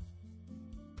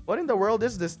 What in the world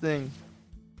is this thing?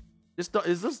 This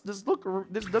doesn't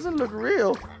look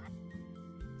real.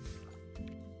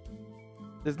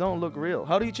 This don't look real.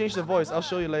 How do you change the voice? I'll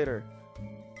show you later.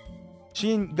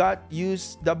 Shin got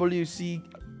use WC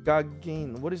got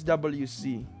gain. What is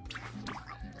WC?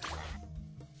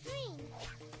 Green.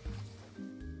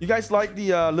 You guys like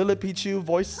the Lily Pichu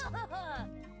voice? Reverse.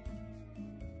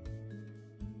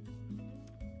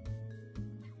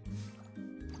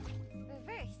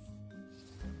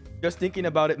 Just thinking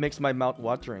about it makes my mouth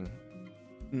watering.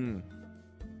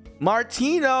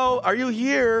 Martino, are you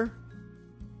here?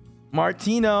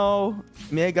 Martino,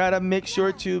 I gotta make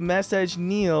sure to message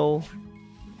Neil.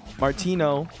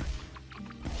 Martino.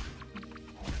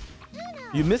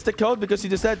 You missed the code because you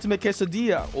decided to make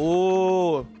quesadilla.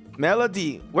 Oh,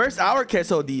 Melody, where's our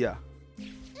quesadilla? Uno.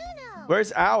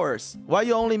 Where's ours? Why are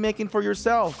you only making for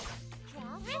yourself?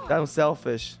 Draw four. That was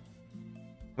selfish.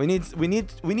 We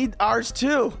need ours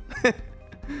too.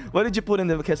 What did you put in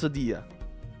the quesadilla?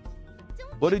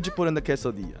 What did you put in the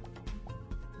quesadilla?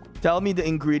 Tell me the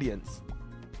ingredients.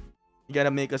 You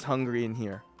gotta make us hungry in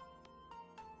here.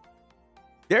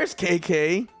 There's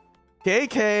KK.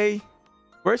 KK.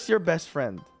 Where's your best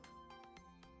friend?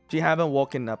 She haven't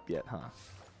woken up yet, huh?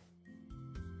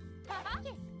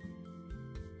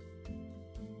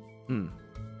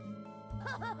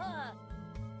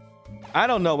 I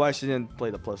don't know why she didn't play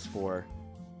the +4.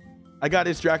 I got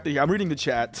distracted here. I'm reading the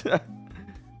chat.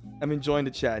 I'm enjoying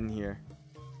the chat in here.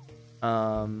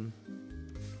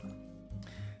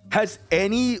 Has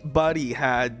anybody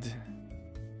had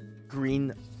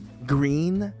green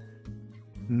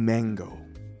mango?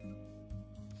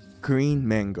 Green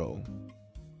mango.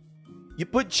 You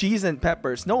put cheese and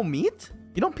peppers. No meat?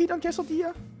 You don't put on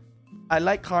quesadilla? I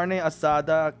like carne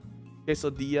asada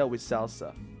quesadilla with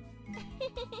salsa.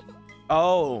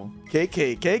 Oh,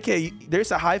 KK. KK,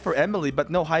 there's a hi for Emily, but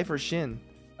no hi for Shin.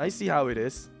 I see how it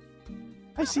is.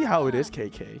 I see how it is,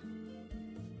 KK.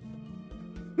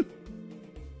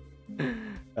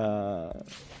 Red.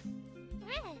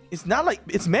 It's not like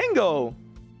it's mango.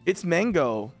 It's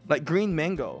mango, like green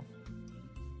mango.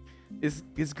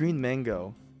 It's green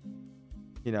mango.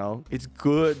 You know, it's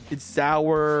good. It's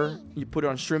sour. You put it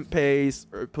on shrimp paste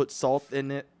or put salt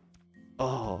in it.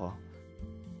 Oh,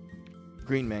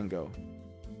 green mango.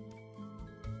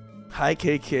 Hi,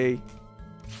 KK.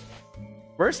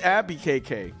 Where's Abby,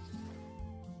 KK?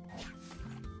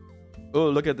 Oh,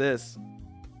 look at this.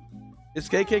 Is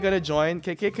KK gonna join?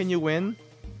 KK, can you win?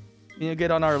 Can you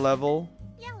get on our level?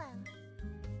 Yellow.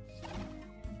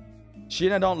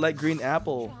 Sheena don't like green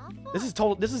apple. This is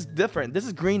total. This is different. This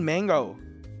is green mango.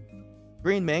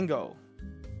 Green mango.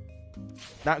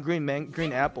 Not green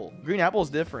apple. Green apple is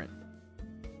different.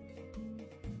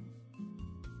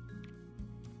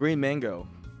 Green mango.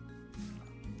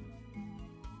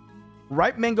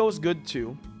 Ripe mango is good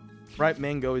too. Ripe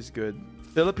mango is good.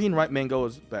 Philippine ripe mango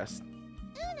is best.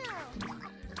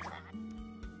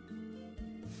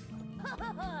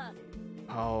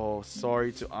 Oh,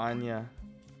 sorry to Anya.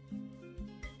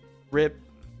 Rip.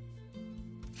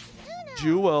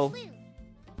 Jewel. Blue.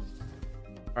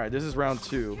 Alright, this is round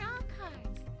 2. Draw cards.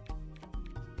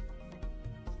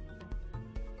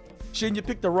 Shin, you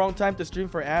picked the wrong time to stream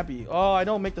for Abby. Oh, I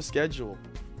don't make the schedule.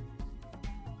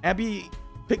 Abby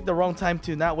picked the wrong time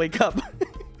to not wake up.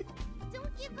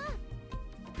 Don't give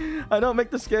up. I don't make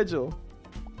the schedule.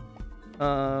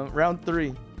 Round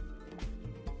 3.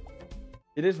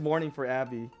 It is morning for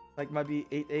Abby. Like might be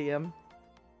 8 a.m.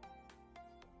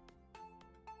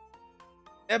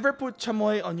 Ever put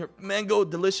chamoy on your mango?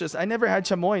 Delicious. I never had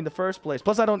chamoy in the first place.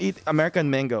 Plus, I don't eat American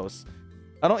mangoes.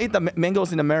 I don't eat the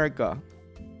mangoes in America.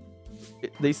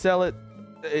 They sell it.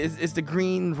 It's the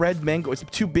green red mango. It's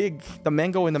too big. The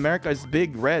mango in America is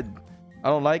big red. I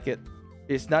don't like it.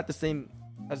 It's not the same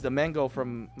as the mango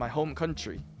from my home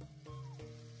country.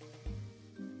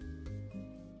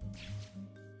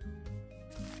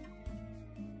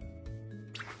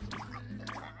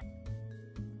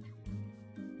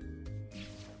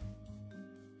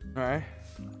 All right.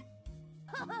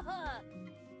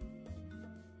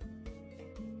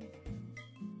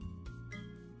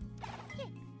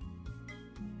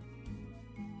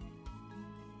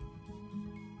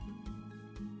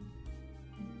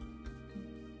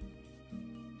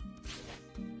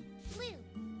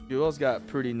 Jewel's got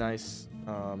pretty nice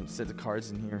set of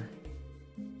cards in here.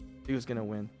 He was gonna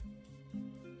win.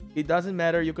 It doesn't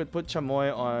matter. You could put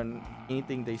chamoy on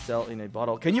anything they sell in a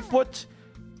bottle. Can you put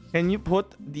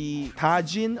the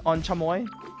tajin on chamoy?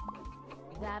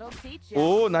 That'll teach you.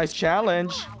 Oh, nice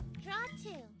challenge. Draw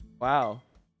 2. Wow.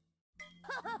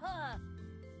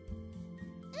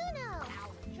 Uno.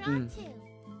 Draw 2.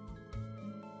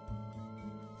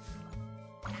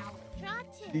 Draw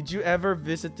 2. Did you ever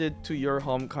visited to your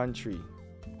home country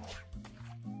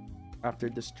after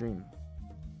the stream?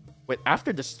 Wait,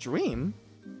 after the stream?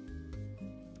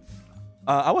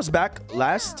 I was back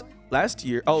last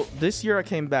year. Oh, this year I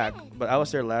came back, but I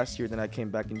was there last year. Then I came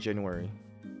back in January.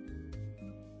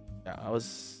 Yeah, I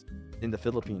was in the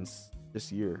Philippines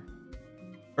this year,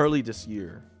 early this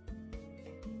year.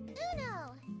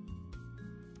 Uno.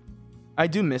 I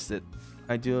do miss it.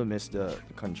 I do miss the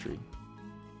country.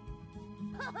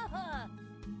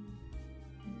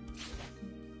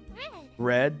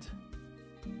 Red. Red.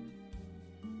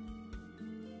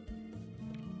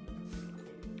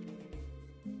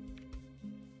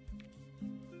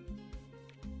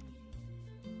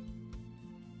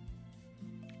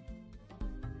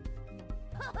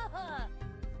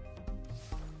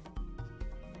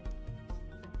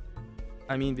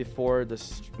 I mean, before the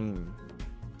stream.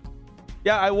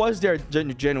 Yeah, I was there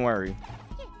January.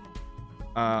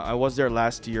 I was there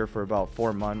last year for about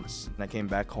 4 months, and I came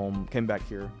back home. Came back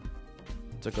here.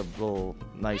 Took a little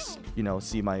nice,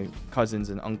 see my cousins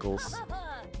and uncles,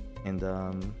 and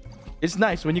it's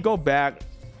nice when you go back.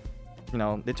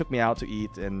 They took me out to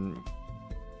eat, and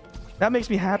that makes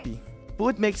me happy.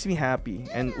 Food makes me happy,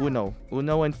 and Uno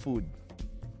and food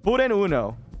and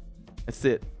Uno. That's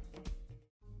it.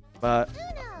 But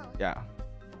yeah.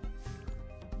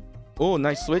 Oh,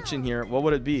 nice switch in here. What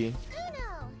would it be?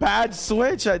 Bad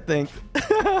switch, I think.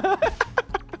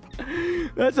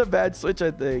 That's a bad switch, I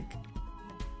think.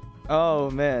 Oh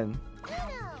man.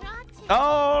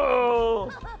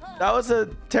 Oh, that was a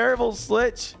terrible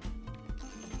switch.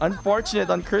 Unfortunate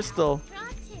on Crystal.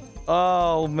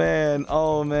 Oh man.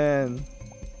 Oh man.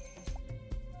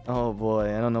 Oh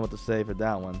boy, I don't know what to say for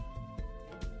that one.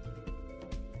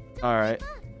 All right.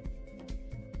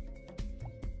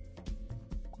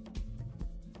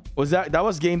 That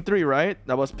was game 3, right?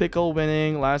 That was Pickle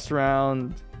winning last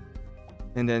round,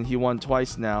 and then he won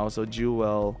twice now. So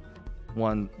Jewel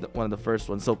won one of the first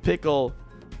ones. So Pickle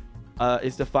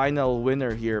is the final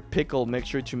winner here. Pickle, make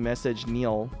sure to message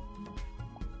Neil.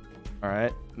 All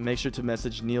right, make sure to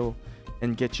message Neil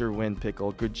and get your win,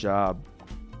 Pickle. Good job.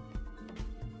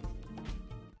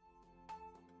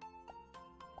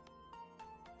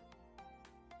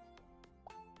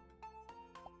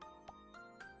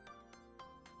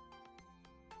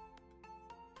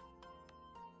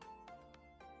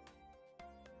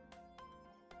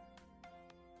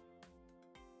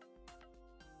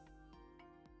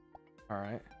 All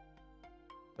right.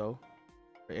 Go.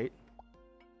 8.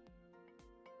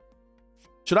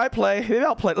 Should I play? Maybe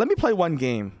I'll play. Let me play one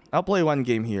game. I'll play one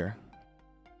game here.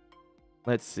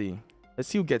 Let's see. Let's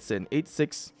see who gets in.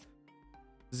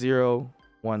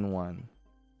 86011.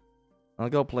 I'll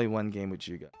go play one game with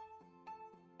you guys.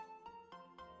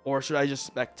 Or should I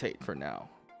just spectate for now?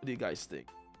 What do you guys think?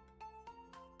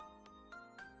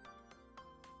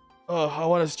 Oh, I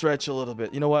want to stretch a little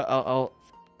bit. You know what? I'll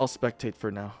spectate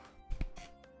for now.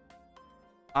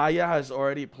 Aya has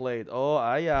already played. Oh,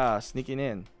 Aya sneaking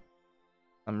in.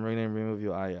 I'm going to remove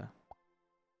you, Aya.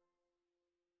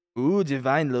 Ooh,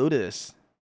 Divine Lotus.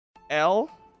 L,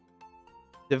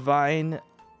 Divine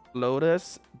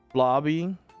Lotus,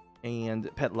 Blobby,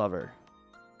 and Pet Lover.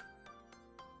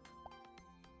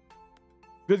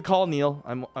 Good call, Neil.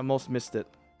 I almost missed it.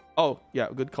 Oh, yeah,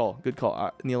 good call. Good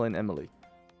call, Neil and Emily.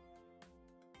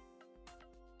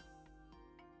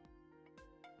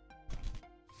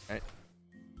 All right.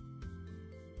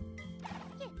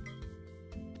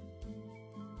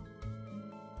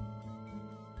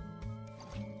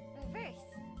 Reverse.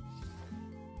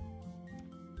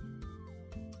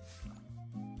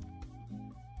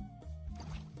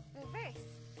 Reverse.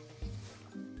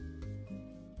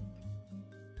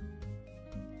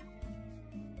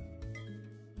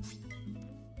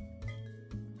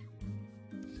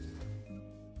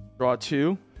 Draw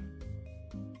 2.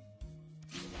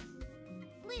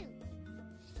 Blue.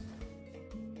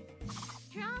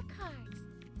 Draw cards.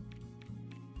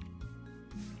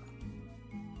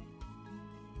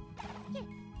 Skip.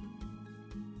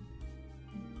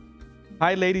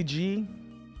 Hi, Lady G.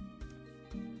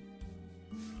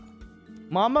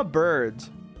 Mama bird.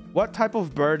 What type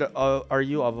of bird are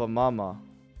you of a mama?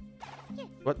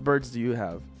 What birds do you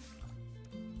have?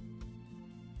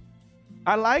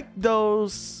 I like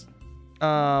those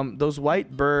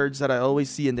white birds that I always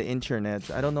see in the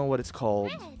internet. I don't know what it's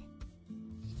called. Red.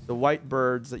 The white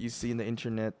birds that you see in the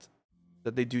internet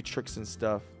that they do tricks and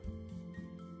stuff.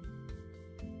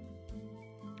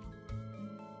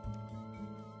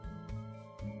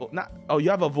 Oh, oh, you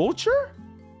have a vulture?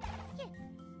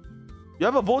 You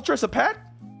have a vulture as a pet?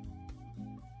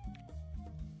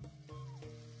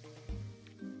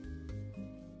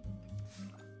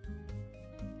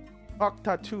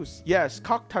 Cockatoos. Yes,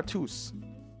 cockatoos.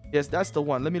 Yes, that's the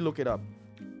one. Let me look it up.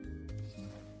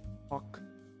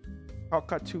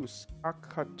 Cockatoos.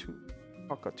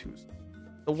 Cockatoos.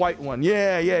 The white one.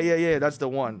 Yeah. That's the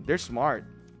one. They're smart.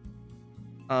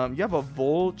 You have a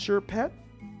vulture pet?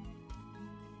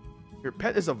 Your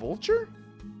pet is a vulture?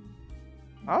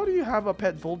 How do you have a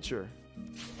pet vulture?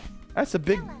 That's a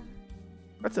big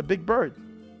bird.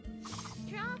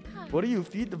 Draw card. What do you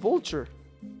feed the vulture?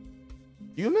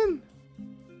 Human?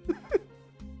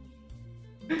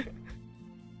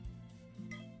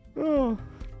 Oh.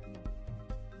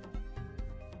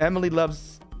 Emily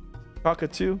loves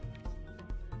cockatoo.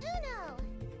 Uno.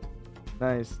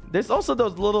 Nice. There's also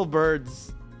those little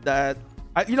birds that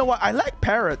you know what? I like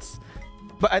parrots,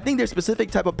 but I think there's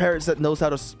specific type of parrots that knows how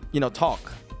to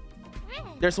talk. Red.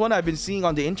 There's one I've been seeing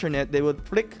on the internet. They would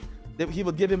flick. He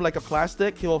would give him like a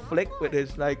plastic. He will flick with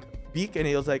his like beak, and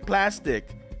he was like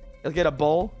plastic. He'll get a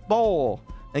bowl,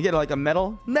 and get like a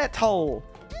metal hole.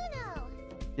 Uno.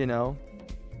 You know.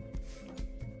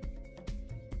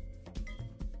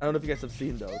 I don't know if you guys have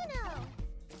seen those. Uno.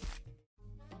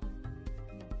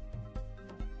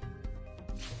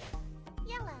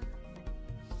 Yellow.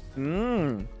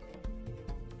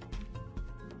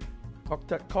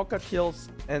 Cockatiels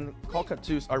and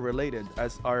cockatoos are related,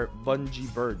 as are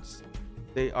bungee birds.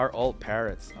 They are all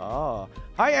parrots. Ah.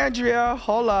 Hi, Andrea.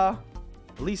 Hola.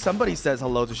 At least somebody says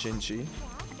hello to Shinchi.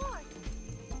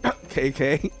 Draw 4.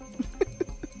 KK.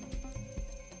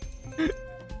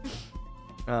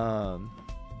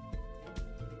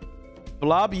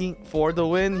 Blobby for the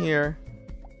win here.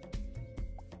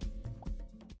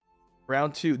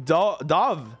 Round 2.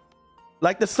 Dove.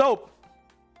 Like the soap.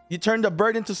 You turn the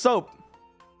bird into soap.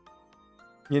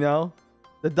 You know?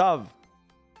 The dove.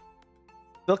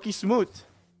 Silky smooth.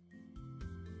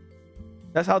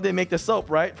 That's how they make the soap,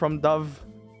 right? From dove.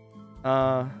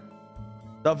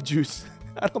 Dove juice.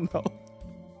 I don't know.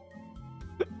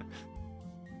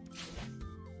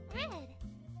 Red.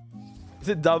 Is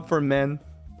it Dove for men?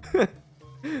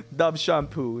 Dove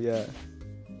shampoo, yeah.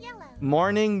 Yellow.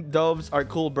 Morning doves are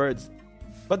cool birds.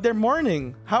 But they're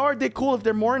mourning. How are they cool if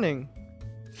they're mourning?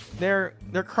 They're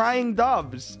crying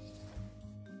doves.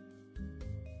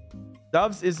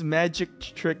 Doves is magic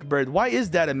trick bird. Why is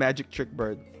that a magic trick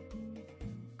bird?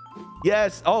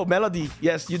 Yes. Oh, Melody.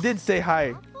 Yes, you did say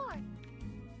hi. Draw 4.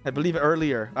 I believe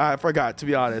earlier. I forgot, to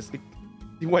be honest.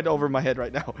 He went over my head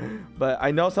right now. But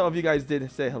I know some of you guys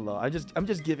did say hello. I'm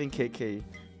just giving KK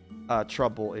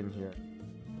trouble in here.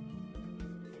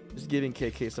 Just giving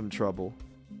KK some trouble.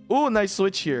 Ooh, nice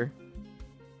switch here.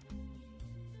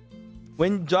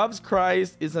 When Jobs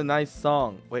Cries is a nice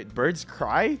song. Wait, birds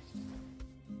cry?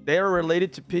 They are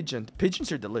related to pigeons.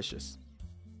 Pigeons are delicious.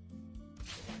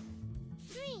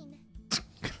 Green.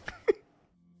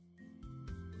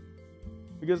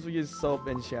 Because we use soap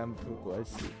and shampoo. I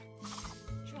see.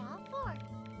 Draw 4.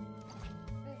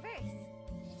 Reverse.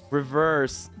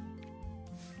 Reverse.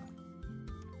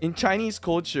 In Chinese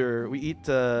culture, we eat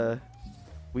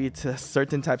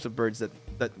certain types of birds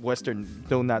that Western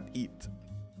do not eat.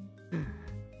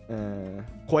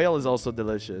 Quail is also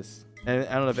delicious. And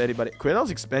I don't know if anybody... Quail is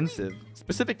expensive.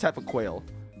 Specific type of quail.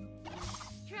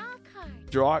 Draw a card.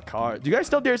 Draw a card. Do you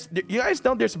guys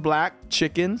know there's black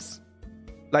chickens?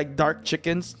 Like dark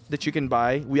chickens that you can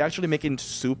buy. We actually make it into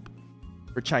soup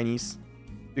for Chinese.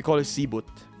 We call it sibut.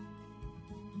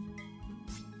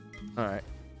 Alright.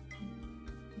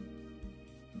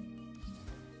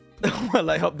 Well,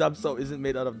 I hope dub soap isn't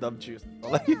made out of dub juice.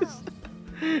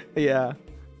 Yeah.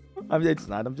 I mean, it's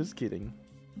not. I'm just kidding.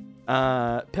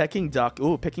 Peking duck.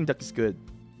 Ooh, Peking duck is good.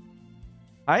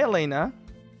 Hi, Elena.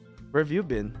 Where have you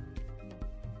been?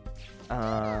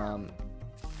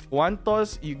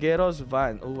 ¿Cuántos yugueros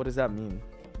van? Oh, what does that mean?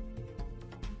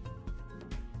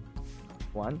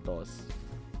 ¿Cuántos?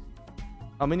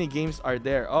 How many games are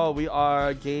there? Oh, we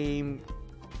are game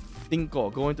 5.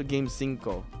 Going to game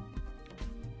 5.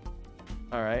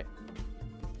 Alright.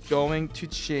 Going to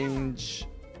change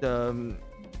the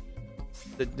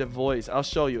voice. I'll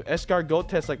show you. Escargot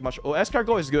tastes like mushroom. Oh,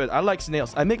 escargot is good. I like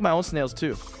snails. I make my own snails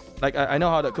too. Like, I know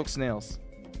how to cook snails.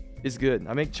 It's good.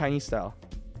 I make Chinese style.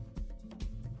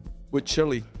 With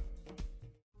chili.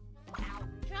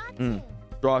 Draw 2.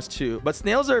 Draws 2. But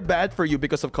snails are bad for you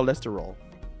because of cholesterol.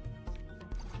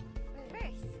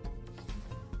 Reverse.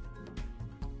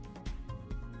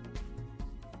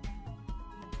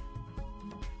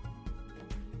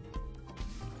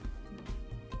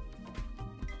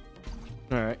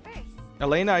 Alright. Reverse.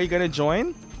 Elena, are you gonna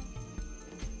join?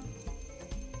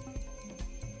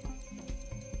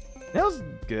 Snails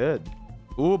good.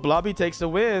 Ooh, Blobby takes the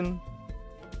win.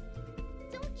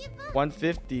 Don't give up.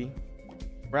 150.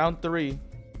 Round 3.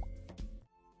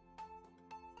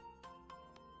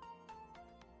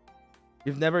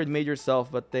 You've never made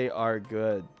yourself, but they are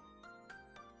good.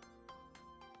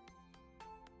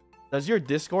 Does your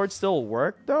Discord still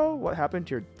work though? What happened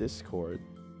to your Discord?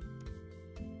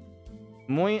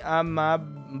 Muy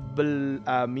amable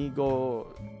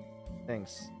amigo.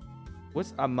 Thanks.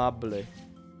 What's amable?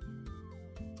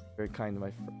 Very kind,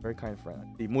 very kind friend.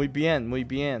 Muy bien, muy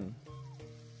bien.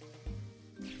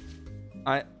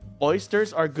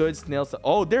 Oysters are good. Snails.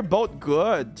 Oh, they're both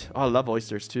good. Oh, I love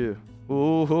oysters too.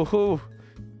 Ooh,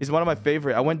 he's one of my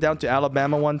favorite. I went down to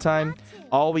Alabama one time.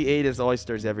 All we ate is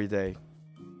oysters every day.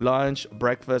 Lunch,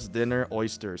 breakfast, dinner,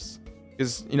 oysters.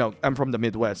 Because, you know, I'm from the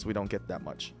Midwest. We don't get that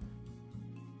much.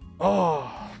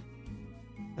 Oh,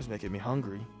 that's making me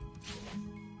hungry.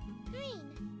 Green.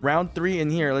 Round 3 in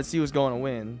here. Let's see who's going to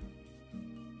win.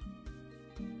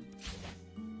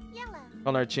 Yellow.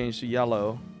 Color change to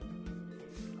yellow.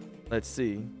 Let's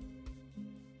see.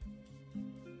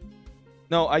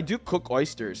 No, I do cook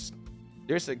oysters.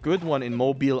 There's a good one in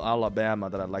Mobile, Alabama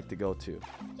that I'd like to go to.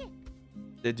 Skip.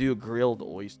 They do grilled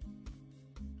oysters.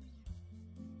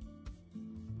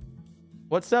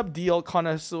 What's up, DL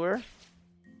connoisseur?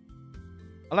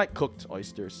 I like cooked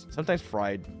oysters. Sometimes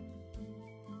fried.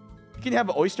 You can have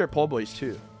oyster po' boys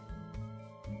too.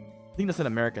 I think that's an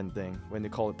American thing when they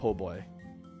call it po' boy.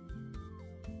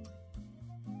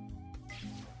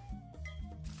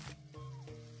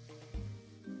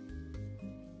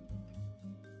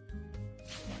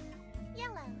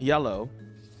 Yellow. Yellow.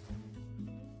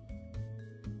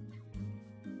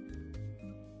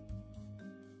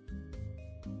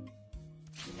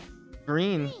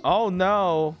 Green. Oh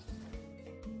no.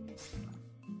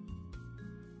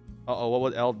 Uh-oh, what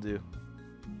would L do?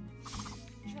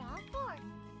 Draw 4.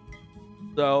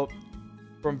 So,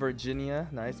 from Virginia.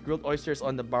 Nice. Grilled oysters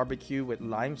on the barbecue with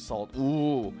lime salt.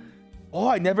 Ooh. Oh,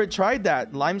 I never tried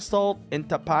that. Lime salt and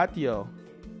tapatio.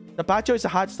 Tapatio is a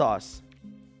hot sauce.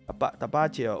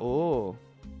 Tapatio. Oh.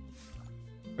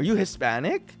 Are you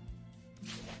Hispanic?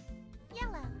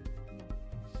 Yellow.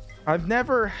 I've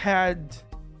never had...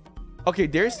 Okay,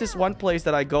 there's this one place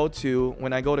that I go to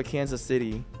when I go to Kansas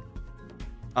City.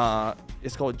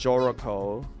 It's called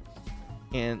Joricho.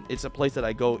 And it's a place that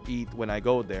I go eat when I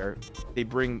go there. They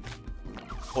bring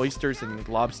oysters and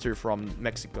lobster from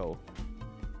Mexico.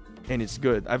 and it's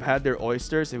good. I've had their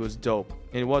oysters. It was dope.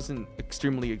 And it wasn't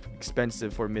extremely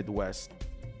expensive for Midwest.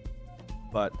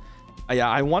 But yeah,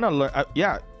 I want to learn.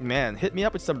 Yeah, man, hit me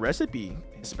up with some recipe.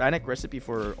 Hispanic recipe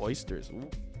for oysters. Ooh.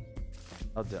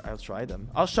 I'll try them.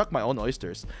 I'll shuck my own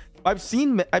oysters. I've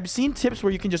seen tips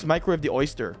where you can just microwave the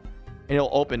oyster and it'll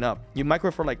open up. You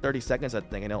microwave for like 30 seconds, I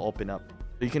think, and it'll open up.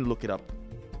 So you can look it up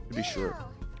to be sure.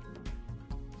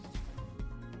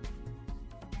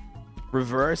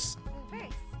 Reverse.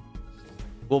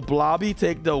 Will Blobby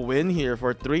take the win here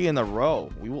for 3 in a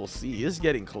row? We will see. He's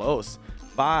getting close.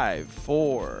 5,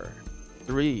 4,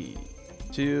 3,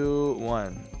 2,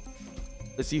 1.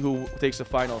 Let's see who takes the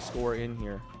final score in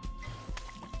here.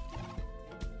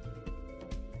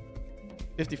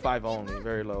 55 only,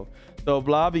 very low. So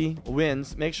Blobby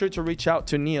wins. Make sure to reach out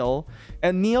to Neil.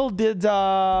 And Neil, did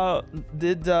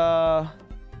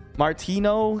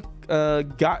Martino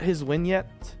got his win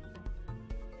yet?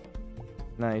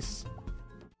 Nice.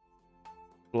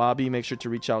 Blobby, make sure to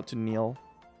reach out to Neil.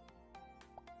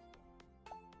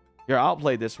 Here, I'll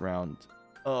play this round.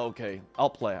 Oh, okay. I'll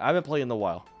play. I haven't played in a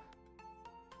while.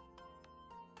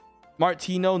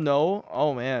 Martino, no.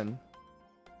 Oh, man.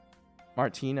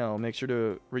 Martino, make sure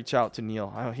to reach out to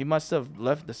Neil. He must have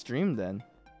left the stream then.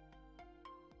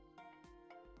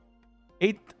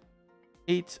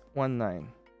 8819.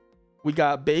 We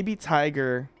got Baby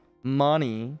Tiger,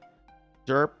 Money,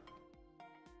 Derp.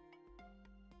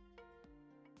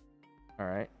 All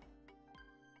right.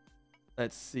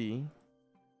 Let's see.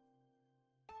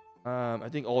 I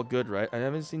think all good, right? I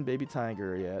haven't seen Baby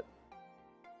Tiger yet.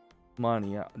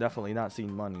 Money, definitely not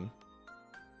seen Money.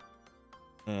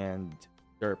 And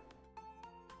Derp.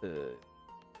 All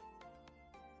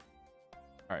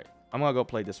right, I'm gonna go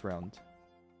play this round.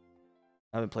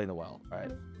 I haven't played in a while. All right,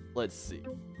 let's see.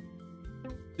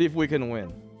 See if we can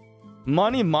win.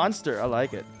 Money Monster, I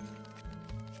like it.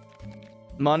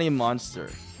 Money Monster.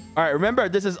 All right, remember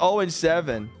this is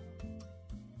 0-7.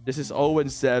 This is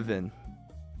 0-7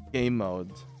 game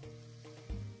mode.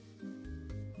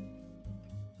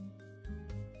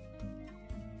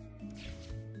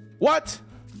 What?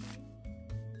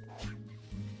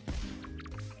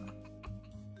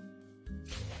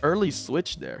 Early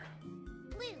switch there.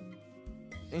 Blue.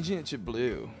 Changing it to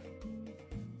blue.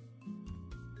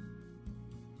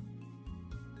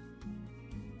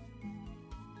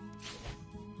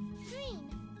 Green.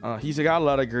 He's got a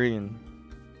lot of green.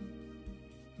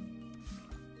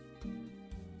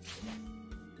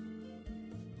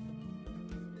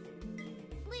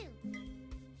 Blue.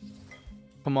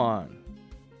 Come on.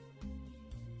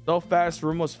 So fast,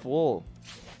 room was full.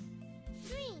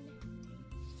 Green.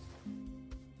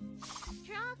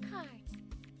 Draw cards.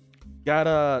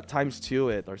 Gotta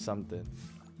 ×2 it or something.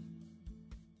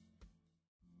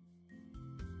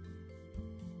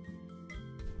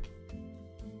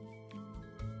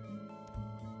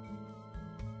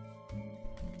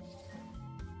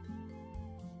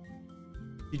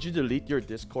 Did you delete your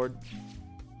Discord?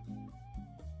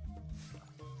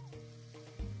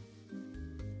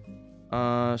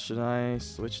 Should I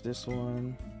switch this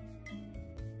one?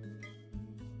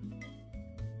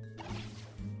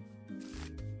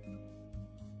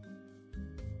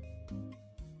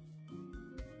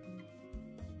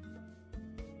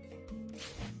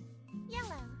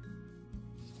 Yellow.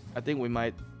 I think we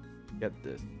might get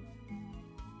this.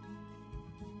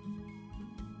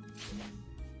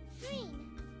 Green.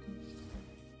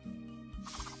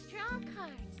 Draw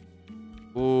cards.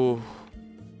 Ooh.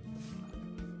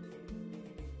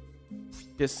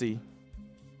 Kissy.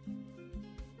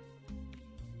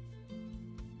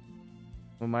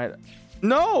 We might.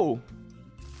 No!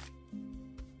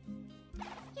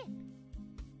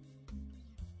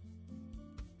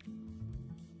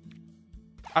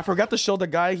 I forgot to show the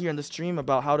guy here in the stream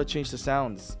about how to change the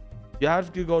sounds. You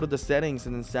have to go to the settings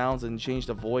and then sounds and change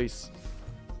the voice.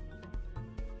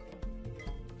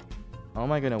 How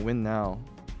am I gonna win now?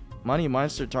 Money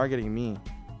Monster targeting me.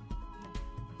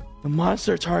 The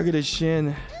monster targeted Shin.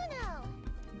 Uno.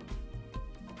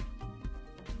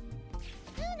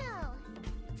 Uno.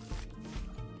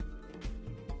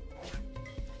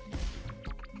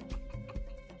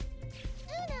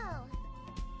 Uno.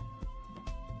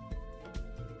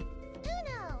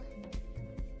 Uno.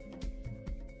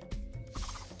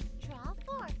 Draw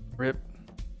 4. Rip.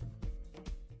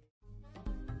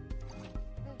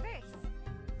 Reverse.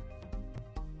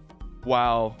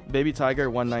 Wow. Baby Tiger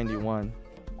 191.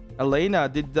 Elena,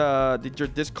 did your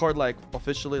Discord like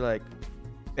officially like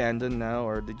abandon now,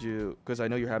 or did you? Because I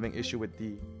know you're having issue with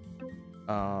the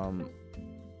all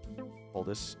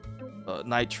this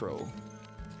Nitro.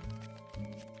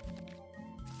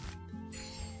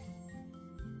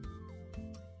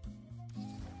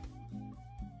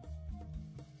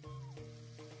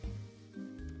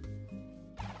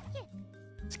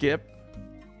 skip.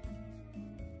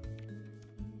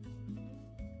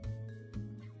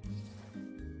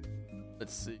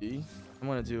 Let's see. I'm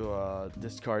gonna do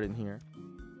this card in here.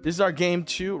 This is our game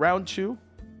 2, round 2.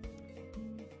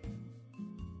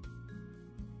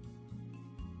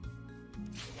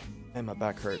 And my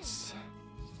back hurts.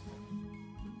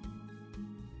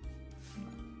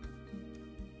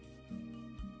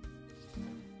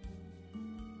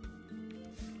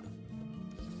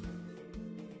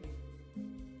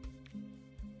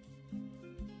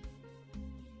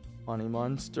 Money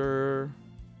Monster.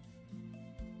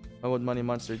 What would Money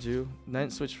Monster do?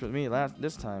 Didn't switch for me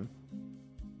this time.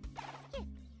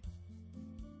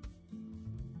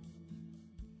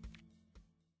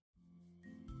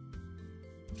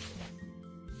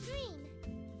 Green.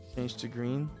 Change to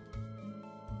green.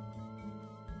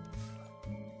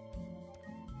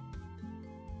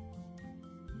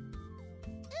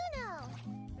 Uno.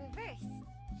 Reverse.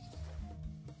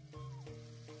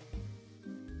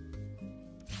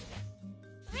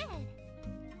 Red.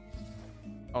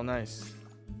 Oh, nice.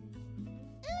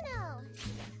 Uno.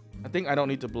 I think I don't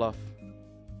need to bluff.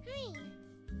 Green.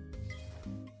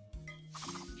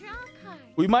 Draw a card.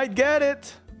 We might get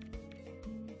it.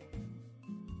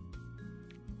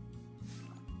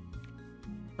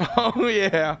 Oh,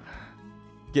 yeah.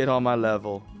 Get on my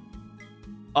level.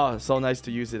 Oh, so nice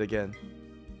to use it again.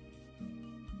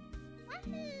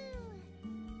 Wahoo!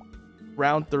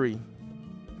 Round 3.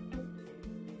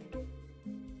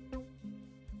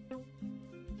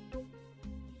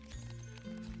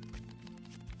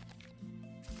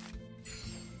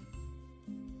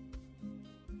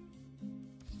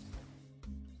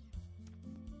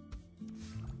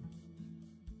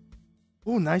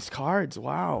 Ooh, nice cards.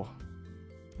 Wow.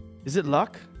 Is it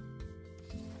luck?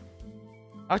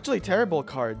 Actually, terrible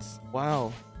cards.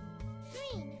 Wow.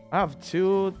 Green. I have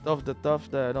 2 of the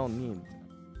stuff that I don't need.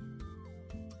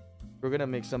 We're gonna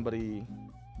make somebody...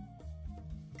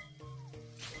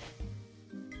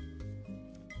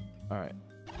 Alright.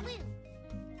 Blue.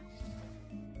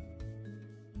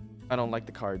 I don't like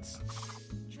the cards.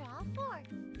 Draw 4.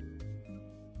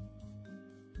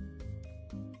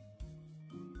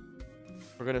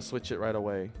 We're gonna switch it right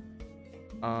away.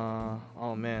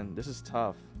 Oh man, this is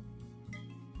tough.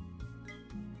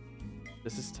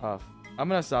 This is tough. I'm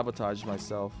gonna sabotage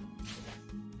myself.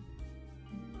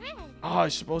 Red. Oh,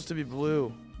 it's supposed to be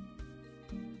blue.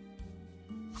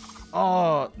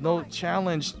 Oh, no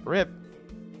challenge. Rip.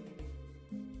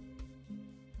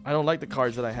 I don't like the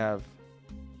cards that I have.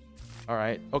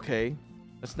 Alright, okay.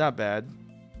 That's not bad.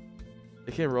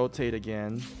 It can rotate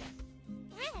again.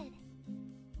 Red.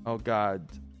 Oh god.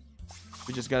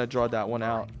 We just gotta draw that one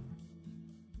out.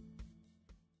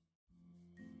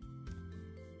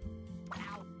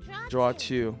 Draw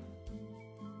 2.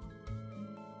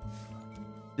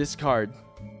 Discard.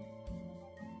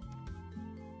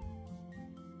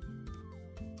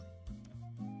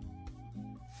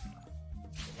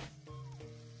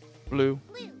 Blue.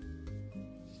 Blue.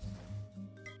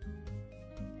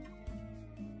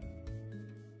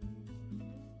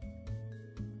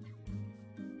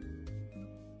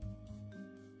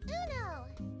 Uno.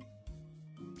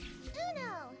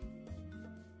 Uno.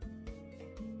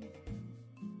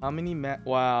 How many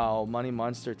wow, Money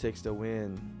Monster takes the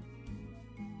win.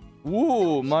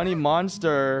 Ooh, Money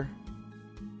Monster.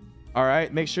 All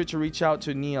right, make sure to reach out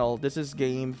to Neil. This is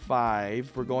game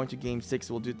 5. We're going to game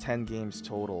 6. We'll do 10 games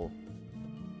total.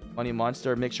 Money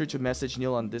Monster, make sure to message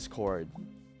Neil on Discord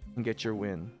and get your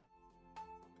win.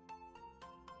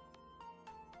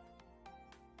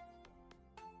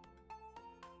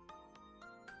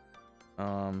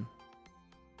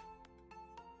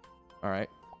 All right.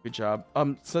 Good job.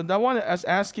 So that one is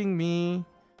asking me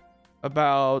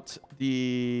about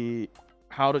the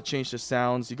how to change the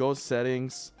sounds. You go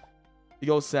settings, you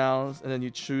go sounds, and then you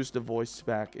choose the voice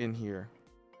back in here.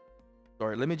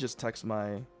 Sorry, let me just text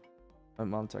my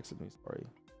mom texted me. Sorry.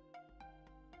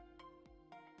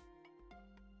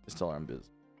 Just tell her I'm busy.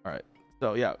 All right.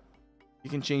 So yeah, you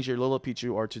can change your Lilo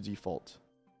Pichu or to default.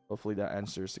 Hopefully that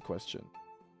answers the question.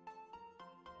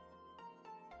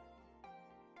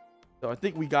 So I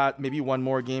think we got maybe one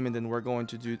more game and then we're going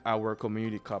to do our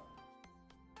community cup.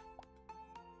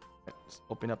 Let's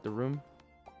open up the room.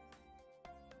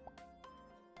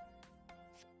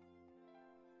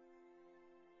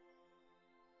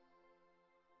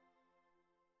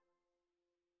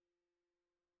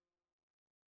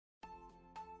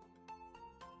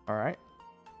 All right.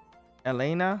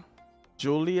 Elena,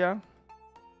 Julia,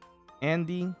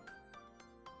 Andy,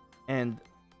 and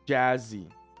Jazzy.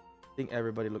 I think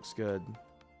everybody looks good.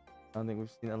 I don't think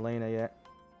we've seen Elena yet.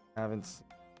 Haven't seen.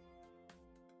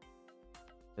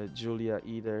 Julia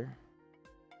either.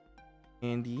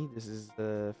 Andy, this is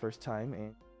the first time.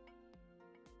 And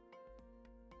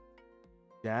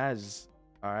Jazz.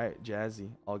 All right, Jazzy.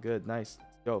 All good. Nice.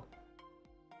 Let's go.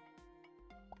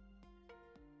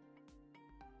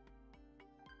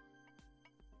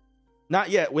 Not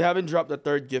yet. We haven't dropped the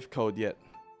third gift code yet.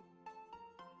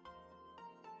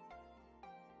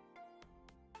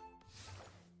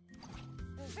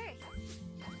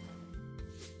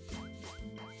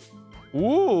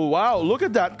 Ooh, wow. Look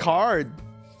at that card.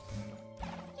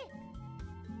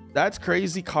 That's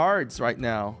crazy cards right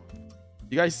now.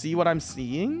 You guys see what I'm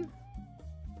seeing?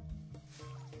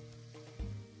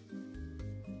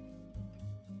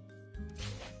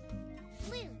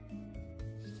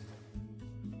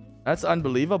 That's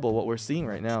unbelievable what we're seeing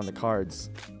right now in the cards.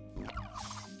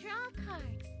 Draw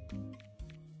cards.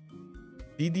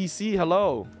 DDC,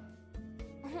 hello.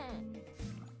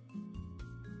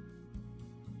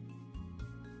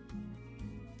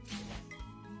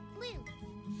 Blue.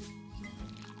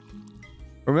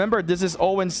 Remember, this is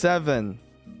 0 and 7.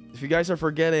 If you guys are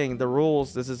forgetting the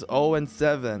rules, this is 0 and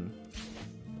 7.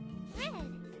 Red.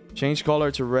 Change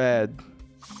color to red.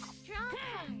 Draw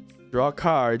cards. Draw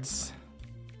cards.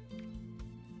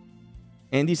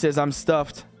 Andy says, I'm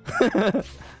stuffed. Blue.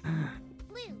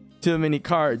 Too many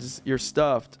cards. You're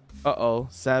stuffed. Uh-oh.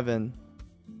 7.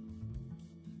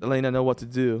 Elena know what to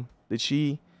do. Did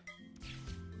she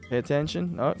pay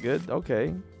attention? Oh, good.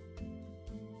 Okay.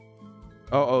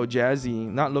 Uh-oh,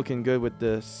 Jazzy. Not looking good with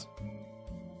this.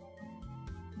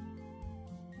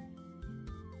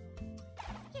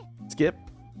 Skip.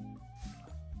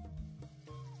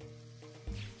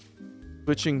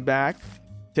 Switching back.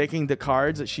 Taking the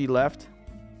cards that she left.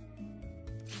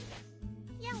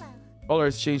 Yellow.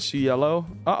 Colors changed to yellow.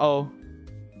 Uh-oh.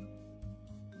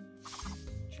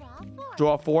 Draw 4.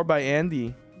 Draw 4 by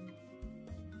Andy.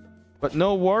 But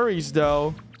no worries,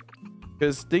 though.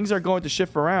 Because things are going to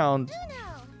shift around. Uno.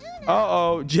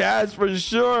 Uh-oh. Jazz for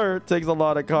sure takes a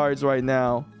lot of cards right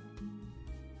now.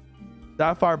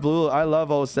 Sapphire Blue. I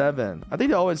love 07. I think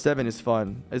the 0 and 7 is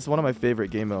fun. It's one of my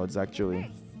favorite game modes, actually.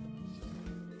 Reverse.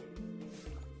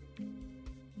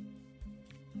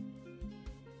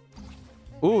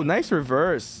 Ooh, nice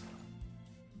reverse.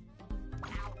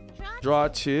 Draw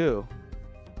 2.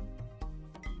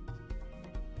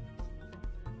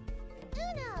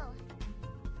 Uno.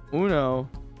 Uno.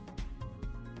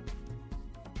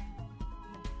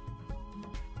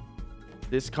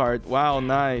 This card. Wow,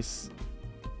 nice.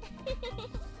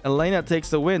 Elena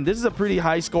takes the win. This is a pretty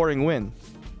high scoring win.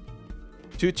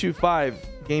 2-2-5.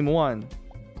 Game 1.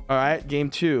 All right,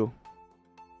 game 2.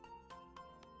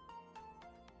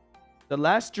 The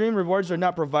last stream rewards are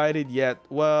not provided yet.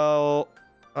 Well,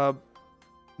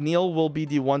 Neil will be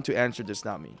the one to answer this,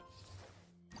 not me.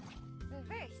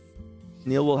 Reverse.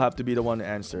 Neil will have to be the one to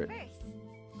answer it. Reverse.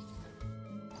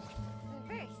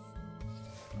 Reverse.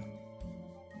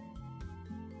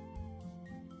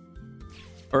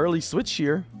 Early switch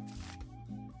here.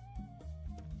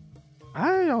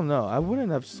 I don't know. I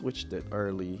wouldn't have switched it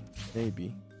early.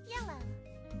 Maybe. Yellow.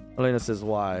 Elena says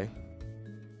why.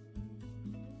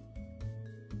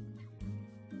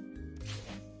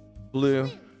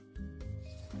 Blue.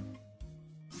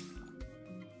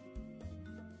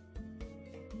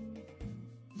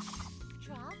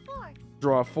 Draw 4.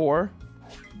 Draw 4.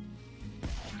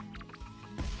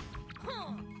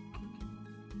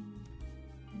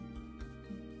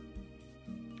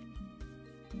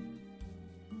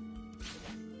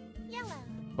 Yellow.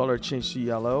 Color change to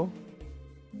yellow.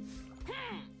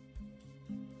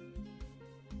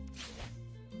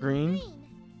 Green. Green.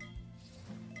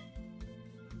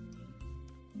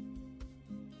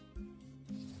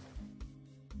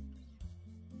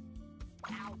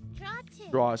 Draw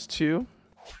 2. Draws 2.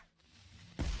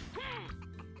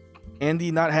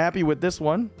 Andy not happy with this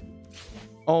one.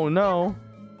 Oh no.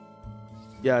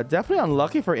 Yeah, definitely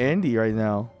unlucky for Andy right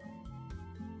now.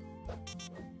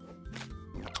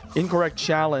 Incorrect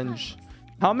challenge.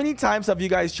 How many times have you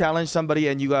guys challenged somebody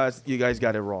and you guys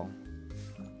got it wrong?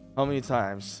 How many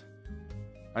times?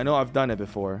 I know I've done it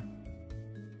before.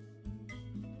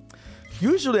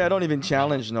 Usually I don't even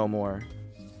challenge no more.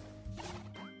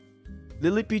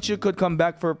 Lily Pichu could come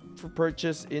back for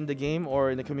purchase in the game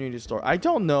or in the community store. I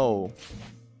don't know.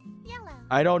 Yellow.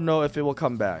 I don't know if it will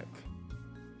come back.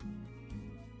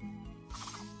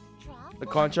 Draw The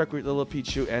 4. contract with Lily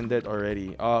Pichu ended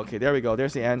already. Oh, okay, there we go.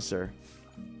 There's the answer.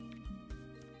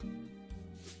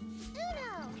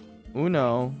 Uno.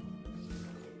 Uno.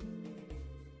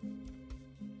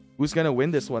 Who's gonna win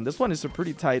this one? This one is a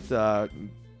pretty tight,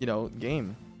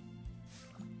 game.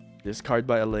 This card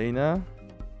by Elena.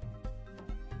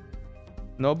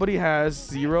 Nobody has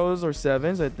zeros or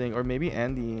sevens, I think, or maybe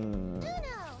Andy. Uno.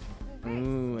 Reverse.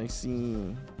 Ooh, I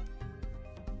see.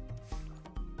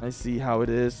 I see how it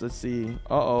is. Let's see.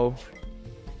 Uh-oh.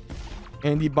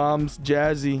 Andy bombs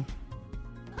Jazzy.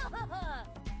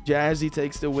 Jazzy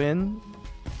takes the win.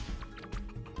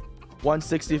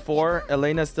 164.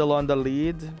 Elena's still on the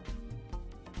lead.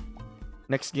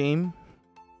 Next game.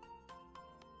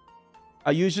 I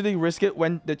usually risk it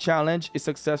when the challenge is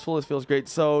successful. It feels great.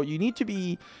 So you need to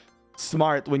be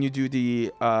smart when you do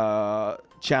the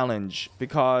challenge,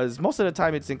 because most of the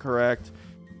time it's incorrect.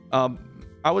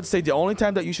 I would say the only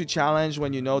time that you should challenge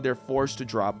when you know they're forced to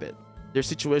drop it. There's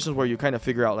situations where you kind of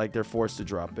figure out like they're forced to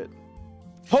drop it.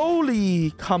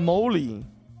 Holy camoli.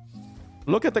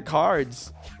 Look at the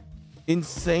cards.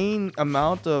 Insane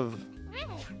amount of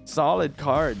solid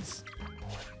cards.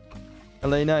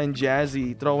 Elena and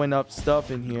Jazzy throwing up stuff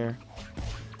in here.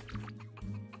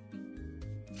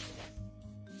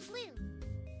 Blue.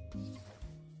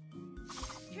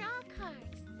 Draw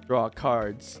cards. Draw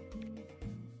cards.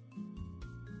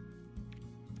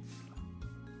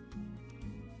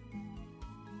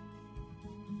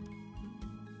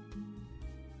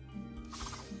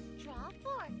 Draw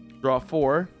 4. Draw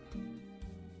 4.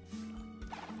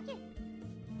 Skip.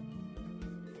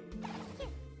 Skip.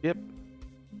 Yep.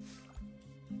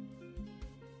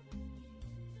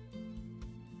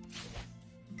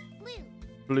 Blue.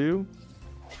 Blue.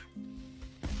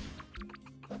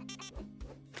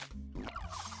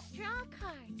 Draw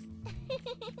cards.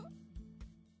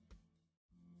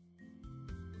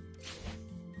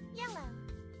 Yellow.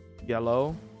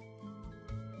 Yellow.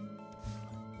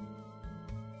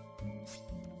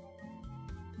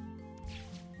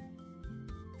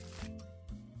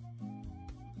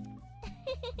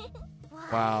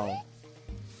 Wow.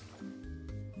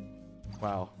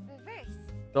 Wow. Reverse.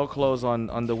 They'll close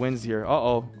on the wins here.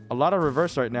 Uh-oh. A lot of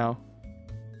reverse right now.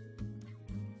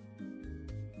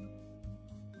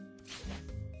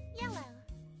 Yellow.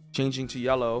 Changing to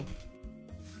yellow.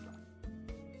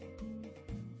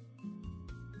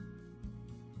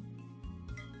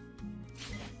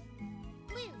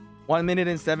 Blue. 1 minute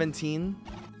and 17.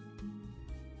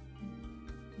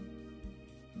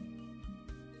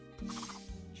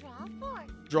 Draw 4.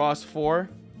 Draws 4.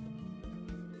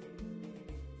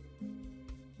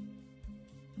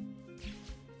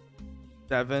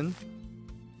 Seven.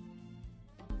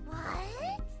 What?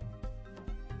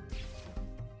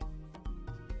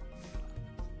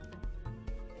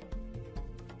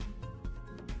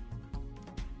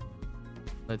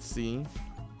 Let's see.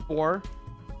 4.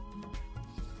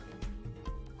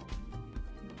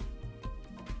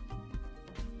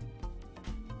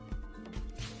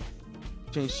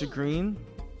 Change to green.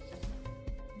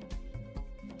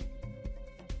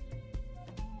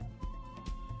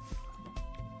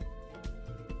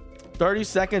 $30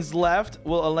 seconds left.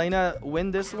 Will Elena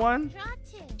win this one? Draw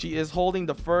 2. She is holding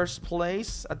the first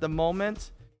place at the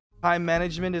moment. Time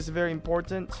management is very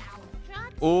important. Draw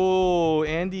 2. Oh,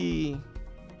 Andy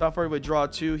suffered with draw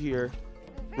 2 here.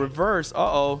 Reverse.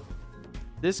 Uh-oh.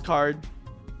 Discard.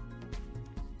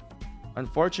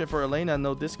 Unfortunate for Elena,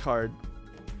 no discard.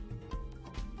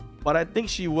 But I think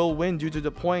she will win due to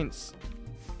the points.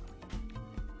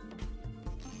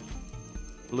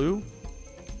 Blue.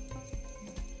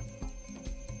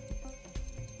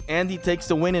 Andy takes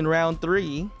the win in round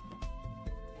 3.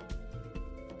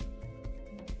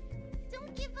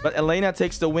 Don't give up. But Elena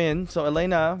takes the win. So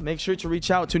Elena, make sure to reach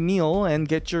out to Neil and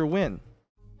get your win.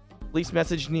 Please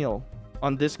message Neil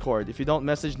on Discord. If you don't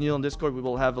message Neil on Discord, we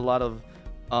will have a lot of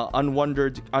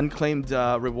unclaimed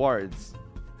rewards.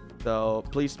 So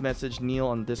please message Neil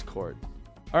on Discord.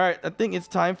 All right, I think it's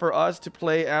time for us to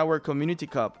play our community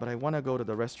cup, but I want to go to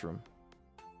the restroom.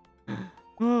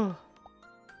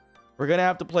 We're gonna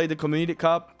have to play the community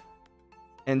cup,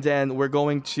 and then we're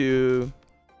going to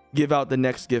give out the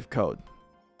next gift code.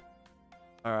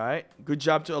 All right, good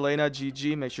job to Elena.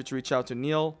 GG. Make sure to reach out to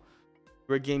Neil.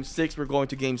 We're game 6. We're going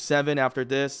to game 7 after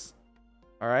this.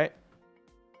 All right,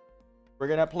 we're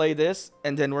gonna play this,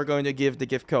 and then we're going to give the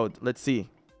gift code. Let's see.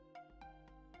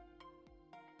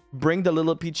 Bring the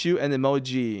little Pichu and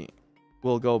emoji.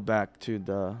 We'll go back to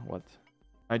the what?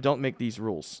 I don't make these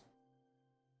rules.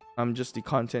 I'm just the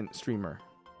content streamer.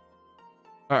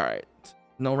 All right.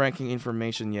 No ranking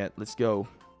information yet. Let's go.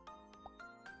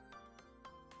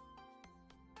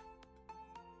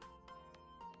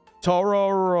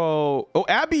 Tororo. Oh,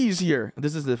 Abby's here.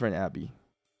 This is a different Abby.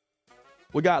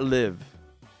 We got Liv.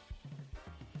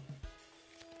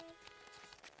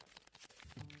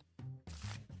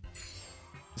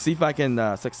 See if I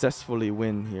can successfully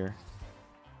win here.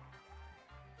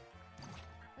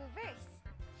 Reverse.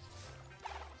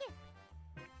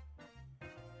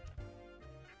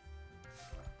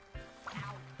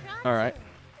 All right.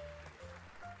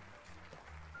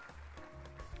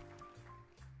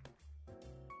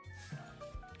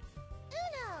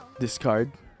 Uno.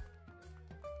 Discard.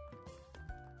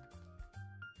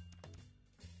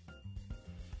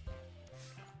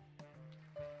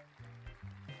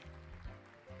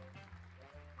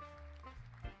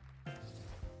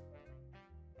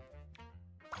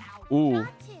 Ooh, Draw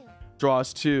two.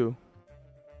 draws 2.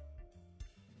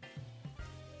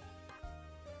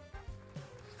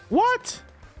 What?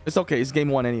 It's okay. It's game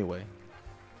 1 anyway.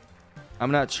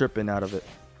 I'm not tripping out of it.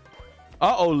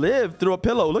 Uh-oh, Liv threw a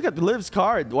pillow. Look at Liv's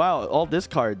card. Wow, all this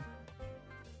card.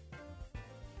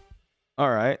 All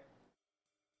right.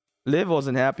 Liv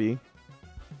wasn't happy.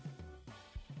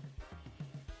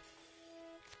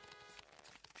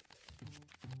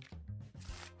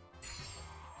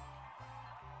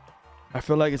 I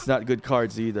feel like it's not good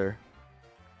cards either.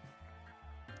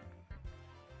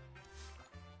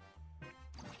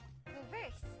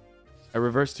 Reverse. I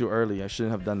reversed too early. I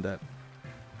shouldn't have done that.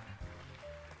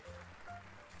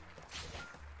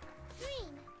 Green.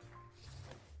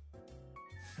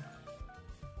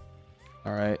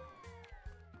 All right.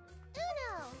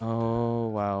 Uno. Oh,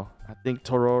 wow. I think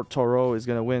Toro is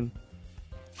going to win.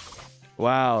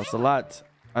 Wow, it's a lot.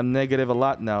 I'm negative a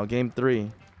lot now. Game 3.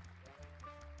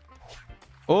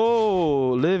 Oh,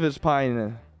 Liv is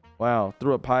pieing. Wow,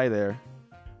 threw a pie there.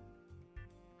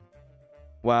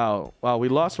 Wow. Wow, we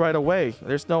lost right away.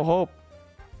 There's no hope.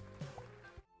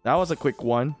 That was a quick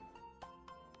one.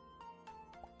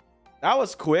 That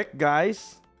was quick,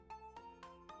 guys.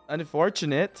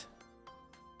 Unfortunate.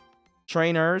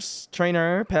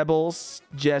 Trainer, Pebbles,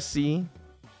 Jesse.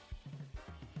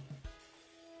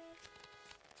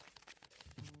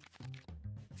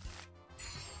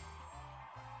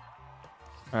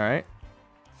 All right.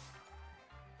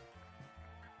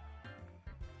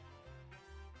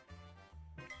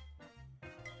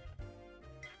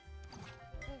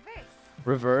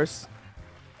 Reverse.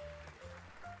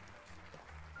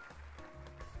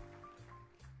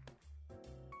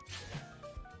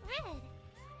 Red.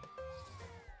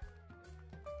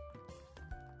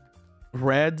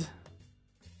 Red.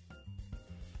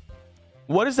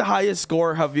 What is the highest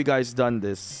score? Have you guys done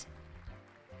this?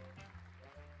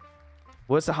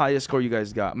 What's the highest score you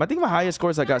guys got? I think my highest score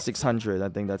is I got 600. I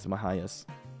think that's my highest.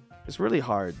 It's really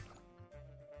hard.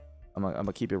 I'm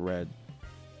gonna keep it red.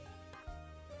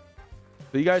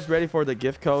 So you guys ready for the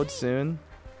gift code soon?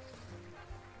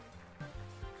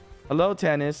 Hello,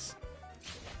 Tennis.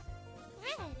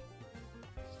 Red.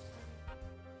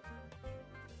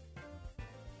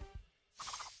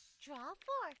 Draw 4.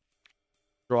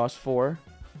 Draws 4.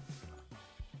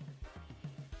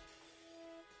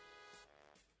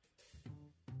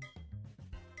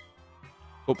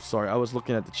 Oops, sorry. I was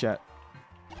looking at the chat.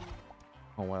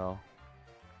 Oh, wow.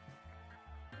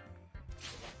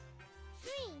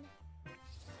 Green.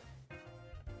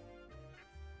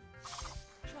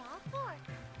 Draw 4.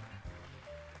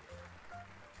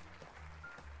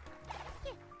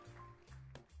 Skip.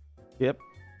 Yep.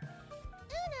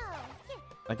 Uno. Skip.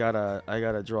 I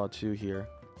gotta draw 2 here.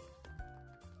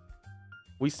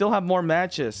 We still have more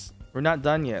matches. We're not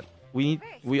done yet.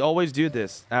 We always do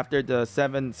this. After the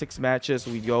 6 matches,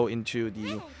 we go into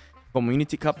the Red.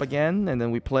 community cup again, and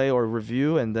then we play or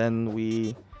review, and then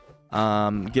we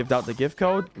give out the gift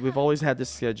code. We've always had this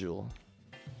schedule.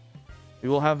 We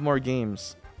will have more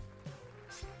games.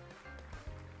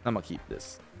 I'm gonna keep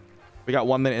this. We got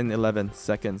 1 minute and 11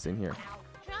 seconds in here.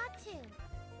 Draw 2.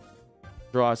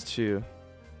 Draws 2.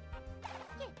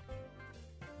 Skip.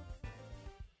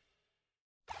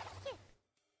 Skip.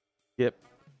 Yep.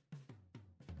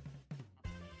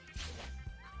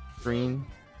 Green.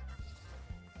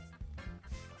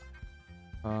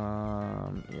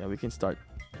 Yeah, we can start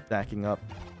stacking up.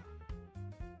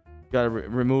 Gotta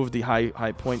remove the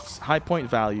high point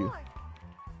value. 4.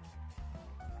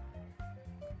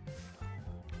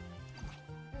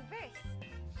 Reverse.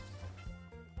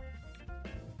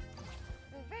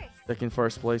 Second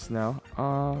first place now.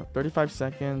 35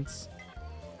 seconds.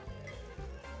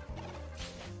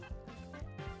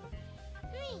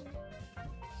 Green.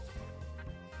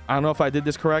 I don't know if I did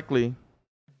this correctly.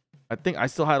 I think I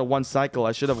still had a 1 cycle.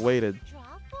 I should have waited. Draw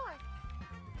 4.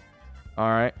 All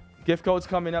right. Gift code's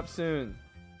coming up soon.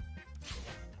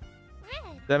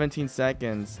 Red. 17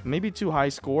 seconds. Maybe too high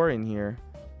score in here.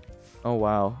 Oh,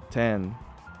 wow. 10.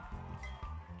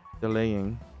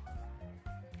 Delaying.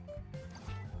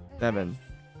 7,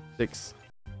 6,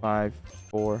 5,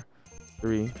 4,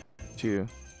 3, 2,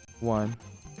 1.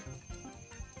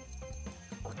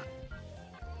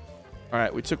 All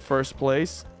right, we took first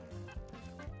place.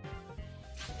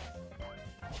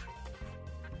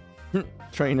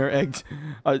 Trainer egged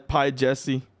pie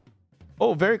Jesse.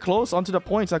 Oh, very close onto the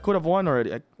points. I could have won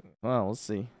already. Well, we'll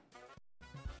see.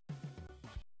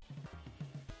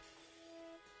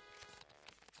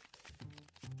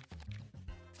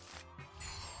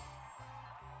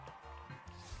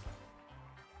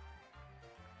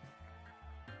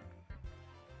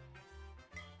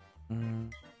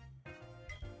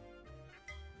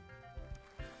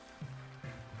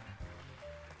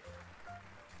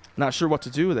 Not sure what to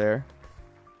do there.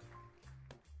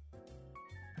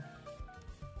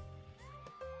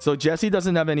 So Jesse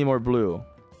doesn't have any more blue.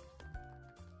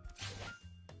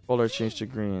 Color change to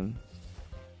green.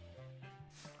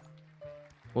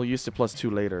 We'll use the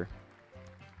 +2 later.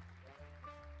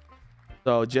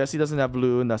 So Jesse doesn't have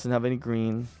blue and doesn't have any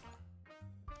green.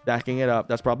 Stacking it up.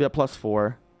 That's probably a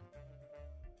 +4.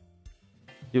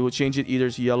 It will change it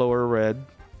either to yellow or red.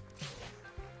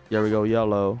 There we go,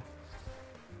 yellow.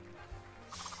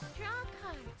 Draw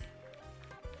cards.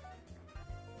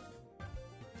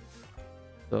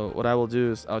 So what I will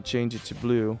do is I'll change it to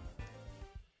blue.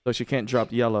 So she can't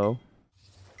drop yellow.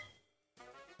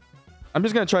 I'm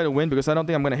just going to try to win because I don't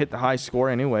think I'm going to hit the high score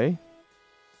anyway.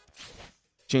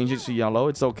 Change it to yellow.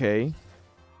 It's okay.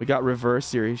 We got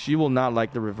reverse here. She will not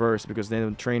like the reverse because then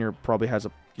the trainer probably has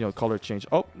a color change.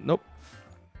 Oh, nope.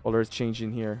 Color is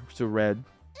changing here to red.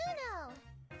 Uno.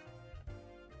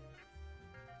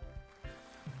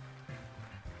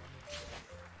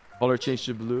 Color change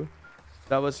to blue.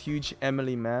 That was huge,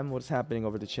 Emily, ma'am. What's happening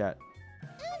over the chat?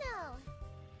 Uno.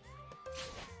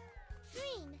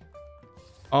 Green.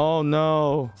 Oh, no.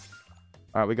 All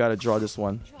right, we got to draw this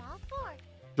one. Draw 4.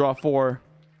 Draw 4.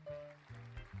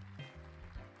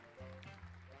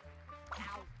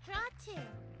 Draw 2.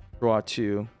 Draw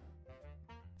 2.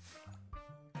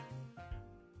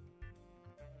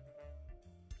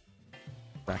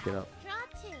 Back it up. Draw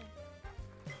 2.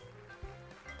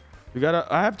 We gotta.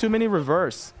 I have too many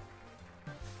reverse.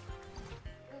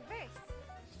 Reverse.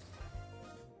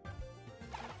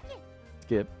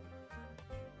 Skip.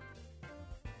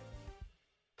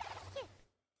 Skip. Skip.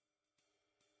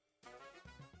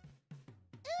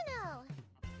 Uno.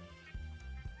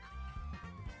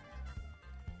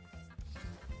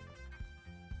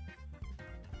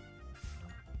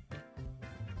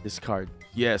 Discard.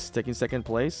 Yes, taking second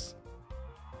place.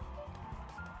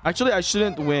 Actually, I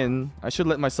shouldn't win. I should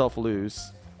let myself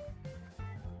lose.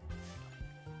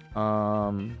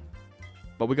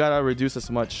 But we gotta reduce as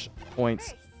much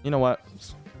points. You know what?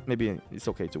 Maybe it's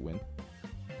okay to win.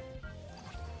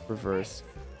 Reverse.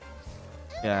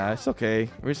 Yeah, it's okay.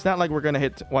 It's not like we're gonna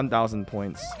hit 1,000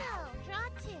 points. Uno. Draw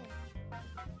 2.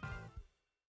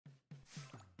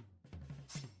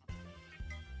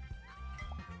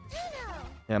 Uno.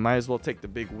 Yeah, might as well take the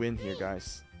big win here,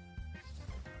 guys.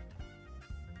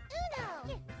 Uno.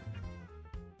 Skip.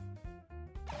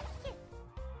 Skip.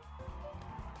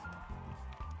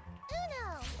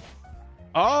 Uno.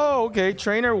 Oh, okay.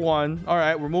 Trainer won. All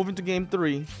right, we're moving to game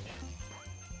 3.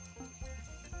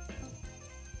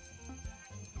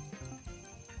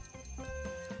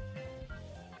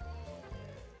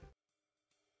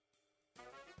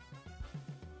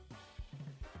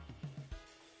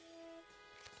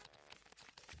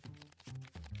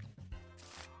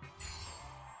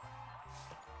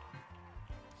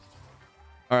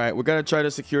 All right, we're gonna try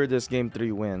to secure this game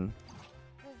 3 win.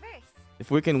 Reverse.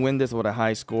 If we can win this with a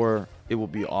high score, it will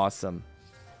be awesome.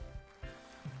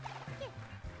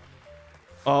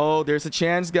 Oh, there's a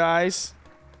chance, guys.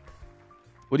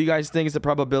 What do you guys think is the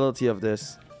probability of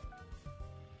this?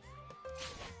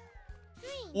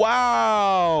 Green.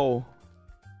 Wow!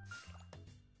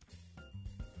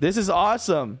 This is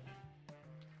awesome.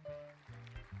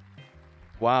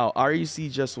 Wow, REC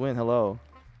just win. Hello.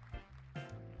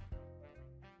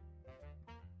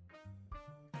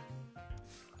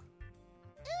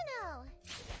 Uno.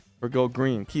 Or go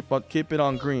green. Keep it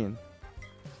on green.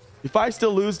 If I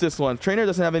still lose this one, trainer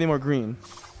doesn't have any more green.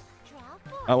 Draw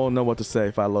 4. I won't know what to say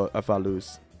if I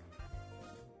lose.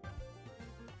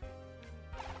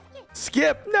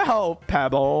 Skip now,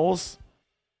 Pebbles.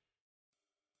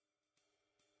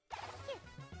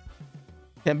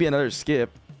 Can't be another skip.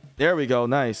 There we go.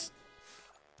 Nice.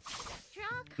 Draw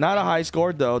Not a high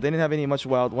score though. They didn't have any much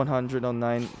wild. 100 on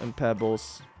 9 and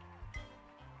Pebbles.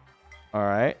 All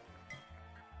right.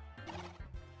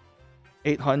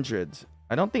 800.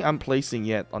 I don't think I'm placing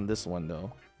yet on this one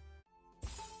though.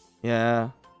 Yeah.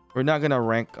 We're not going to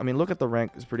rank. I mean, look at the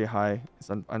rank. It's pretty high. It's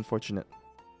unfortunate.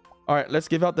 All right. Let's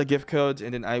give out the gift code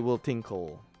and then I will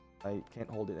tinkle. I can't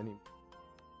hold it anymore.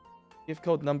 Gift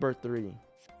code number 3.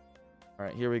 All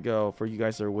right. Here we go. For you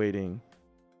guys that are waiting.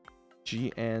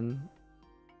 GN6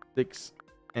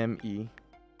 MEED5ET.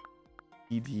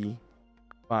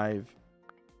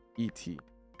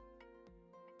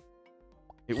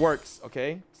 It works,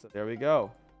 okay? So there we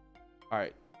go. All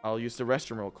right, I'll use the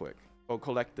restroom real quick. Go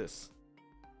collect this.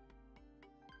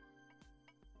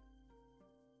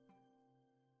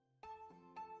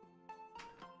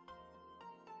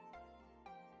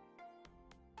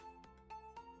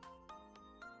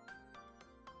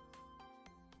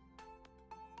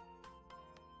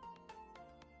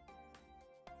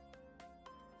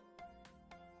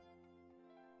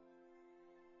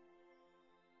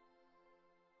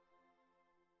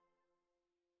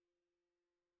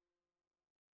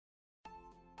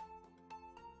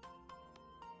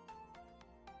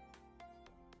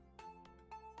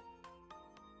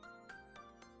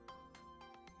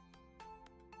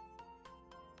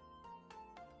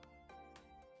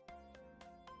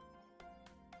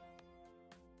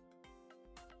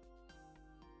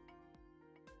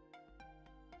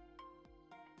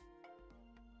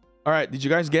 All right, did you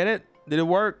guys get it? Did it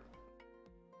work?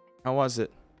 How was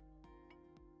it?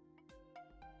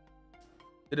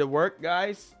 Did it work,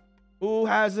 guys? Who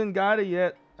hasn't got it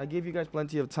yet? I gave you guys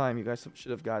plenty of time. You guys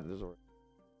should have gotten this already.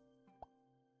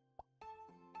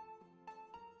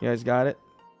 You guys got it?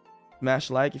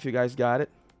 Smash like if you guys got it.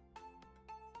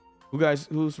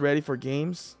 Who's ready for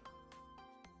games?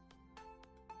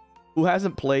 Who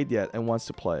hasn't played yet and wants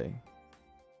to play?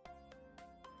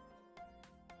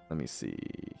 Let me see.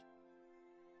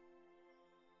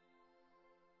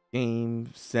 Game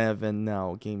 7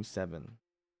 now. Game 7.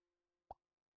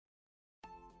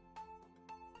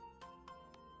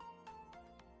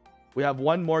 We have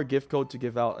one more gift code to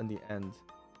give out in the end.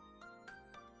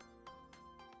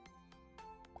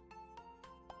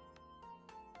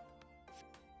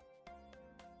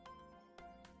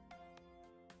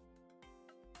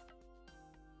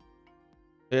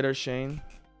 Later, Shane.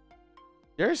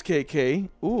 There's KK.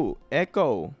 Ooh,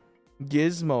 Echo.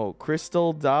 Gizmo.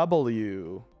 Crystal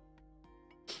W.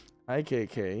 Hi,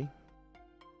 KK.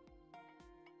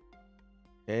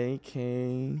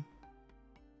 KK.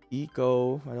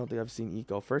 Eco. I don't think I've seen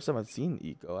Eco. First time I've seen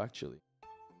Eco, actually.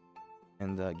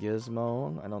 And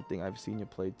Gizmo. I don't think I've seen you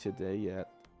play today yet.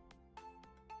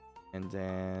 And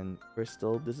then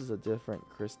Crystal. This is a different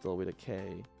Crystal with a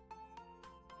K.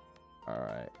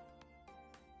 Alright.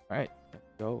 Alright,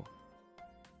 let's go.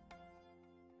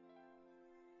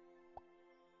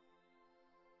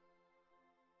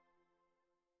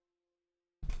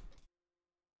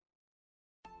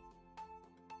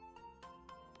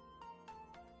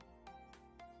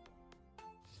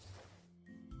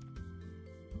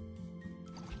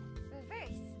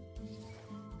 Reverse.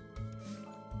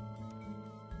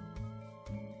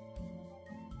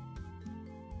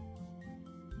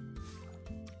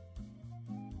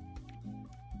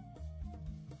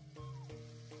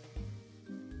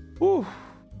 Ooh.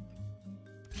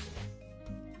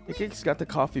 The cake's got the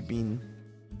coffee bean.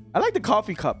 I like the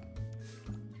coffee cup.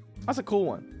 That's a cool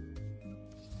one.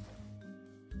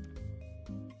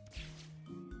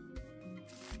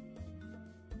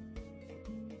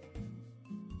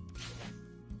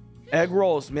 Egg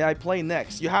rolls. May I play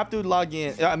next? You have to log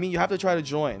in. I mean, you have to try to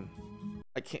join.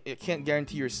 I can't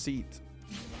guarantee your seat.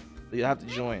 But you have to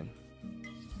join.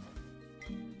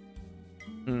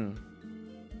 Green.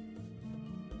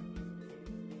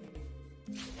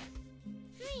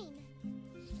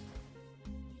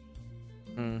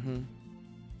 Mm-hmm.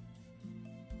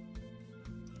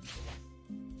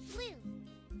 Blue.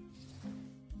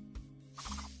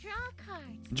 Draw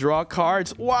cards. Draw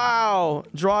cards. Wow.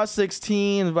 Draw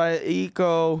 16 by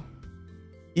Eco.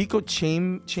 Eco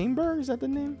Chamber? Is that the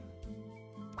name?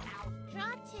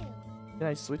 Draw 2. Can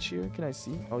I switch here? Can I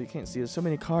see? Oh, you can't see. There's so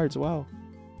many cards. Wow.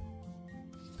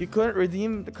 You couldn't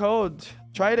redeem the code.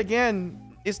 Try it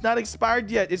again. It's not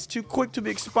expired yet. It's too quick to be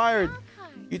expired. Draw cards.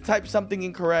 You typed something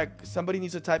incorrect. Somebody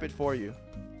needs to type it for you.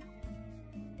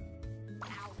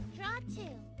 Draw 2.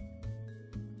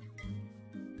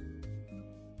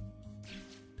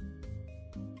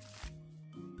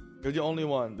 You're the only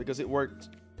one because it worked.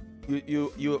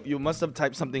 You must have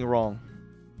typed something wrong.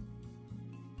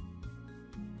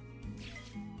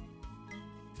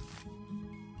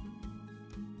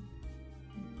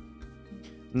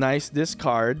 Nice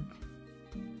discard.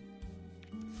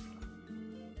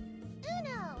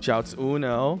 Uno. Shouts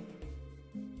Uno.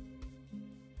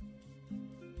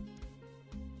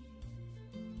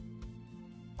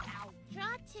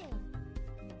 Draw 2.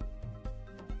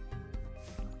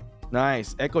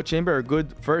 Nice. Echo Chamber, a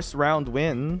good first round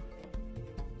win.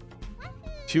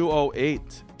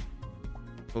 208.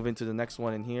 Moving to the next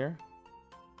one in here.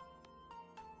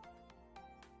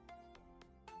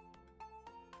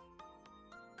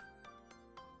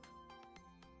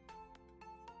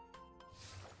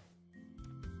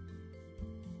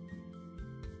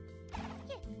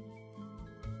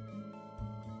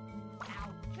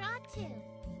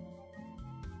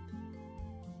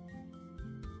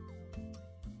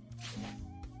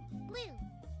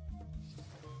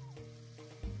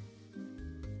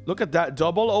 Look at that.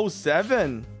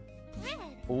 007. Red.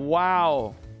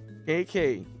 Wow.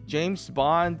 KK. James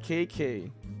Bond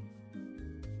KK.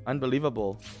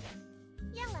 Unbelievable.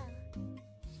 Yellow.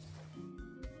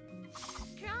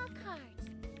 Draw cards.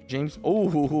 James.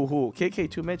 Oh, KK,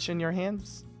 too much in your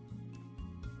hands?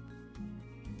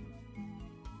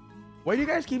 Why do you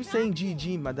guys keep saying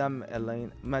GG, Madame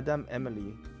Elaine? Madame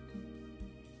Emily.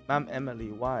 Ma'am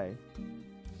Emily, why?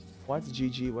 What's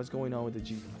GG? What's going on with the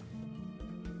G?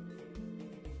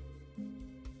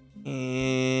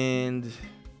 And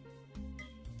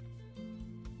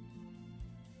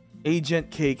Agent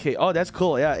KK. Oh, that's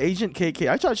cool. Yeah, Agent KK.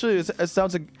 Actually, it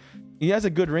sounds like he has a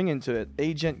good ring into it.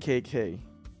 Agent KK.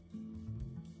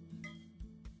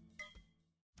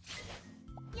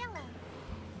 Yellow.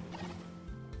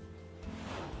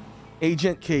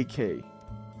 Agent KK.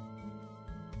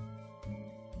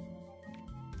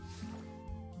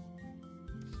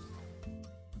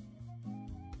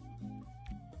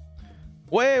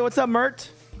 Wait, what's up, Mert?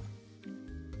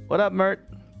 What up, Mert?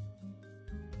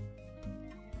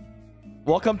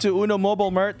 Welcome to Uno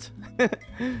Mobile, Mert.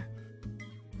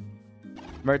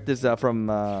 Mert is from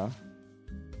a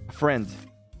friend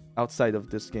outside of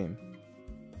this game.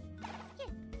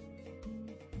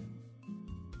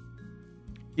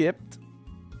 Skipped.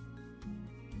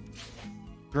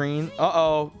 Green.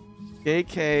 Uh-oh.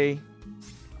 KK.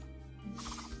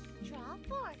 Draw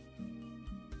 4.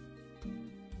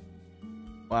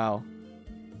 Wow.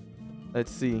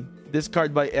 Let's see.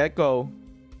 Discard by Echo.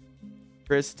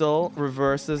 Crystal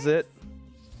reverses it.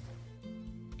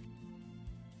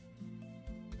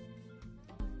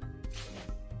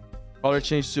 Color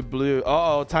change to blue.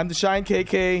 Uh-oh. Time to shine,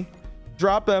 KK.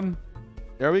 Drop him.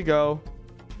 There we go.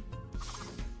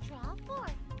 Draw 4.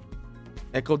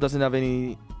 Echo doesn't have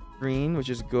any green, which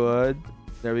is good.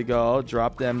 There we go.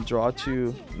 Drop them. Draw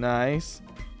 2. Nice.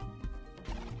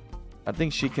 I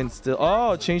think she can still...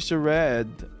 Oh, change to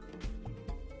red.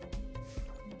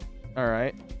 All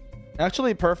right.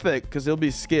 Actually, perfect, because it'll be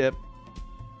skip.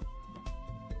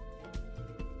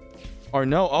 Or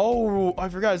no. Oh, I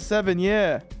forgot 7.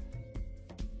 Yeah.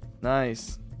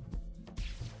 Nice.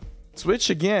 Switch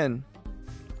again.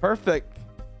 Perfect.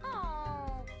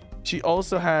 Oh. She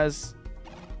also has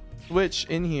switch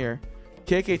in here.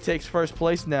 KK takes first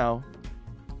place now.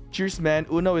 Cheers, man.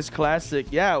 Uno is classic.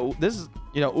 Yeah, this is,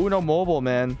 you know, Uno Mobile,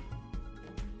 man.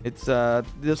 It's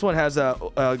this one has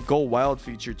a go wild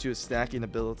feature too, a stacking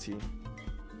ability.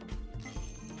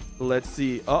 Let's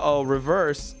see. Uh-oh,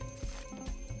 reverse.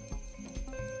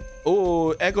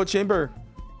 Oh, echo chamber.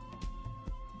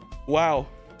 Wow.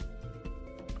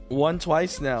 Won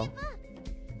twice now.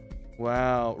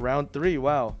 Wow. Round 3.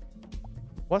 Wow.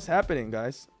 What's happening,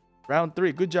 guys? Round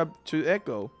 3. Good job to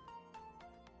Echo.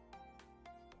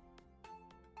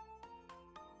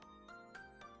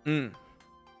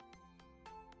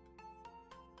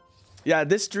 Yeah,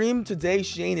 this stream today,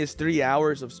 Shane, is 3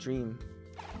 hours of stream.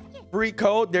 Free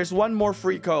code. There's one more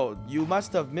free code. You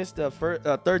must have missed the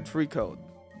third free code.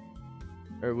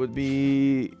 There would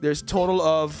be... There's total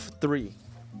of 3.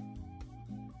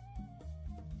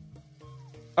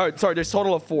 Oh, sorry. There's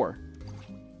total of 4.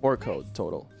 4 code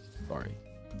total. Sorry.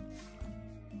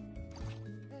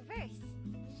 Reverse.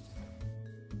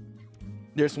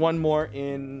 There's one more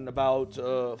in about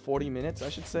 40 minutes, I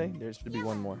should say. There should be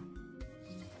one more.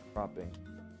 Dropping.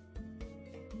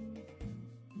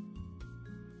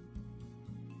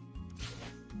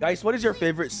 Guys, what is your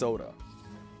favorite soda?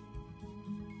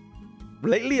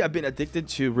 Lately, I've been addicted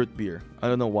to root beer. I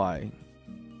don't know why.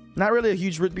 Not really a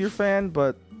huge root beer fan,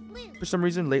 but Blue. for some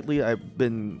reason lately I've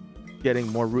been getting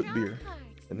more root Draw beer cards.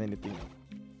 than anything else.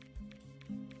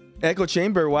 Echo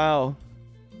chamber, wow.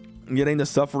 I'm getting the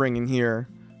suffering in here.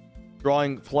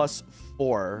 Drawing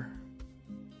 +4.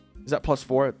 Is that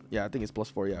 +4? Yeah, I think it's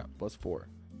 +4. Yeah, +4.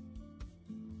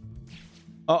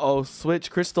 Uh-oh, switch.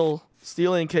 Crystal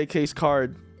stealing KK's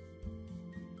card.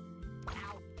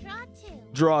 Draw 2.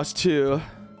 Draws 2.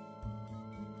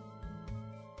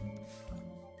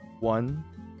 1.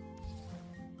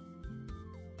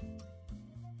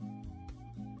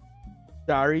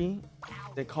 Starry.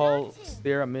 They call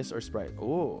Sarah Miss or Sprite.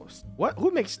 Oh, what?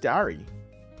 Who makes Starry?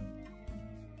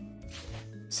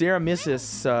 Sarah Miss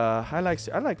is I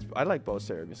like both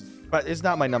Sarah Miss, but it's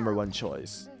not my #1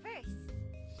 choice. Reverse.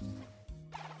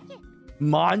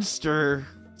 Monster.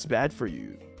 It's bad for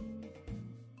you.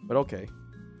 But okay.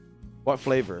 What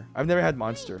flavor? I've never had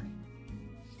Monster.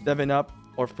 7 Up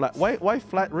or flat. Why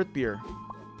flat root beer?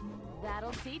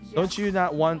 That'll teach ya. Don't you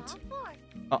not want Draw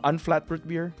 4. unflat root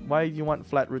beer? Why do you want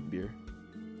flat root beer?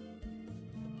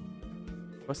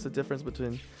 What's the difference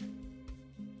between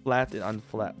flat and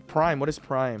unflat? Prime. What is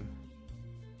prime?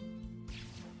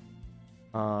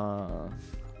 You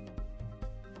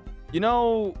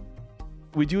know,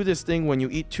 we do this thing when you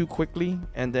eat too quickly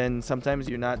and then sometimes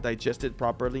you're not digested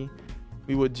properly.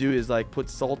 We would do is like put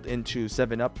salt into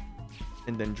 7-Up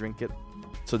and then drink it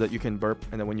so that you can burp,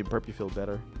 and then when you burp you feel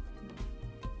better.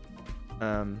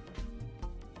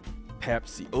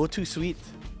 Pepsi. Oh, too sweet.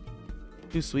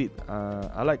 Too sweet.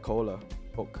 I like cola.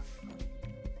 Coke.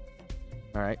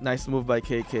 All right, nice move by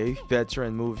KK.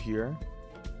 Veteran move here.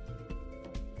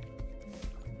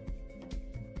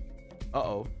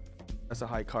 Uh-oh. That's a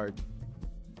high card.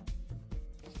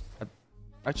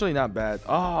 Actually, not bad.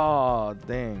 Oh,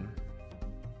 dang.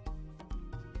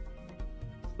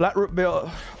 Flat root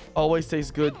beer always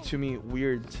tastes good to me.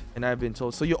 Weird. And I've been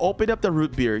told. So you open up the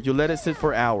root beer. You let it sit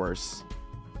for hours.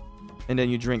 And then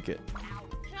you drink it.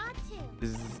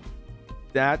 Is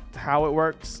that how it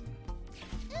works?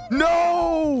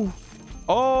 No!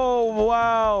 Oh,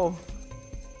 wow.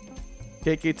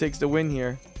 KK takes the win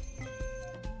here.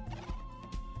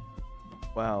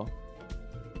 Wow.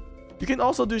 You can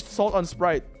also do salt on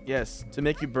Sprite. Yes, to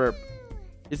make you burp.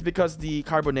 It's because the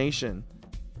carbonation.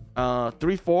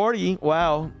 340.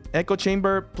 Wow. Echo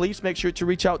Chamber, please make sure to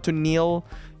reach out to Neil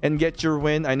and get your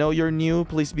win. I know you're new.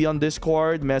 Please be on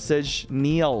Discord. Message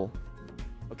Neil.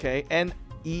 Okay.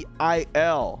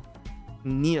 Neil.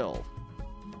 Neil.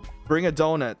 Bring a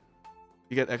donut.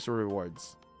 You get extra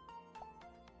rewards.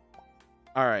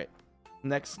 All right.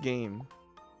 Next game.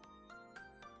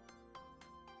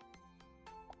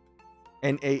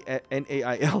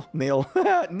 N-A-I-L. Nail.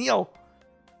 Neil.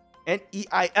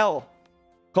 N-E-I-L.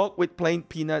 Coke with plain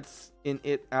peanuts in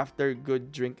it after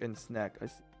good drink and snack. I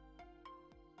see.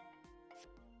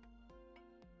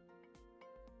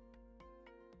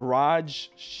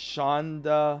 Raj,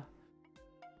 Shonda,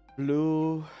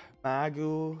 Blue,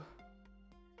 Magu,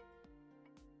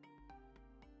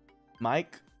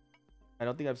 Mike. I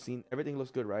don't think I've seen. Everything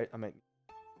looks good, right? I might.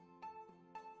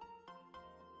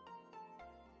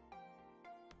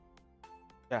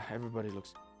 Yeah, everybody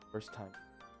looks first time.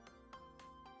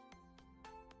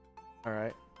 All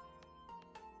right.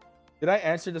 Did I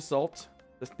answer the salt?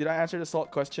 Did I answer the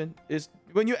salt question? Is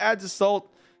when you add the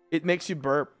salt, it makes you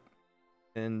burp,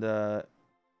 and I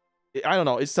don't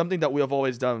know. It's something that we have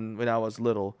always done when I was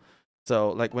little.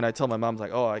 So like when I tell my mom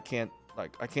like, oh, I can't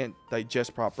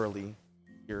digest properly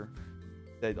here.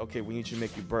 Said, okay, we need to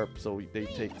make you burp. So they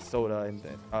take soda and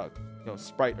then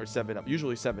Sprite or 7-Up,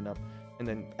 usually 7-Up, and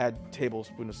then add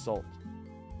tablespoon of salt,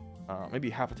 maybe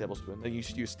half a tablespoon. Then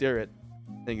you stir it,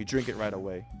 then you drink it right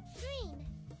away. Green.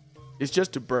 It's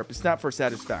just to burp. It's not for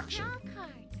satisfaction. Draw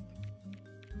card.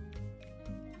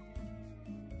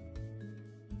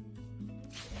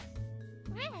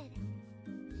 Red.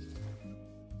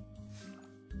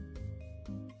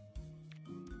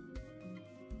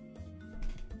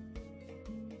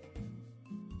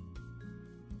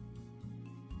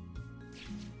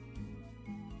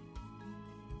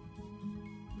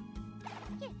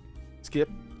 Skip.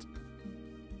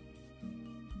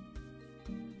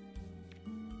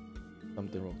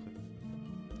 Something real quick.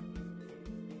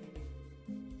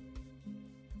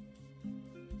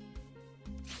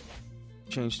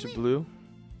 Change to blue.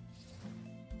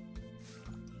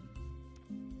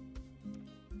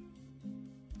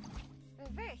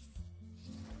 Reverse.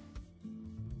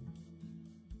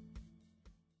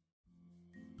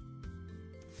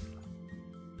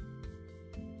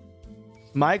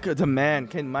 Mike the man.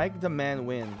 Can Mike the man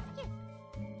win?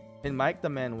 Can Mike the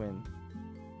man win?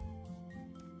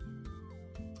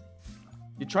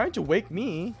 You're trying to wake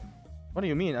me? What do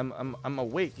you mean? I'm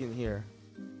awake in here.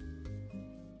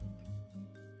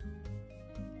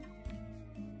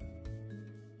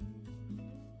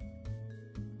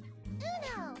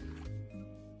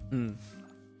 Uno.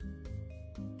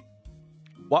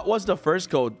 What was the first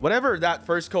code? Whatever that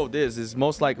first code is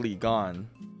most likely gone.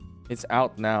 It's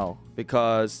out now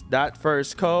because that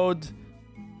first code,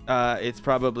 it's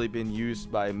probably been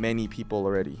used by many people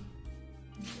already.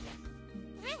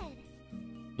 Red.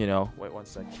 You know, wait 1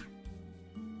 second.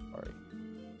 Sorry.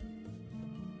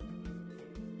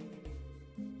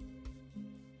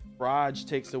 Raj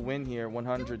takes the win here,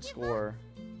 100 score.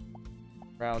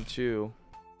 Round 2.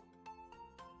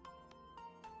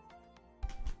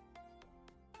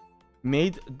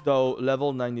 Made though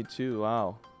level 92.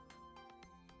 Wow.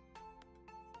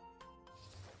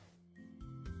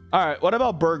 All right, what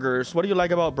about burgers? What do you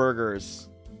like about burgers?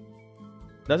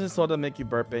 Doesn't soda make you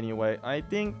burp anyway? I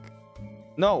think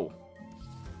no.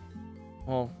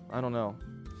 Well, I don't know.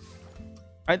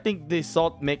 I think the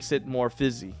salt makes it more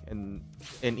fizzy and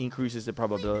increases the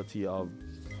probability of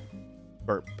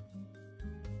burp.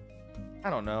 I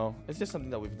don't know. It's just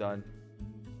something that we've done.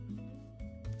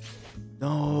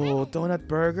 No, donut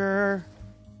burger.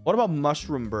 What about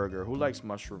mushroom burger? Who likes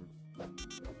mushroom?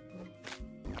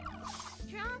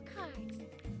 Draw cards.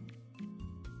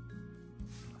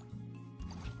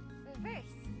 Reverse.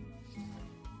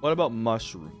 What about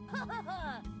mushroom?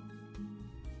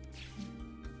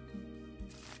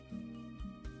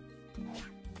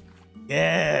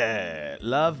 Yeah,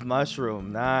 love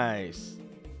mushroom. Nice.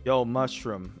 Yo,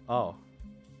 mushroom. Oh,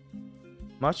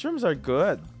 mushrooms are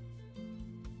good.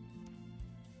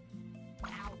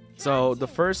 So the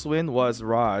first win was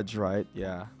Raj, right?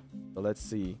 Yeah. So let's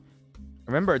see.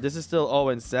 Remember, this is still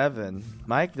 0-7.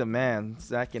 Mike the man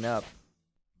stacking up.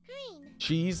 Green.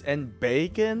 Cheese and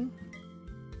bacon.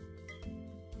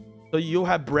 So you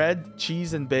have bread,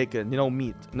 cheese, and bacon. You know,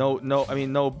 meat. I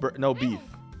mean, no beef.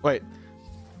 Wait.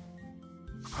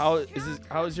 How is this?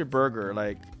 How is your burger?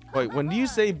 Like, wait. When you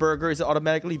say burger, is it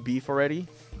automatically beef already?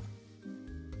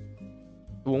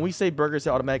 When we say burger, is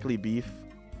it automatically beef?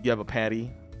 You have a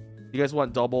patty. You guys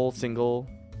want double, single?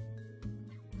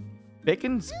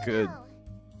 Bacon's good.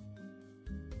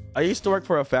 I used to work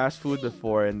for a fast food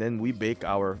before, and then we bake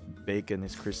our bacon.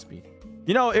 It's crispy.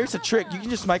 You know, here's a trick. You can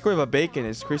just microwave a bacon.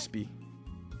 It's crispy.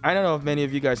 I don't know if many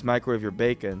of you guys microwave your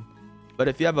bacon, but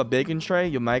if you have a bacon tray,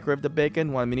 you microwave the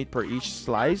bacon 1 minute per each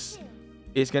slice.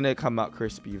 It's gonna come out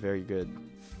crispy. Very good.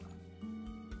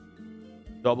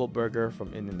 Double burger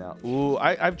from In-N-Out. Ooh,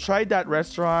 I've tried that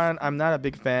restaurant. I'm not a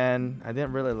big fan. I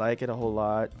didn't really like it a whole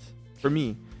lot. For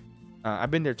me,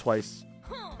 I've been there twice.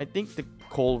 I think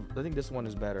I think this one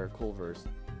is better. Culver's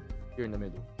here in the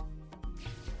middle.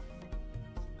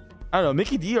 I don't know.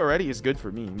 Mickey D already is good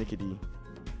for me. Mickey D.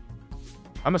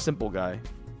 I'm a simple guy.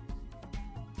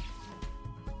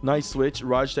 Nice switch.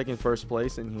 Raj taking first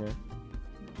place in here.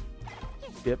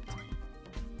 Skipped.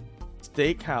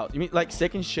 Steakhouse. You mean like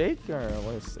steak and shake? Or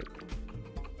what is it?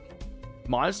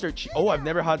 Monster cheese. Oh, I've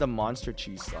never had the monster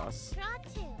cheese sauce. Draw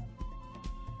 2.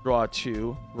 Draw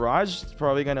 2. Raj is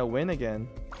probably gonna win again.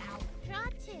 Draw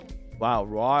 2. Wow,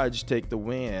 Raj take the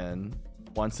win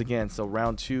once again. So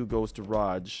round 2 goes to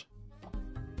Raj.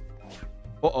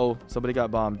 Uh-oh, somebody got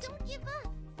bombed. Don't give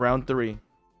up. Round 3.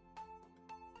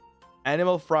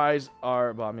 Animal fries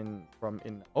are bombing from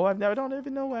in. Oh, I don't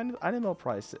even know what animal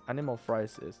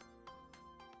fries is.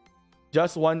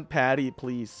 Just one patty,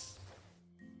 please.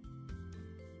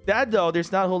 That though, there's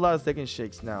not a whole lot of steak and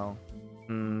shakes now.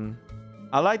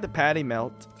 I like the patty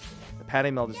melt. The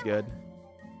patty melt is good.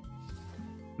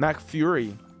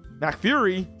 McFlurry.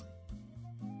 McFlurry?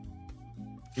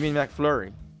 You mean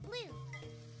McFlurry? Blue.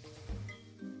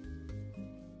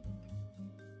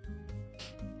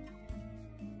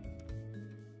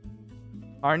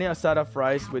 Carne asada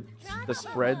fries with the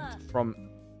spread from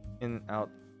In-N-Out.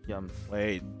 Yum.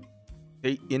 Wait.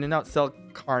 They In-N-Out sell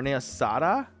carne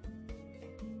asada?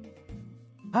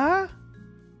 Huh?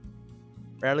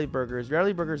 Rally burgers.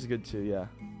 Rally burgers is good too, yeah.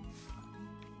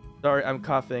 Sorry, I'm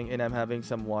coughing and I'm having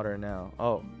some water now.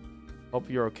 Oh.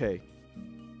 Hope you're okay.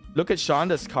 Look at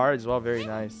Shonda's card as well. Very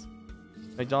nice.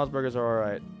 McDonald's burgers are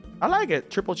alright. I like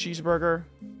it. Triple cheeseburger.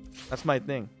 That's my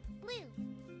thing. Blue.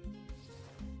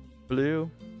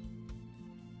 Blue.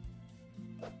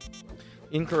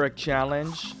 Incorrect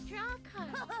challenge. Draw card.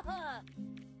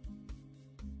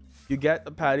 You get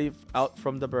a patty out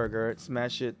from the burger,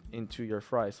 smash it into your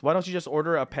fries. Why don't you just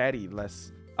order a patty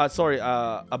less?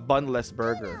 A bun-less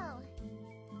burger. Yellow.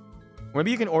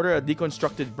 Maybe you can order a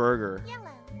deconstructed burger. Yellow.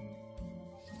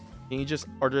 Can you just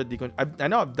order a I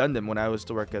know I've done them when I was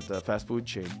to work at the fast food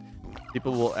chain.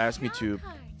 People will ask me to Draw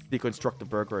cards. deconstruct the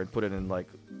burger and put it in like,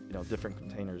 you know, different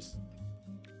containers.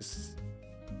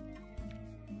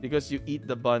 Because you eat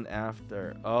the bun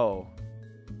after. Oh.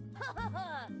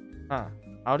 Huh.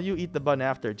 How do you eat the bun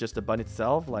after? Just the bun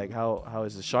itself? Like how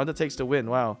is it? Shonda takes the win.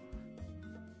 Wow.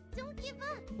 Don't give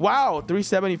up. Wow,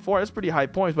 374. That's pretty high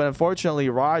points, but unfortunately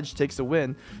Raj takes the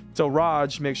win. So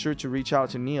Raj, make sure to reach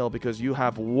out to Neil because you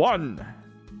have won.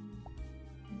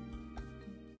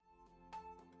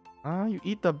 You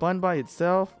eat the bun by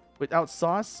itself without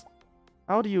sauce?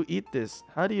 How do you eat this?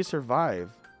 How do you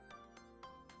survive?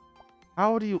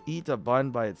 How do you eat a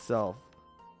bun by itself?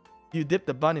 You dip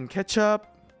the bun in ketchup?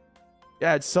 You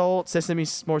add salt,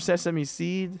 more sesame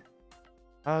seed?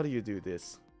 How do you do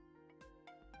this?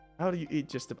 How do you eat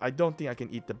just the... I don't think I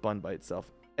can eat the bun by itself.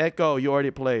 Echo, you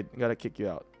already played. I gotta kick you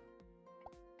out.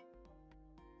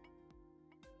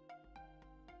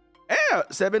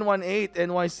 718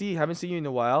 NYC. Haven't seen you in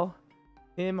a while.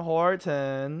 Tim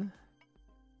Horton.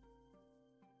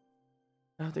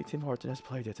 I don't think Tim Horton has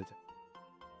played it.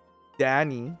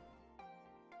 Danny.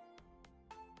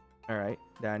 Alright.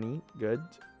 Danny. Good.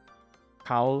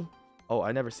 Kyle. Oh,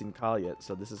 I never seen Kyle yet.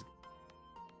 So this is...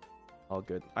 All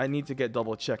good. I need to get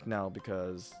double checked now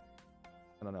because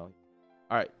I don't know.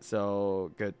 All right,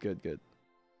 so good.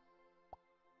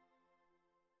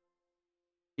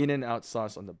 In and out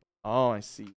sauce on the. Oh, I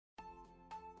see.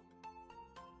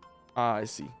 Ah, I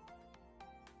see.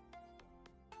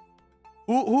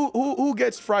 Who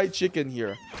gets fried chicken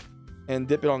here and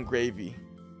dip it on gravy?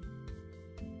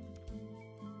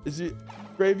 Is it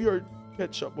gravy or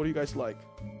ketchup? What do you guys like?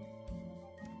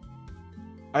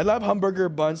 I love hamburger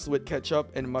buns with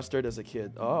ketchup and mustard as a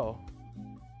kid. Oh.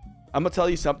 I'm gonna tell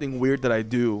you something weird that I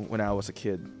do when I was a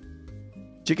kid.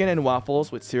 Chicken and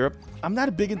waffles with syrup. I'm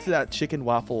not big into that chicken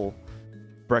waffle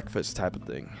breakfast type of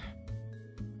thing.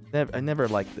 I never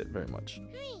liked it very much.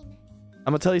 I'm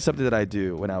gonna tell you something that I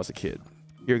do when I was a kid.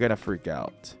 You're gonna freak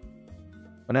out.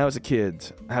 When I was a kid,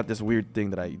 I have this weird thing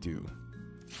that I do.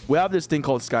 We have this thing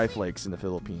called skyflakes in the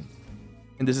Philippines.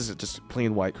 And this is just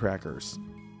plain white crackers.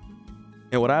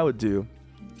 And what I would do,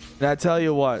 and I tell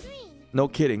you what, no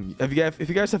kidding. If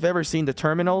you guys have ever seen the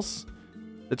terminals,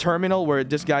 the terminal where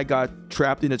this guy got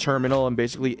trapped in a terminal and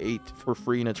basically ate for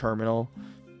free in a terminal.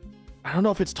 I don't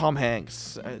know if it's Tom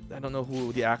Hanks. I don't know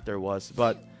who the actor was,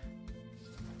 but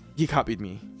he copied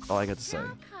me. All I got to say.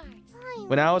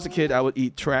 When I was a kid, I would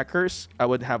eat crackers. I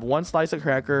would have one slice of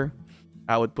cracker.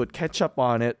 I would put ketchup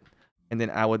on it, and then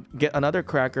I would get another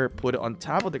cracker, put it on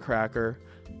top of the cracker.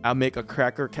 I'll make a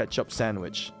cracker ketchup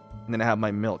sandwich, and then I have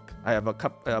my milk. I have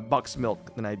a box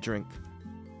milk, then I drink.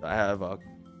 I have a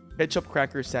ketchup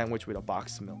cracker sandwich with a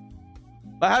box milk.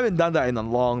 But I haven't done that in a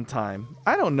long time.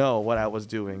 I don't know what I was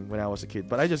doing when I was a kid,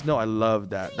 but I just know I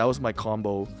loved that. That was my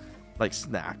combo, like,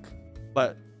 snack.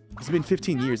 But it's been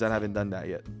 15 years and I haven't done that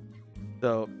yet.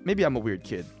 So maybe I'm a weird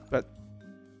kid, but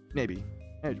maybe,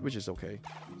 which is okay.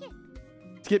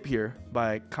 Skip Here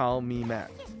by Call Me Matt.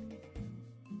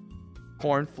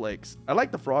 Corn flakes. I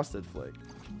like the frosted flake.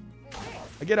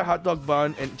 I get a hot dog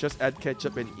bun and just add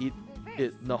ketchup and eat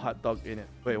it. No hot dog in it.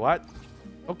 Wait, what?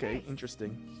 Okay,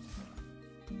 interesting.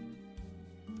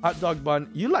 Hot dog bun.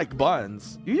 You like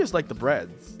buns. You just like the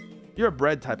breads. You're a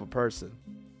bread type of person.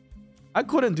 I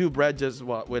couldn't do bread just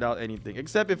without anything,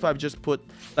 except if I've just put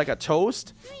like a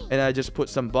toast and I just put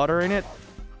some butter in it.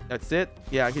 That's it.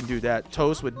 Yeah, I can do that.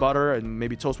 Toast with butter and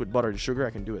maybe toast with butter and sugar.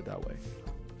 I can do it that way.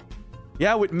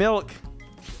 Yeah, with milk.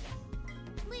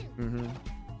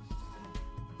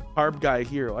 Carb guy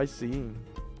hero. I see.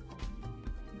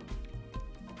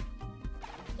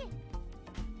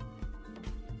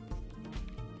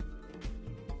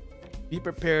 Be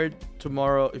prepared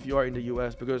tomorrow if you are in the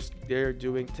US because they're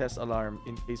doing test alarm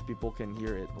in case people can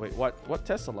hear it. Wait, what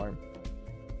test alarm?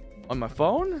 On my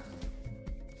phone?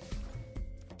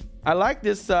 I like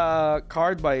this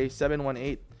card by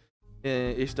 718.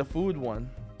 It's the food one.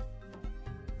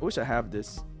 I wish I have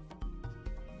this.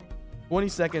 20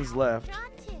 seconds left.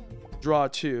 Draw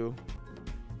two.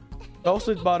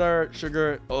 Toasted butter,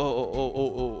 sugar.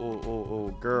 Oh,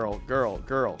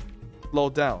 girl. Slow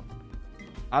down.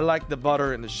 I like the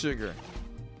butter and the sugar.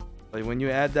 Like when you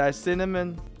add that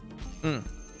cinnamon,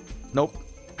 nope.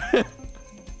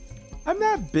 I'm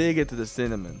not big into the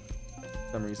cinnamon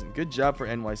for some reason. Good job for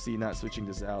NYC not switching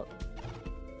this out.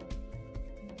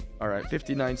 All right,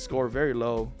 59 score, very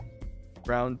low.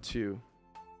 Round 2.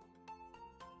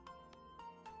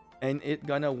 And it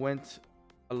gonna went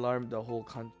alarm the whole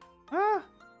country. Ah,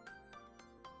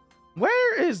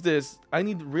 where is this? I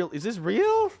need real. Is this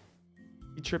real?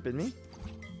 You tripping me?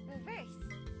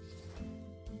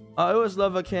 I always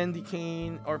love a candy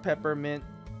cane or peppermint.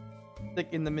 Stick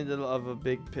in the middle of a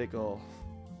big pickle.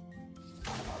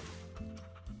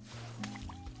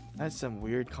 That's some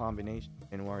weird combination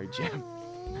in Worry Jam.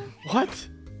 What?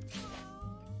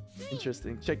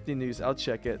 Interesting. Check the news. I'll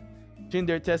check it.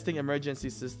 They're testing emergency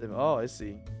system. Oh, I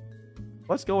see.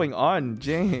 What's going on,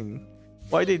 Jane?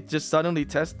 Why are they just suddenly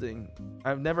testing?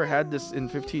 I've never had this in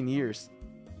 15 years.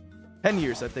 10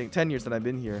 years, I think. 10 years that I've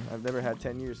been here. I've never had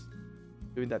 10 years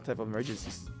doing that type of emergency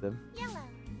system. Yellow.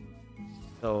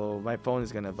 So my phone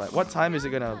is gonna vibrate. What time is it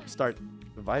gonna start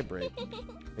to vibrate?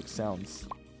 Make sounds.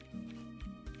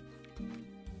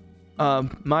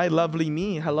 My lovely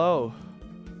me, hello.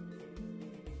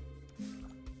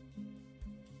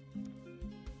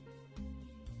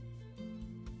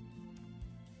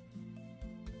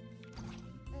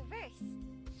 Reverse.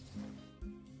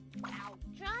 Ow.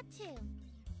 Draw two.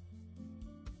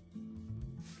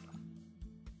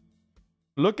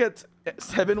 Look at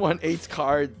 718's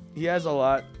card. He has a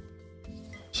lot.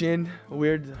 Chin,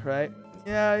 weird, right?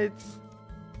 Yeah, it's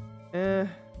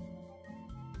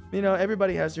you know,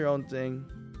 everybody has their own thing.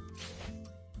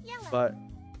 Yellow. But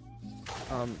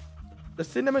the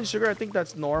cinnamon sugar, I think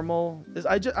that's normal.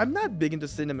 I'm not big into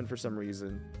cinnamon for some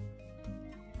reason.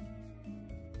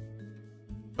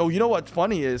 Oh, you know what's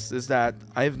funny is that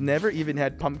I've never even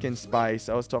had pumpkin spice.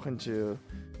 I was talking to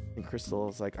Crystal.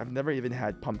 It's like I've never even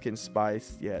had pumpkin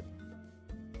spice yet.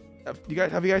 Have you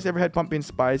guys ever had pumpkin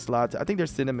spice latte? I think there's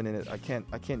cinnamon in it. I can't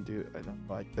do it.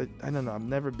 I don't know. I've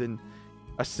never been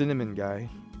a cinnamon guy.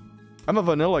 I'm a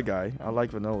vanilla guy. I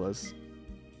like vanillas.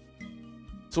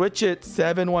 Switch it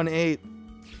 718.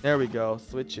 There we go.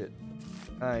 Switch it.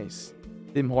 Nice.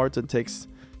 Tim Horton takes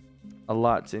a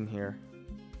lot in here.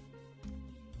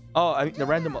 Oh, I mean, the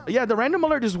random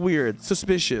alert is weird.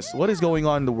 Suspicious. What is going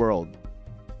on in the world?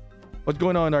 What's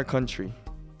going on in our country?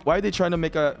 Why are they trying to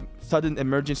make a sudden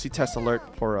emergency test alert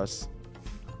for us?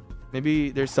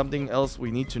 Maybe there's something else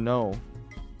we need to know.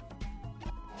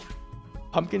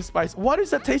 Pumpkin spice. What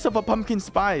is the taste of a pumpkin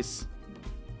spice?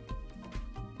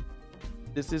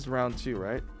 This is round 2,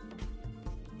 right?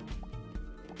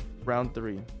 Round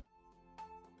 3.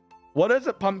 What does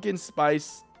a pumpkin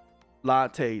spice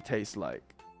latte taste like?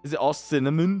 Is it all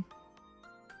cinnamon?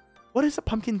 What does a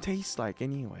pumpkin taste like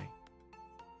anyway?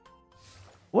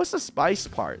 What's the spice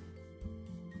part?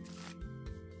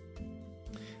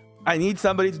 I need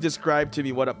somebody to describe to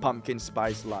me what a pumpkin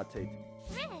spice latte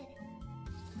tastes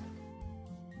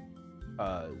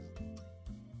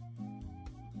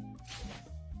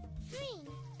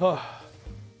like.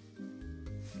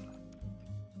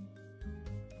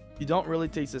 You don't really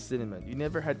taste the cinnamon. You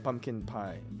never had pumpkin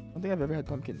pie. I don't think I've ever had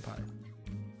pumpkin pie.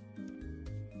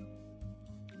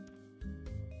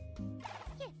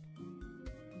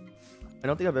 I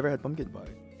don't think I've ever had pumpkin pie.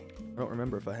 I don't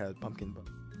remember if I had pumpkin pie.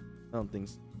 I don't think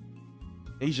so.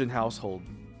 Asian household.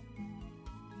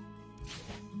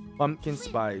 Pumpkin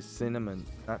spice, cinnamon,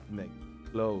 nutmeg,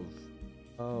 clove.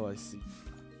 Oh, I see.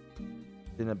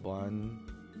 Cinnabon.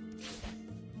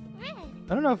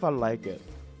 I don't know if I like it.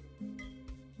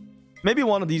 Maybe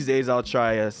one of these days I'll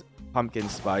try a pumpkin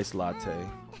spice latte.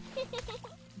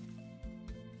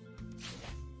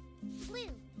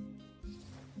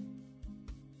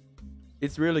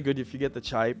 It's really good if you get the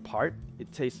chai part.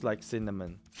 It tastes like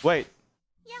cinnamon. Wait.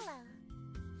 Yellow.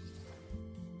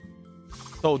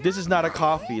 So this is not a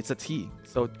coffee, it's a tea.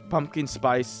 So pumpkin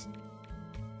spice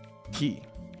tea.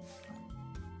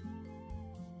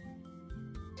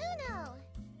 Uno.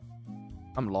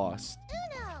 I'm lost.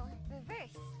 Uno.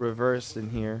 Reverse. Reverse in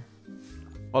here.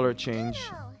 Color change.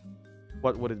 Uno.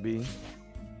 What would it be?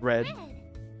 Red. Red.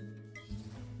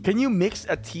 Can you mix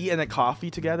a tea and a coffee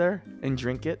together and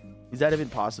drink it? Is that even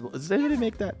possible? Does anybody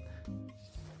make that?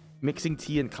 Mixing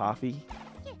tea and coffee?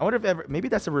 I wonder if ever... Maybe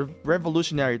that's a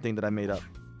revolutionary thing that I made up.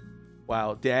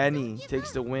 Wow, Danny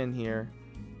takes the win here.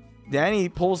 Danny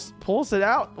pulls it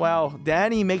out. Wow,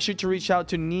 Danny, make sure to reach out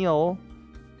to Neil.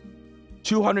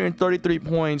 233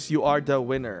 points. You are the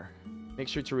winner. Make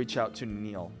sure to reach out to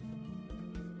Neil.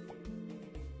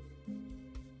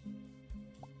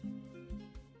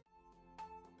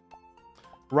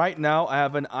 Right now, I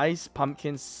have an iced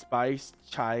pumpkin spice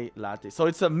chai latte. So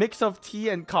it's a mix of tea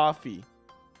and coffee.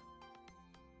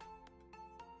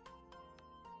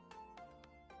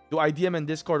 Do I DM in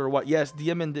Discord or what? Yes,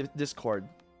 DM in Discord.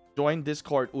 Join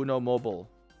Discord Uno Mobile.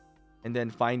 And then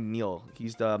find Neil.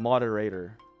 He's the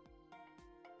moderator.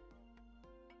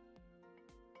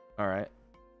 Alright.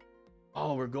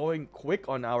 Oh, we're going quick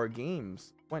on our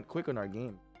games. Went quick on our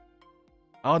game.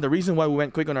 Oh, the reason why we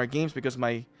went quick on our games because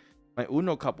my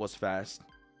Uno cup was fast.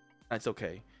 That's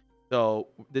okay. So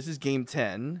this is game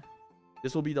 10.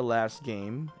 This will be the last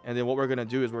game. And then what we're going to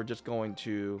do is we're just going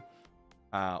to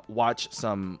watch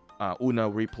some Uno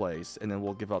replays. And then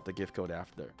we'll give out the gift code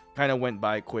after. Kind of went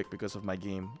by quick because of my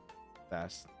game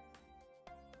fast.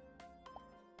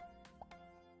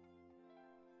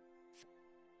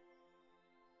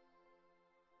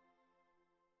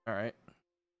 All right.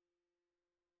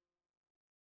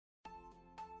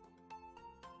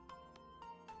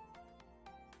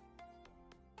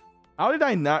 How did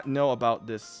I not know about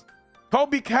this?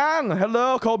 Kobe Kang!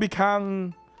 Hello, Kobe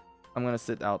Kang! I'm gonna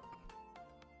sit out.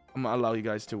 I'm gonna allow you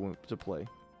guys to play.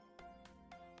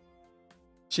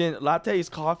 Shin, latte is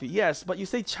coffee. Yes, but you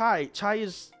say chai. Chai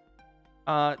is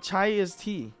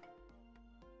tea.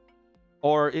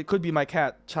 Or it could be my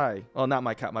cat, Chai. Oh, not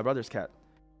my cat, my brother's cat.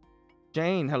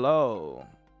 Jane, hello.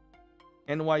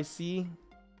 NYC,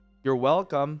 you're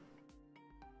welcome.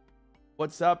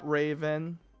 What's up,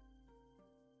 Raven?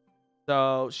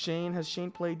 So, has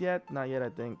Shane played yet? Not yet, I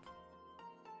think.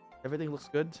 Everything looks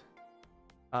good.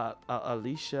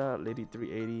 Alicia, Lady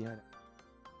 380.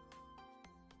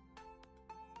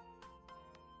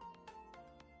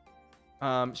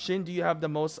 Shin, do you have the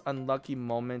most unlucky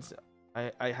moments?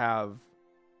 I have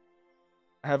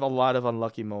a lot of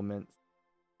unlucky moments.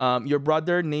 Your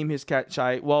brother named his cat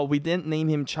Chai. Well, we didn't name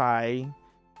him Chai.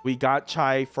 We got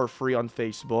Chai for free on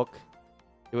Facebook.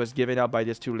 It was given out by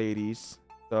these two ladies.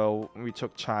 So we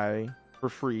took Chai for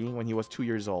free when he was 2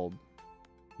 years old.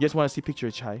 You guys want to see a picture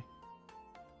of Chai?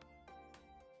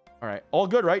 All right. All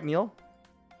good, right, Neil?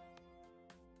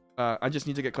 I just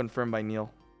need to get confirmed by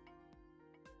Neil.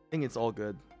 I think it's all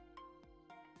good.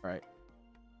 All right.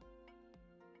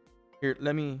 Here,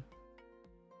 let me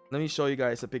show you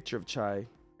guys a picture of Chai.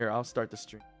 Here, I'll start the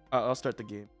stream. I'll start the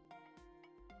game.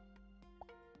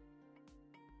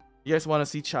 You guys want to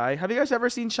see Chai? Have you guys ever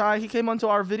seen Chai? He came onto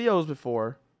our videos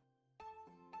before.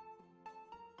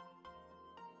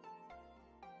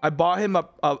 I bought him a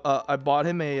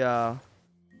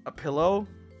pillow,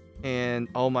 and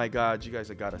oh my god, you guys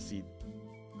have gotta see.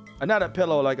 Not a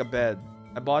pillow, like a bed.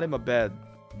 I bought him a bed.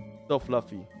 So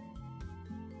fluffy.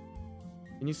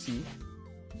 Can you see?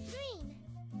 Green.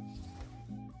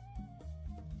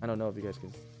 I don't know if you guys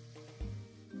can.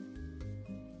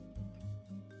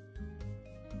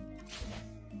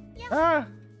 Ah!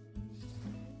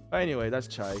 Anyway, that's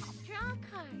Chai. Draw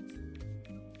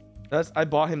cards. I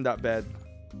bought him that bed.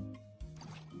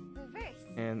 Reverse.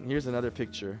 And here's another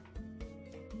picture.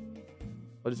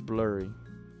 But it's blurry.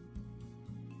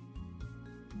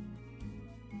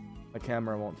 My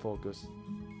camera won't focus.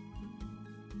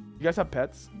 You guys have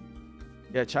pets?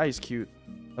 Yeah, Chai is cute.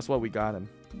 That's why we got him.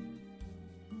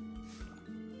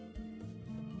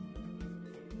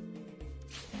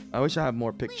 I wish I had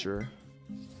more picture.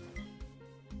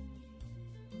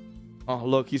 Oh,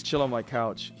 look, he's chilling on my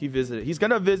couch. He visited. He's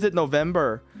gonna visit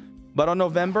November. But on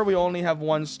November, we only have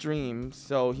one stream.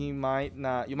 So he might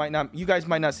not... You guys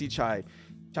might not see Chai.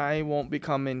 Chai won't be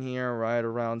coming here right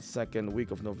around second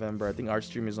week of November. I think our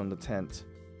stream is on the 10th.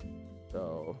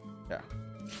 So, yeah.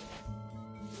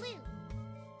 Blue.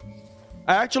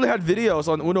 I actually had videos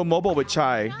on Uno Mobile with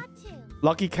Chai. Draw 2.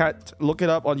 Lucky Cat, look it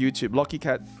up on YouTube. Lucky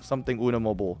Cat something Uno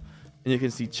Mobile. And you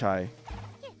can see Chai.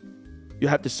 You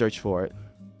have to search for it.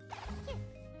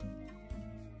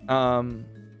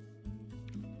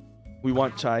 We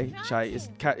want Chai.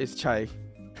 Cat is Chai.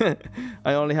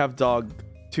 I only have dog.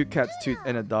 2 cats, 2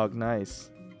 and a dog. Nice.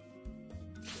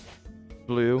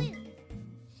 Blue.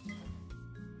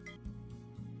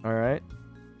 Alright.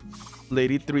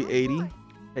 Lady 380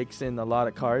 takes in a lot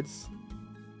of cards.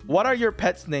 What are your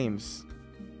pets' names?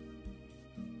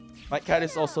 My cat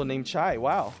is also named Chai.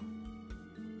 Wow.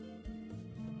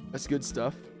 That's good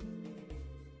stuff.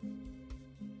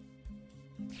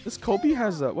 This Kobe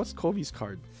has a... What's Kobe's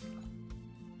card?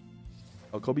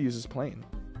 Oh, Kobe uses plane.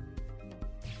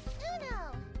 Uno.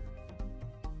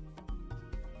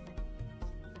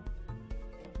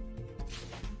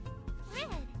 Red.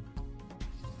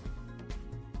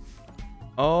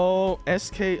 Oh,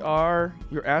 SKR,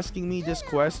 you're asking me this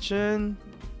question?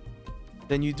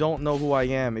 Then you don't know who I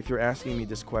am if you're asking me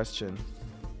this question.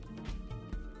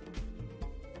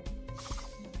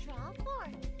 Draw 4.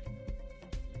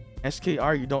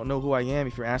 SKR, you don't know who I am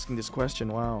if you're asking this question.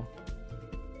 Wow.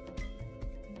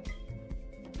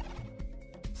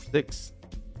 6.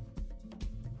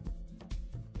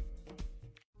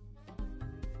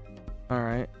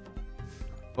 Alright.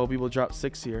 Kobe will drop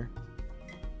 6 here.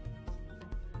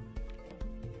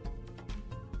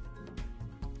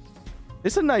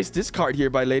 It's a nice discard here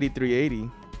by Lady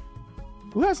 380.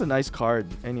 Who has a nice card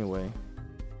anyway?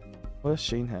 What does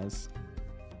Shane has?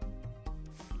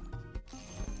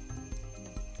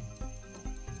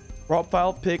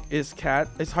 Profile pic is cat.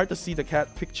 It's hard to see the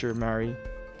cat picture, Mary.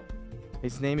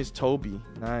 His name is Toby.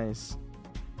 Nice.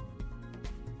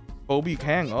 Toby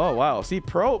Kang. Oh wow. See,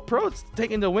 Pro's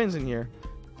taking the wins in here.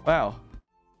 Wow.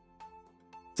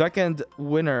 Second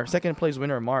place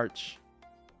winner, March.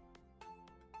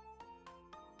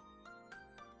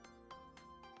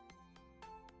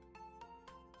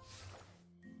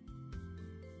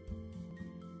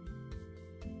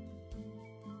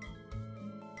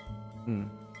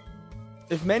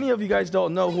 If many of you guys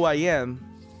don't know who I am,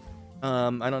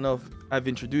 I don't know if I've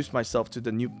introduced myself to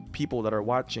the new people that are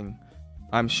watching.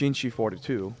 I'm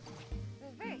Shinchi42.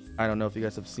 Reverse. I don't know if you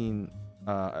guys have seen,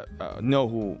 know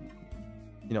who,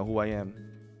 who I am.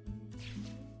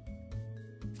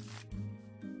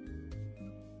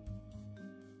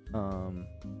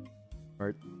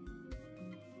 Right.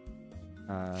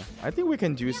 I think we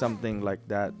can do something like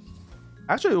that.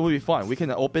 Actually, it would be fun. We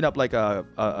can open up like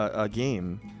a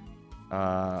game,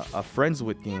 a friends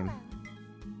with game. Yellow.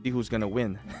 See who's gonna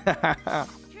win. Draw card.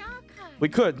 We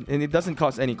could, and it doesn't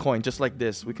cost any coin. Just like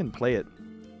this, we can play it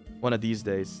one of these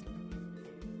days.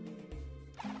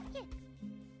 Skip.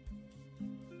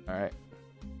 All right.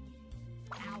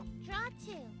 Draw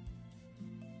 2.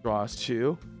 Draws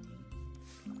 2.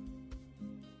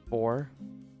 4.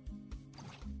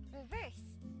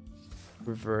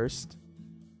 Reversed.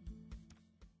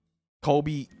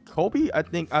 Kobe,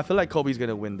 I feel like Kobe's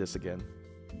gonna win this again.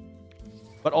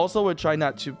 But also we're trying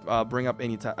not to bring up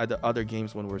any other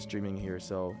games when we're streaming here,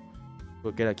 so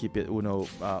we're gonna keep it Uno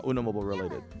Mobile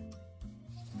related.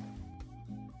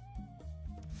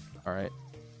 All right.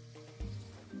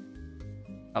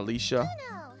 Alicia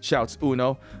shouts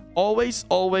Uno.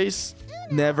 Always,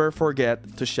 never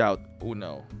forget to shout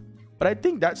Uno. But I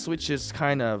think that switch is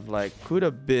kind of like could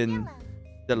have been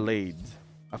delayed.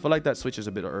 I feel like that switch is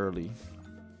a bit early.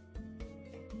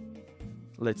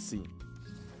 Let's see.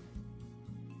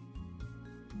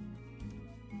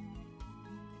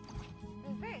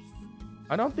 Reverse.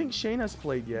 I don't think Shayna's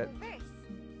played yet. Reverse.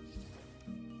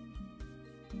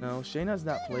 No, Shayna's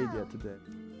not played yet today.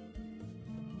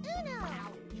 Uno.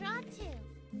 Draw 2.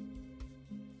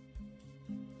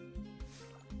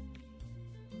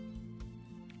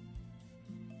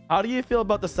 How do you feel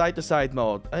about the side-to-side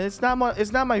mode? It's not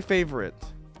my favorite.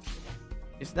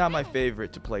 It's not my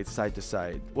favorite to play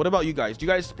side-to-side. What about you guys? Do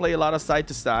you guys play a lot of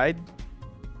side-to-side?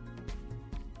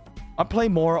 I play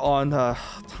more on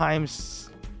times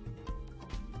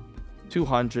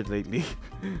 200 lately.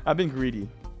 I've been greedy.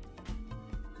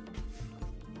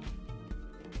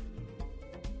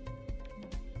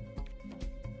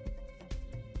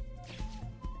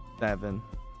 Seven.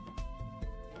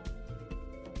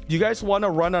 Do you guys want to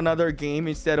run another game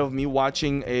instead of me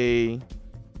watching a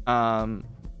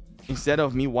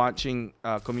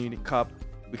Community Cup?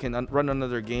 We can run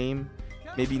another game.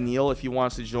 Maybe Neil, if he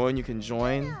wants to join, you can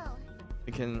join.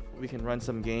 We can run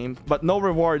some game, but no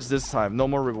rewards this time. No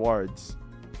more rewards,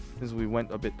 since we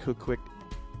went a bit too quick.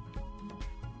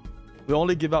 We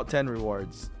only give out 10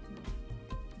 rewards.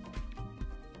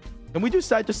 Can we do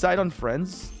side to side on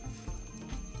friends?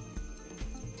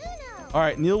 All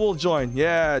right, Neil will join.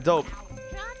 Yeah, dope.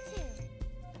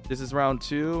 This is round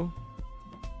 2.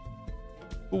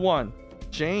 Who won?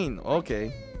 Jane.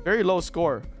 Okay, very low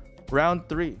score. Round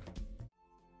 3.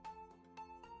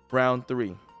 Round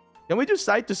 3. Can we do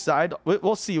side to side?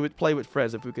 We'll see. We'll play with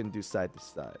friends if we can do side to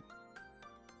side.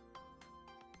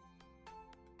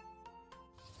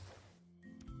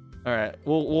 All right,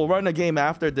 we'll run a game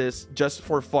after this just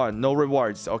for fun. No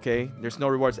rewards, okay? There's no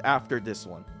rewards after this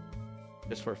one.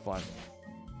 Just for fun.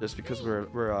 Just because we're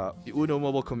the Uno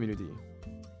Mobile community.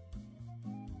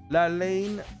 La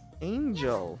Lane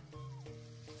Angel.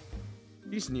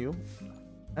 She's new.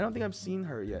 I don't think I've seen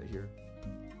her yet here.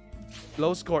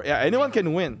 Low score. Yeah, anyone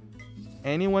can win.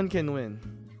 Anyone can win.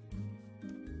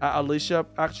 Alicia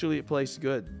actually plays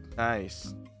good.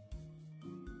 Nice.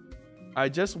 I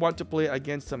just want to play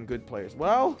against some good players.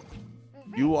 Well,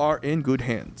 you are in good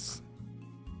hands.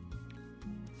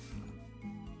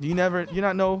 Do you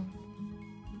not know?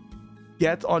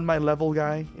 Get on my level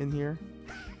guy in here.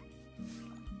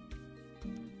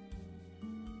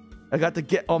 I got to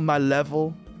get on my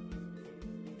level.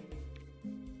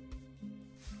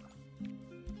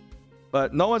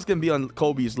 But no one's gonna be on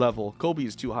Kobe's level. Kobe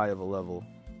is too high of a level.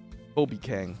 Kobe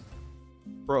Kang.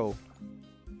 Bro.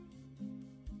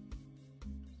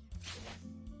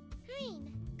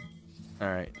 Green.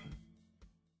 Alright.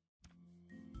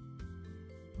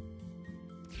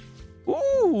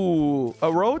 Ooh,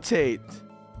 a rotate.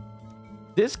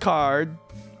 Discard.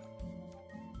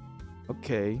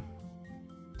 Okay.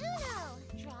 Uno.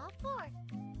 Draw 4.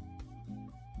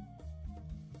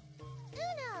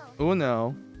 Uno.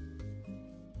 Uno.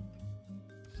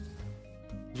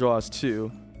 Draws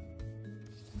 2.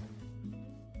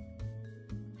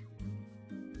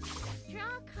 Draw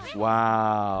card.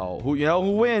 Wow.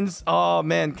 Who wins? Oh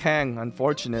man, Kang.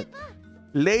 Unfortunate.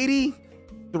 Lady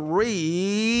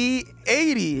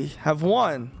 380 have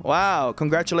won. Wow,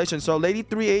 congratulations. So Lady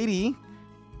 380,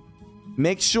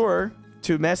 make sure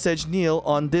to message Neil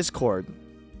on Discord.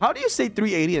 How do you say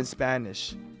 380 in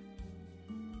Spanish?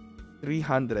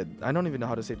 300. I don't even know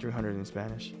how to say 300 in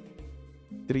Spanish.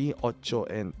 38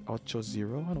 and 80. I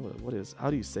don't know what is. How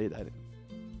do you say that?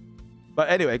 But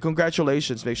anyway,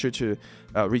 congratulations. Make sure to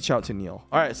reach out to Neil.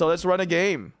 All right, so let's run a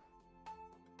game.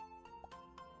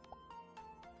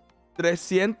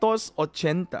 380.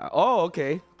 Oh,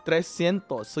 okay.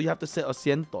 300. So you have to say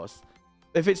 200.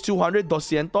 If it's 200,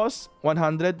 200.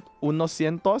 100,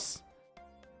 100.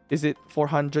 Is it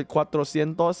 400,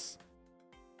 400?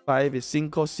 5 is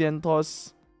 500.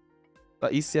 600.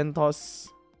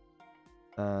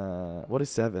 What is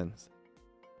 7?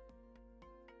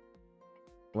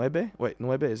 9? Wait,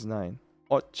 9 is 9.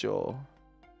 8. All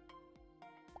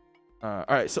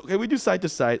right, so can we do side to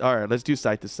side? All right, let's do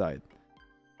side to side.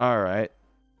 All right.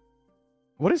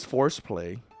 What is force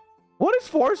play? What is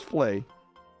force play?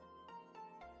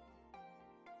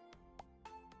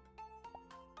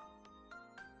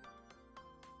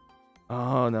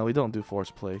 Oh, no, we don't do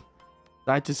force play.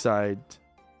 Side to side.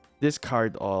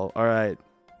 Discard all. All right.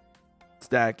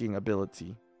 Stacking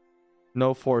ability.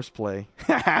 No force play.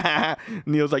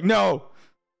 Neil's like, no.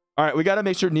 All right, we got to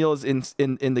make sure Neil is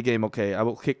in the game. Okay, I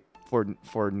will kick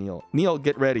for Neil. Neil,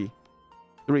 get ready.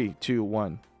 3, 2,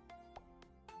 1.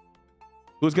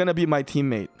 Who's going to be my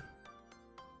teammate?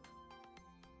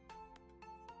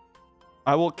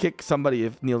 I will kick somebody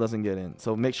if Neil doesn't get in.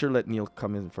 So make sure let Neil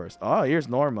come in first. Oh, here's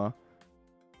Norma.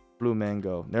 Blue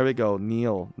Mango. There we go.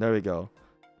 Neil. There we go.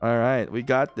 All right. We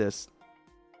got this.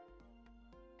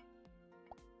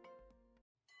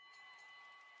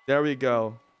 There we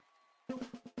go.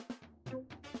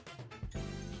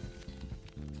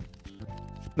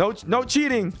 No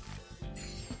cheating.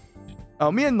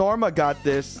 Oh, me and Norma got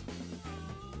this.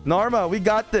 Norma, we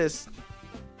got this.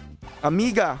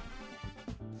 Amiga.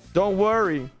 Don't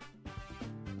worry.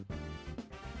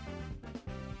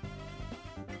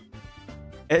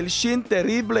 El Shin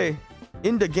Terrible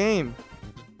in the game.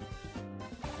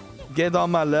 Get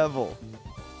on my level.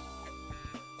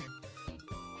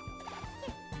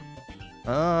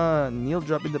 Neil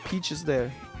dropping the peaches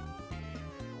there.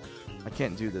 I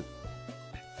can't do this.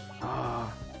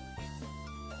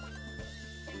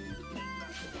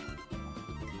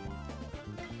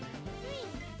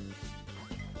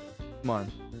 Come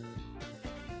on.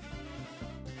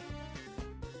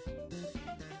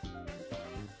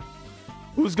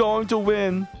 Who's going to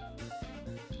win?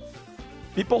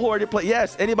 People who already play.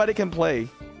 Yes, anybody can play.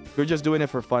 We're just doing it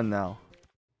for fun now.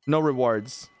 No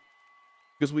rewards.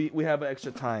 Because we have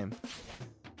extra time.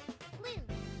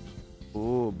 Blue.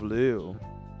 Ooh, blue.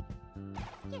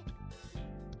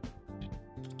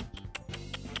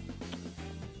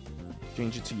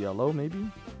 Change it to yellow,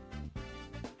 maybe?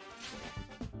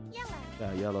 Yellow.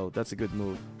 Yeah, yellow. That's a good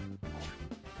move.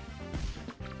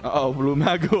 Uh-oh, blue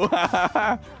Mago. Draw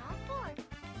 4.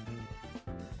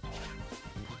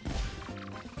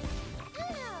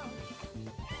 Uno.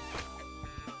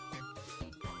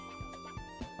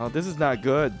 Oh, this is not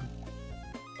good.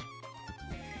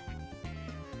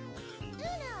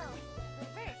 Uno.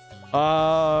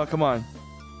 Reverse. Come on.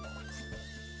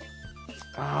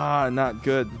 Not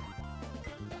good. Reverse.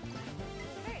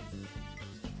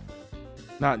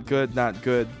 Not good, not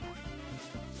good.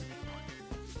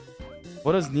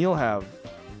 What does Neil have?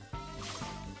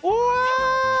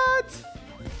 What?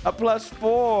 A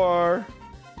 +4.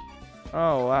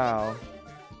 Oh, wow.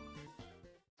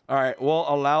 All right, we'll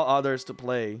allow others to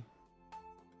play.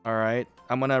 All right,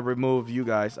 I'm going to remove you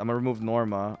guys. I'm going to remove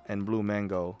Norma and Blue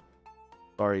Mango.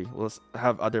 Sorry, we'll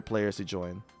have other players to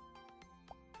join.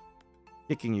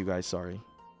 Kicking you guys, sorry.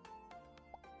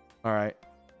 All right.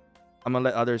 I'm going to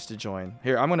let others to join.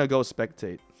 Here, I'm going to go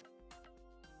spectate.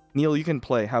 Neil, you can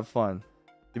play. Have fun.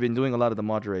 You've been doing a lot of the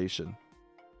moderation.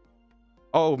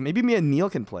 Oh, maybe me and Neil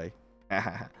can play.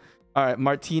 All right,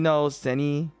 Martino,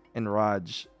 Seni, and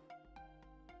Raj.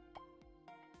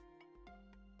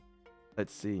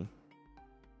 Let's see.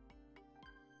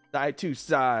 Side to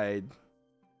side.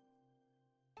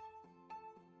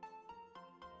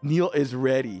 Neil is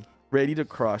ready. Ready to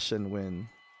crush and win.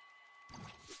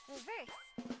 Reverse.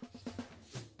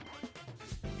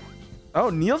 Oh,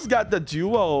 Neil's got the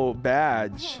duo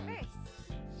badge. Reverse.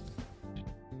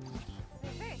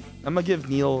 Reverse. I'm gonna give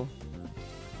Neil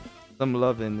some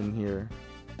love in here.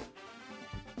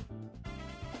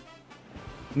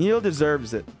 Neil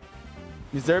deserves it.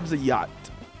 Deserves a yacht.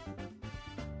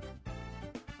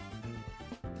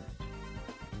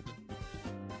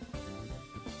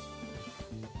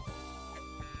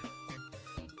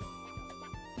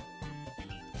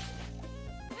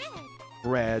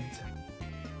 Red.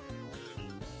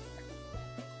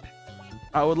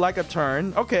 I would like a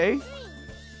turn. Okay.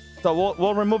 So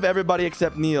we'll remove everybody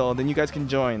except Neil, then you guys can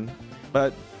join.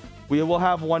 But we will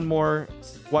have one more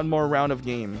round of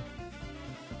game.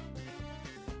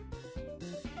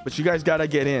 But you guys gotta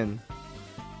get in.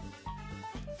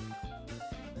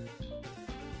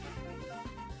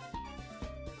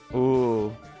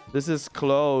 Ooh, this is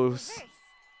close.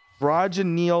 Raj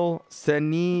and Neil,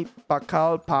 Seni,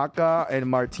 Pakal, Paka, and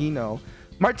Martino.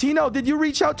 Martino, did you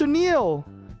reach out to Neil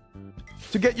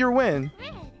to get your win?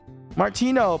 Red.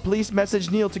 Martino, please message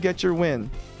Neil to get your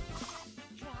win.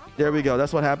 Draw. There we go.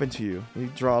 That's what happened to you. You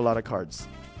draw a lot of cards.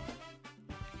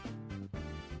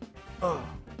 Oh.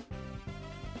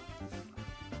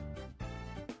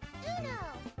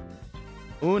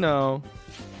 Uno. Uno.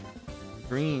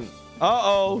 Green.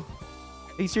 Uh-oh.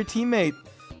 He's your teammate.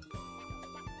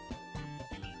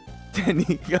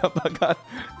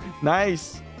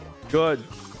 Nice. Good.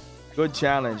 Good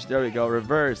challenge. There we go.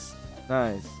 Reverse.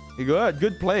 Nice. Good.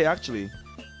 Good play, actually.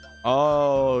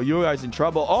 Oh, you guys in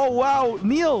trouble. Oh, wow.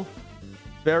 Neil.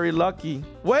 Very lucky.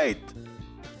 Wait.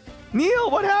 Neil,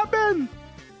 what happened?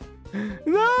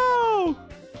 No.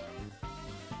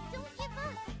 Don't give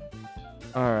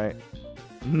up. All right.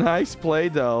 Nice play,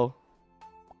 though.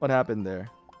 What happened there?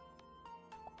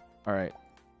 All right.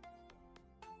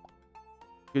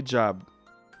 Good job.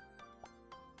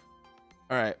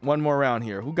 All right. One more round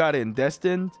here. Who got in?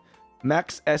 Destined,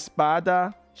 Max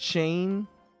Espada, Shane.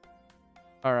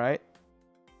 All right.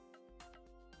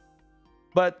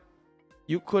 But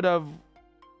you could have...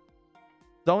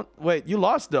 Don't... Wait, you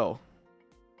lost, though.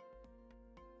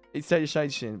 It said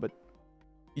Shine, but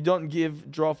you don't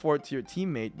give draw 4 to your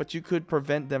teammate, but you could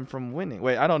prevent them from winning.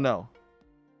 Wait, I don't know.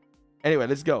 Anyway,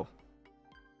 let's go.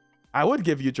 I would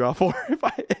give you draw 4 if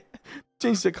I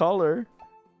change the color.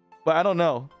 But I don't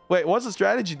know. Wait, what's the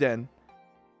strategy then?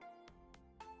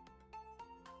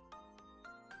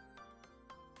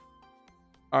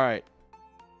 All right.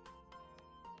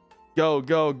 Go,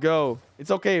 go, go.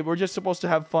 It's okay. We're just supposed to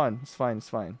have fun. It's fine. It's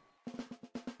fine.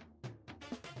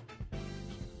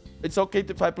 It's okay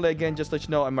if I play again. Just let you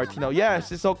know I'm Martino.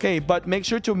 Yes, it's okay. But make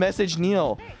sure to message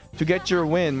Neil to get your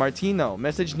win. Martino,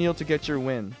 message Neil to get your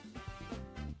win.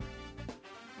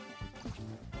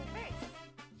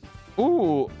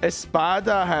 Ooh,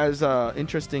 Espada has an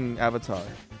interesting avatar.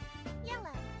 Yellow.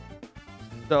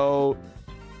 So,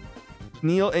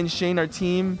 Neil and Shane are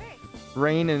team.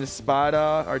 Rain and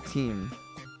Espada are team.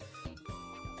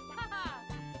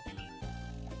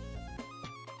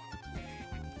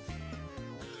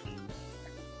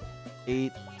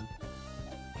 Eight.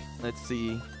 Let's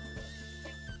see.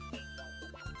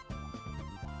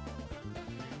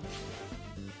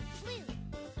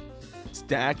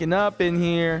 Stacking up in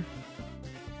here.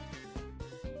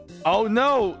 Oh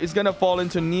no, it's gonna fall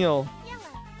into Neil. Yellow.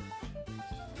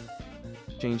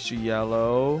 Change to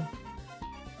yellow.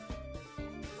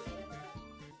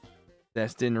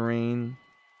 Destined Rain.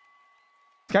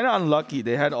 It's kind of unlucky.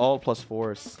 They had all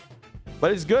 +4s.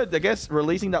 But it's good. I guess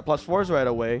releasing that +4s right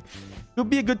away could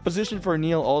be a good position for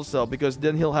Neil also, because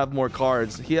then he'll have more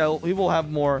cards. He will have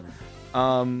more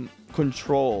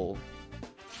control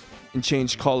and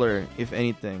change color, if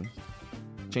anything.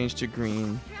 Change to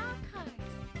green. Draw cards.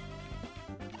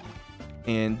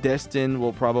 And Destin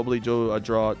will probably do a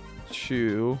draw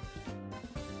 2.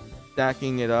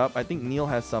 Stacking it up. I think Neil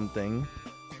has something.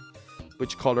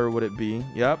 Which color would it be?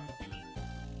 Yep.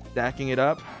 Stacking it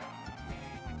up.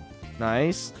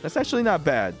 Nice. That's actually not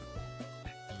bad.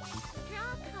 Draw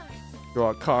cards.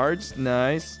 Draw cards.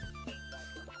 Nice.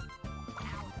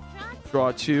 Draw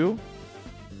Draw 2.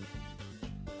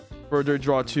 Further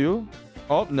draw 2.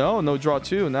 Oh, no. No draw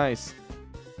 2. Nice.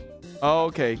 Oh,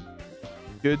 okay.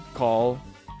 Good call.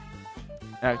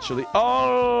 Actually.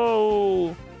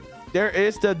 Oh! There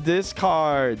is the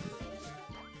discard.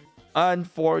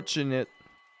 Unfortunate.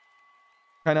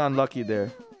 Kind of unlucky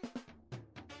there.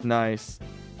 Nice.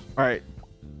 All right.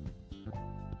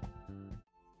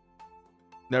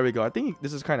 There we go. I think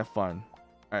this is kind of fun.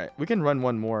 All right. We can run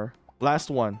one more. Last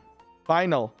one.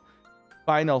 Final.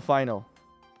 Final.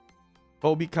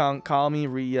 Kobe Kong, Kami,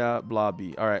 Ria,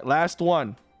 Blobby. All right. Last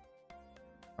one.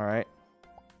 All right.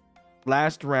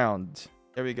 Last round.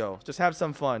 There we go. Just have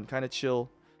some fun. Kind of chill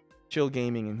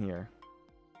gaming in here.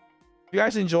 If you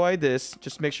guys enjoyed this,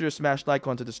 just make sure to smash like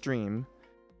onto the stream.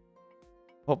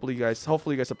 Hopefully you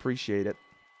guys appreciate it.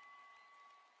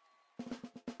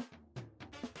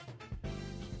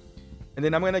 And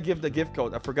then I'm gonna give the gift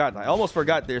code. I forgot. I almost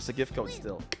forgot there's a gift code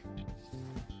still.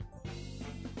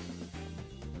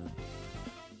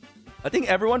 I think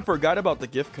everyone forgot about the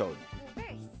gift code.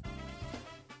 Reverse.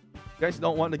 You guys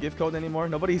don't want the gift code anymore?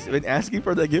 Nobody's been asking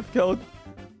for the gift code?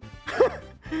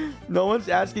 No one's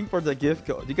asking for the gift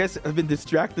code. You guys have been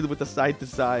distracted with the side to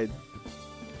side.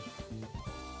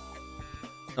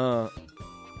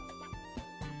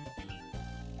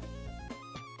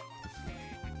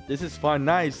 This is fun.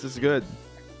 Nice. This is good.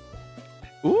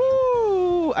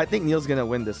 Ooh, I think Neil's gonna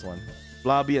win this one.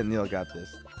 Blobby and Neil got this.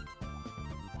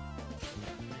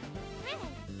 Red.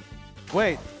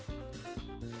 Wait.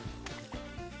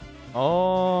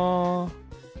 Oh,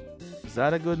 is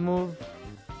that a good move?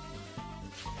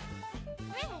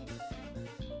 Red.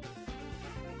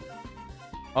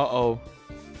 Uh-oh.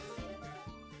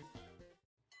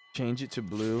 Change it to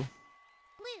blue.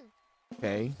 Blue.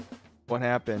 Okay. What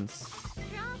happens?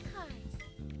 Draw cards.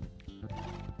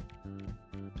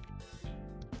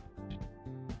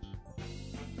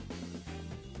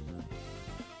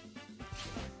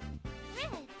 Red.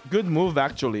 Good move,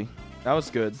 actually. That was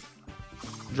good.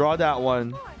 Draw that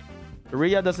one. 4.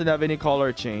 Ria doesn't have any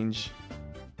color change.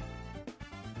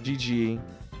 GG.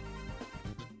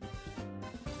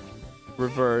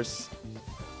 reverse.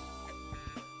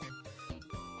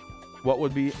 What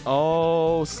would be?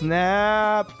 Oh,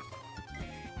 snap.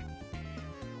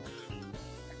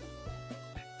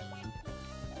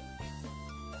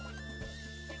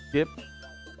 Skip.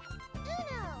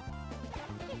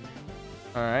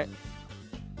 All right.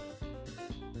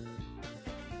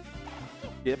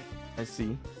 Skip. I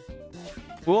see.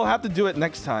 We'll have to do it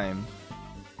next time.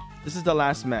 This is the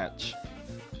last match.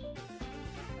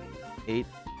 8.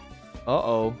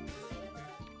 Uh-oh.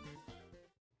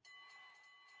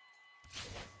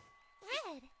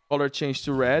 Red. Color change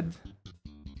to red.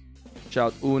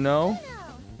 Shout Uno.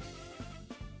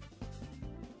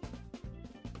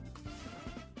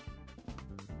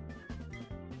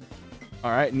 All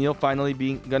right, Neil finally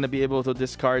gonna be able to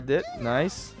discard it.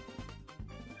 Nice.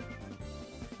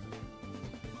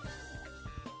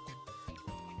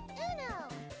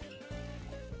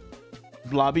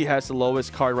 Blobby has the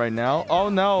lowest card right now. Oh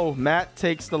no, Matt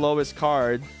takes the lowest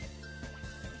card.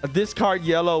 A discard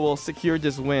yellow will secure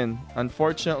this win.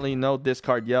 Unfortunately, no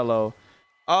discard yellow.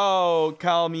 Oh,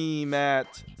 Calmy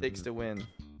Matt takes the win.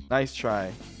 Nice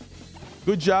try.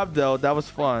 Good job though. That was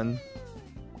fun.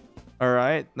 All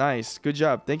right, nice. Good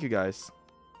job. Thank you guys.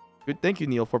 Good. Thank you,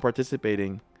 Neil, for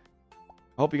participating.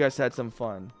 I hope you guys had some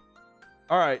fun.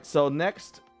 All right, so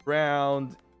next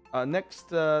round, next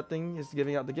thing is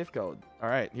giving out the gift code. All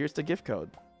right, here's the gift code.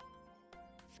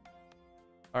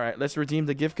 All right, let's redeem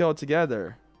the gift code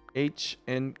together.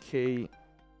 HNKXUEB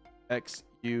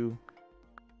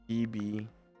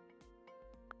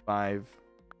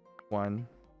 51A.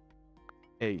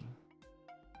 Here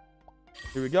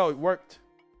we go. It worked.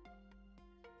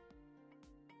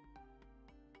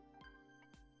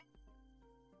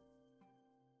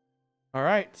 All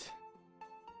right.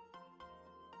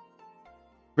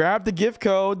 Grab the gift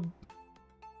code.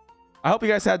 I hope you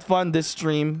guys had fun this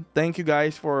stream. Thank you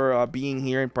guys for being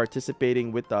here and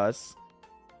participating with us.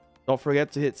 Don't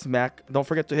forget to hit smack. Don't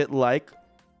forget to hit like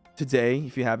today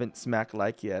if you haven't smacked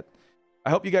like yet. I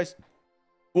hope you guys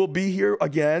will be here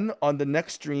again on the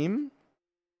next stream.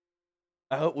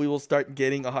 I hope we will start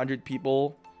getting 100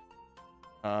 people.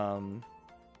 So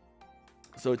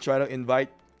try to invite.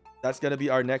 That's gonna be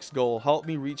our next goal. Help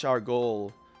me reach our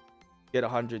goal. Get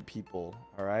 100 people.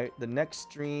 All right. The next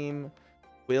stream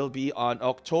will be on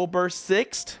October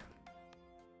 6th.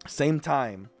 Same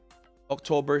time.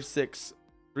 October 6th.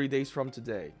 3 days from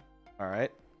today. All right.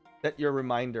 Set your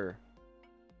reminder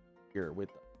here with.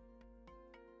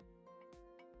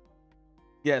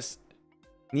 Yes.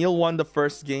 Neil won the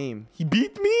first game. He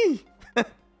beat me.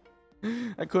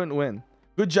 I couldn't win.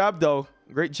 Good job though.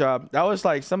 Great job. That was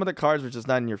like some of the cards were just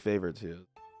not in your favor too.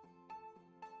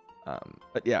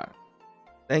 But yeah.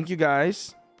 Thank you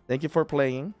guys. Thank you for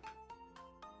playing.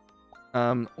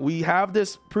 We have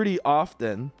this pretty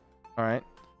often. All right.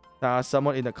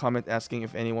 Someone in the comment asking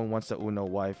if anyone wants the Uno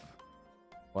wife.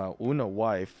 Wow, Uno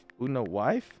wife. Uno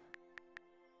wife?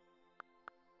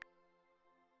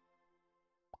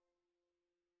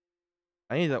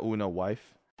 I need the Uno wife.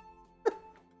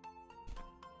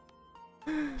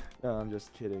 No, I'm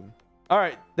just kidding. All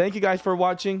right. Thank you guys for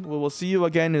watching. We will see you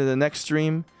again in the next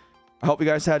stream. I hope you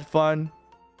guys had fun.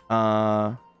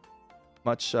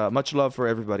 Much love for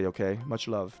everybody. Okay. Much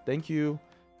love. Thank you.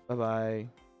 Bye-bye.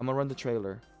 I'm gonna run the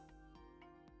trailer.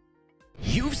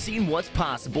 You've seen what's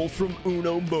possible from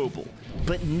Uno Mobile,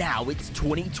 but now it's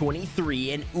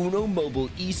 2023 and Uno Mobile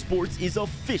Esports is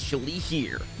officially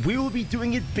here. We will be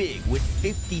doing it big with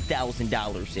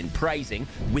 $50,000 in prizing,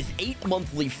 with 8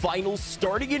 monthly finals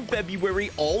starting in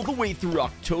February all the way through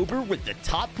October, with the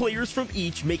top players from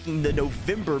each making the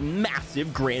November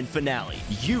massive grand finale.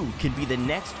 You can be the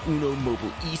next Uno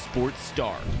Mobile Esports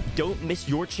star. Don't miss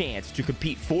your chance to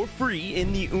compete for free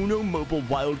in the Uno Mobile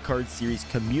Wildcard Series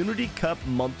Community Cup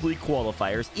monthly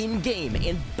qualifiers in-game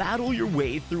and battle your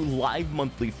way through live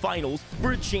monthly finals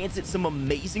for a chance at some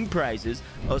amazing prizes,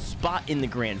 a spot in the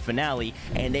grand finale,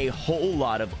 and a whole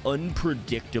lot of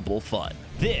unpredictable fun.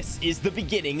 This is the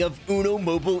beginning of Uno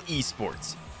Mobile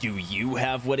Esports. Do you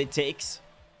have what it takes?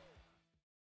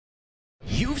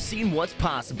 You've seen what's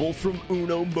possible from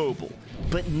Uno Mobile,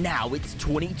 but now it's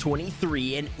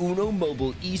 2023 and Uno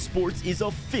Mobile Esports is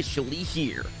officially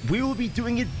here. We will be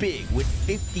doing it big with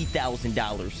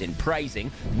 $50,000 in prizing,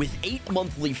 with 8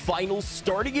 monthly finals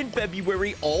starting in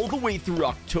February all the way through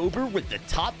October, with the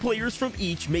top players from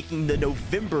each making the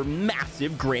November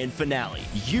massive grand finale.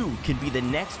 You can be the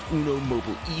next Uno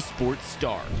Mobile Esports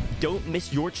star. Don't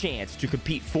miss your chance to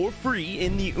compete for free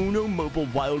in the Uno Mobile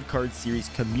Wildcard Series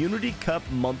Community Cup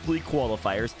monthly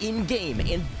qualifiers in-game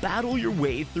and battle your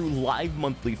way through live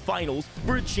monthly finals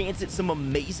for a chance at some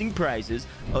amazing prizes,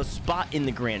 a spot in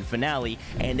the grand finale,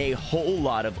 and a whole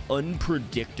lot of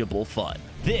unpredictable fun.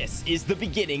 This is the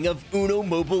beginning of Uno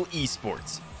Mobile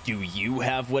Esports. Do you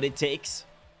have what it takes?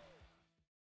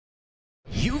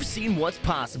 You've seen what's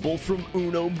possible from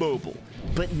Uno Mobile,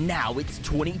 but now it's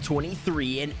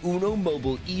 2023 and Uno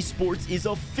Mobile Esports is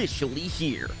officially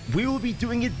here. We will be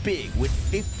doing it big with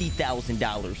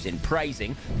 $50,000 in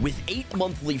prizing, with 8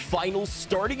 monthly finals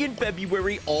starting in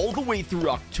February all the way through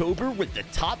October, with the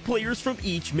top players from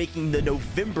each making the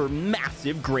November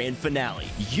massive grand finale.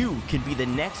 You can be the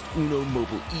next Uno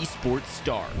Mobile Esports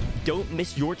star. Don't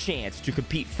miss your chance to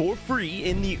compete for free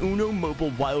in the Uno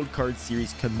Mobile Wildcard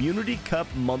Series Community Cup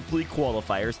monthly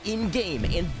qualifiers in-game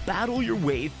and battle your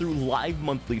way through live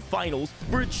monthly finals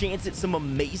for a chance at some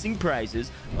amazing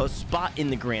prizes, a spot in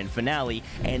the grand finale,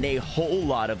 and a whole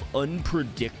lot of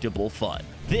unpredictable fun.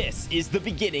 This is the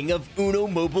beginning of Uno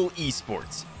Mobile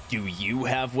Esports. Do you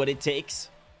have what it takes?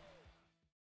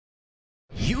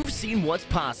 You've seen what's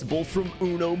possible from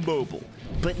Uno Mobile,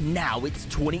 but now it's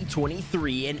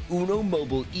 2023 and Uno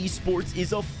Mobile Esports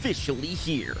is officially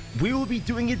here. We will be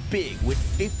doing it big with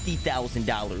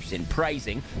 $50,000 in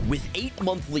prizing, with 8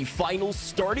 monthly finals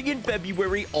starting in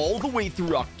February all the way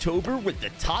through October, with the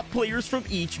top players from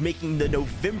each making the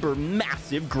November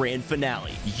massive grand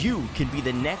finale. You can be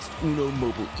the next Uno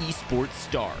Mobile Esports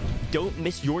star. Don't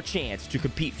miss your chance to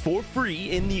compete for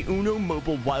free in the Uno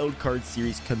Mobile Wildcard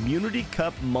Series Community Cup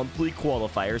monthly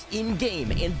qualifiers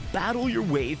in-game and battle your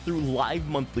way through live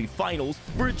monthly finals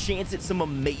for a chance at some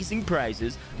amazing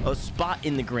prizes, a spot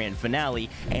in the grand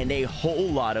finale, and a whole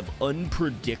lot of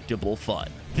unpredictable fun.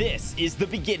 This is the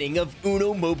beginning of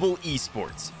Uno Mobile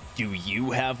Esports. Do you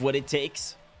have what it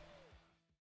takes?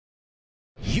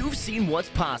 You've seen what's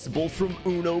possible from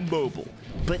Uno Mobile,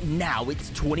 but now it's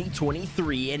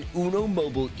 2023 and Uno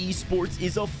Mobile Esports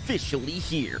is officially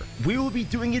here. We will be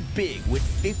doing it big with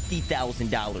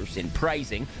 $50,000 in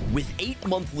prizing, with 8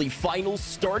 monthly finals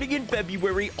starting in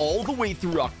February all the way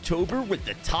through October, with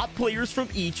the top players from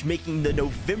each making the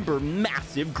November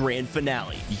massive grand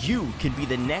finale. You can be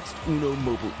the next Uno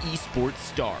Mobile Esports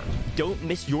star. Don't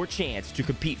miss your chance to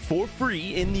compete for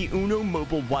free in the Uno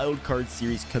Mobile Wildcard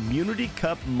Series Community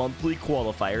Cup monthly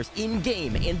qualifiers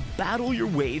in-game and battle your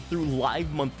way through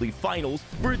live monthly finals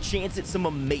for a chance at some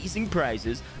amazing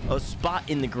prizes, a spot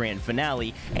in the grand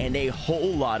finale, and a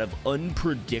whole lot of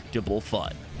unpredictable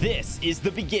fun. This is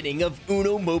the beginning of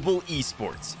Uno Mobile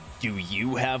Esports. Do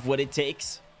you have what it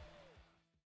takes?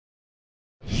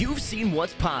 You've seen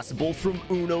what's possible from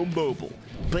Uno Mobile,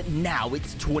 but now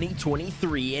it's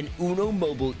 2023 and Uno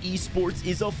Mobile Esports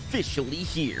is officially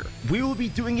here. We will be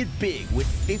doing it big with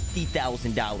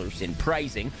 $50,000 in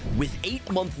prizing, with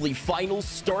 8 monthly finals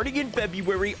starting in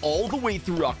February all the way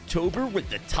through October, with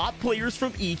the top players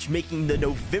from each making the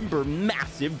November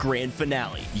massive grand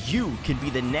finale. You can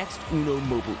be the next Uno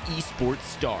Mobile Esports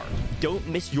star. Don't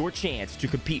miss your chance to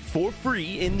compete for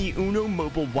free in the Uno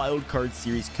Mobile Wildcard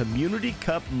Series Community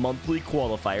Cup monthly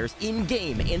qualifiers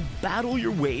in-game and battle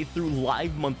your way through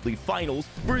live monthly finals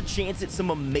for a chance at some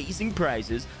amazing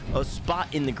prizes, a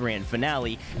spot in the grand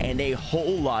finale, and a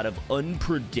whole lot of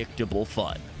unpredictable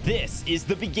fun. This is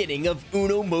the beginning of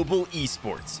Uno Mobile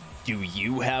Esports. Do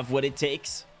you have what it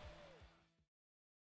takes?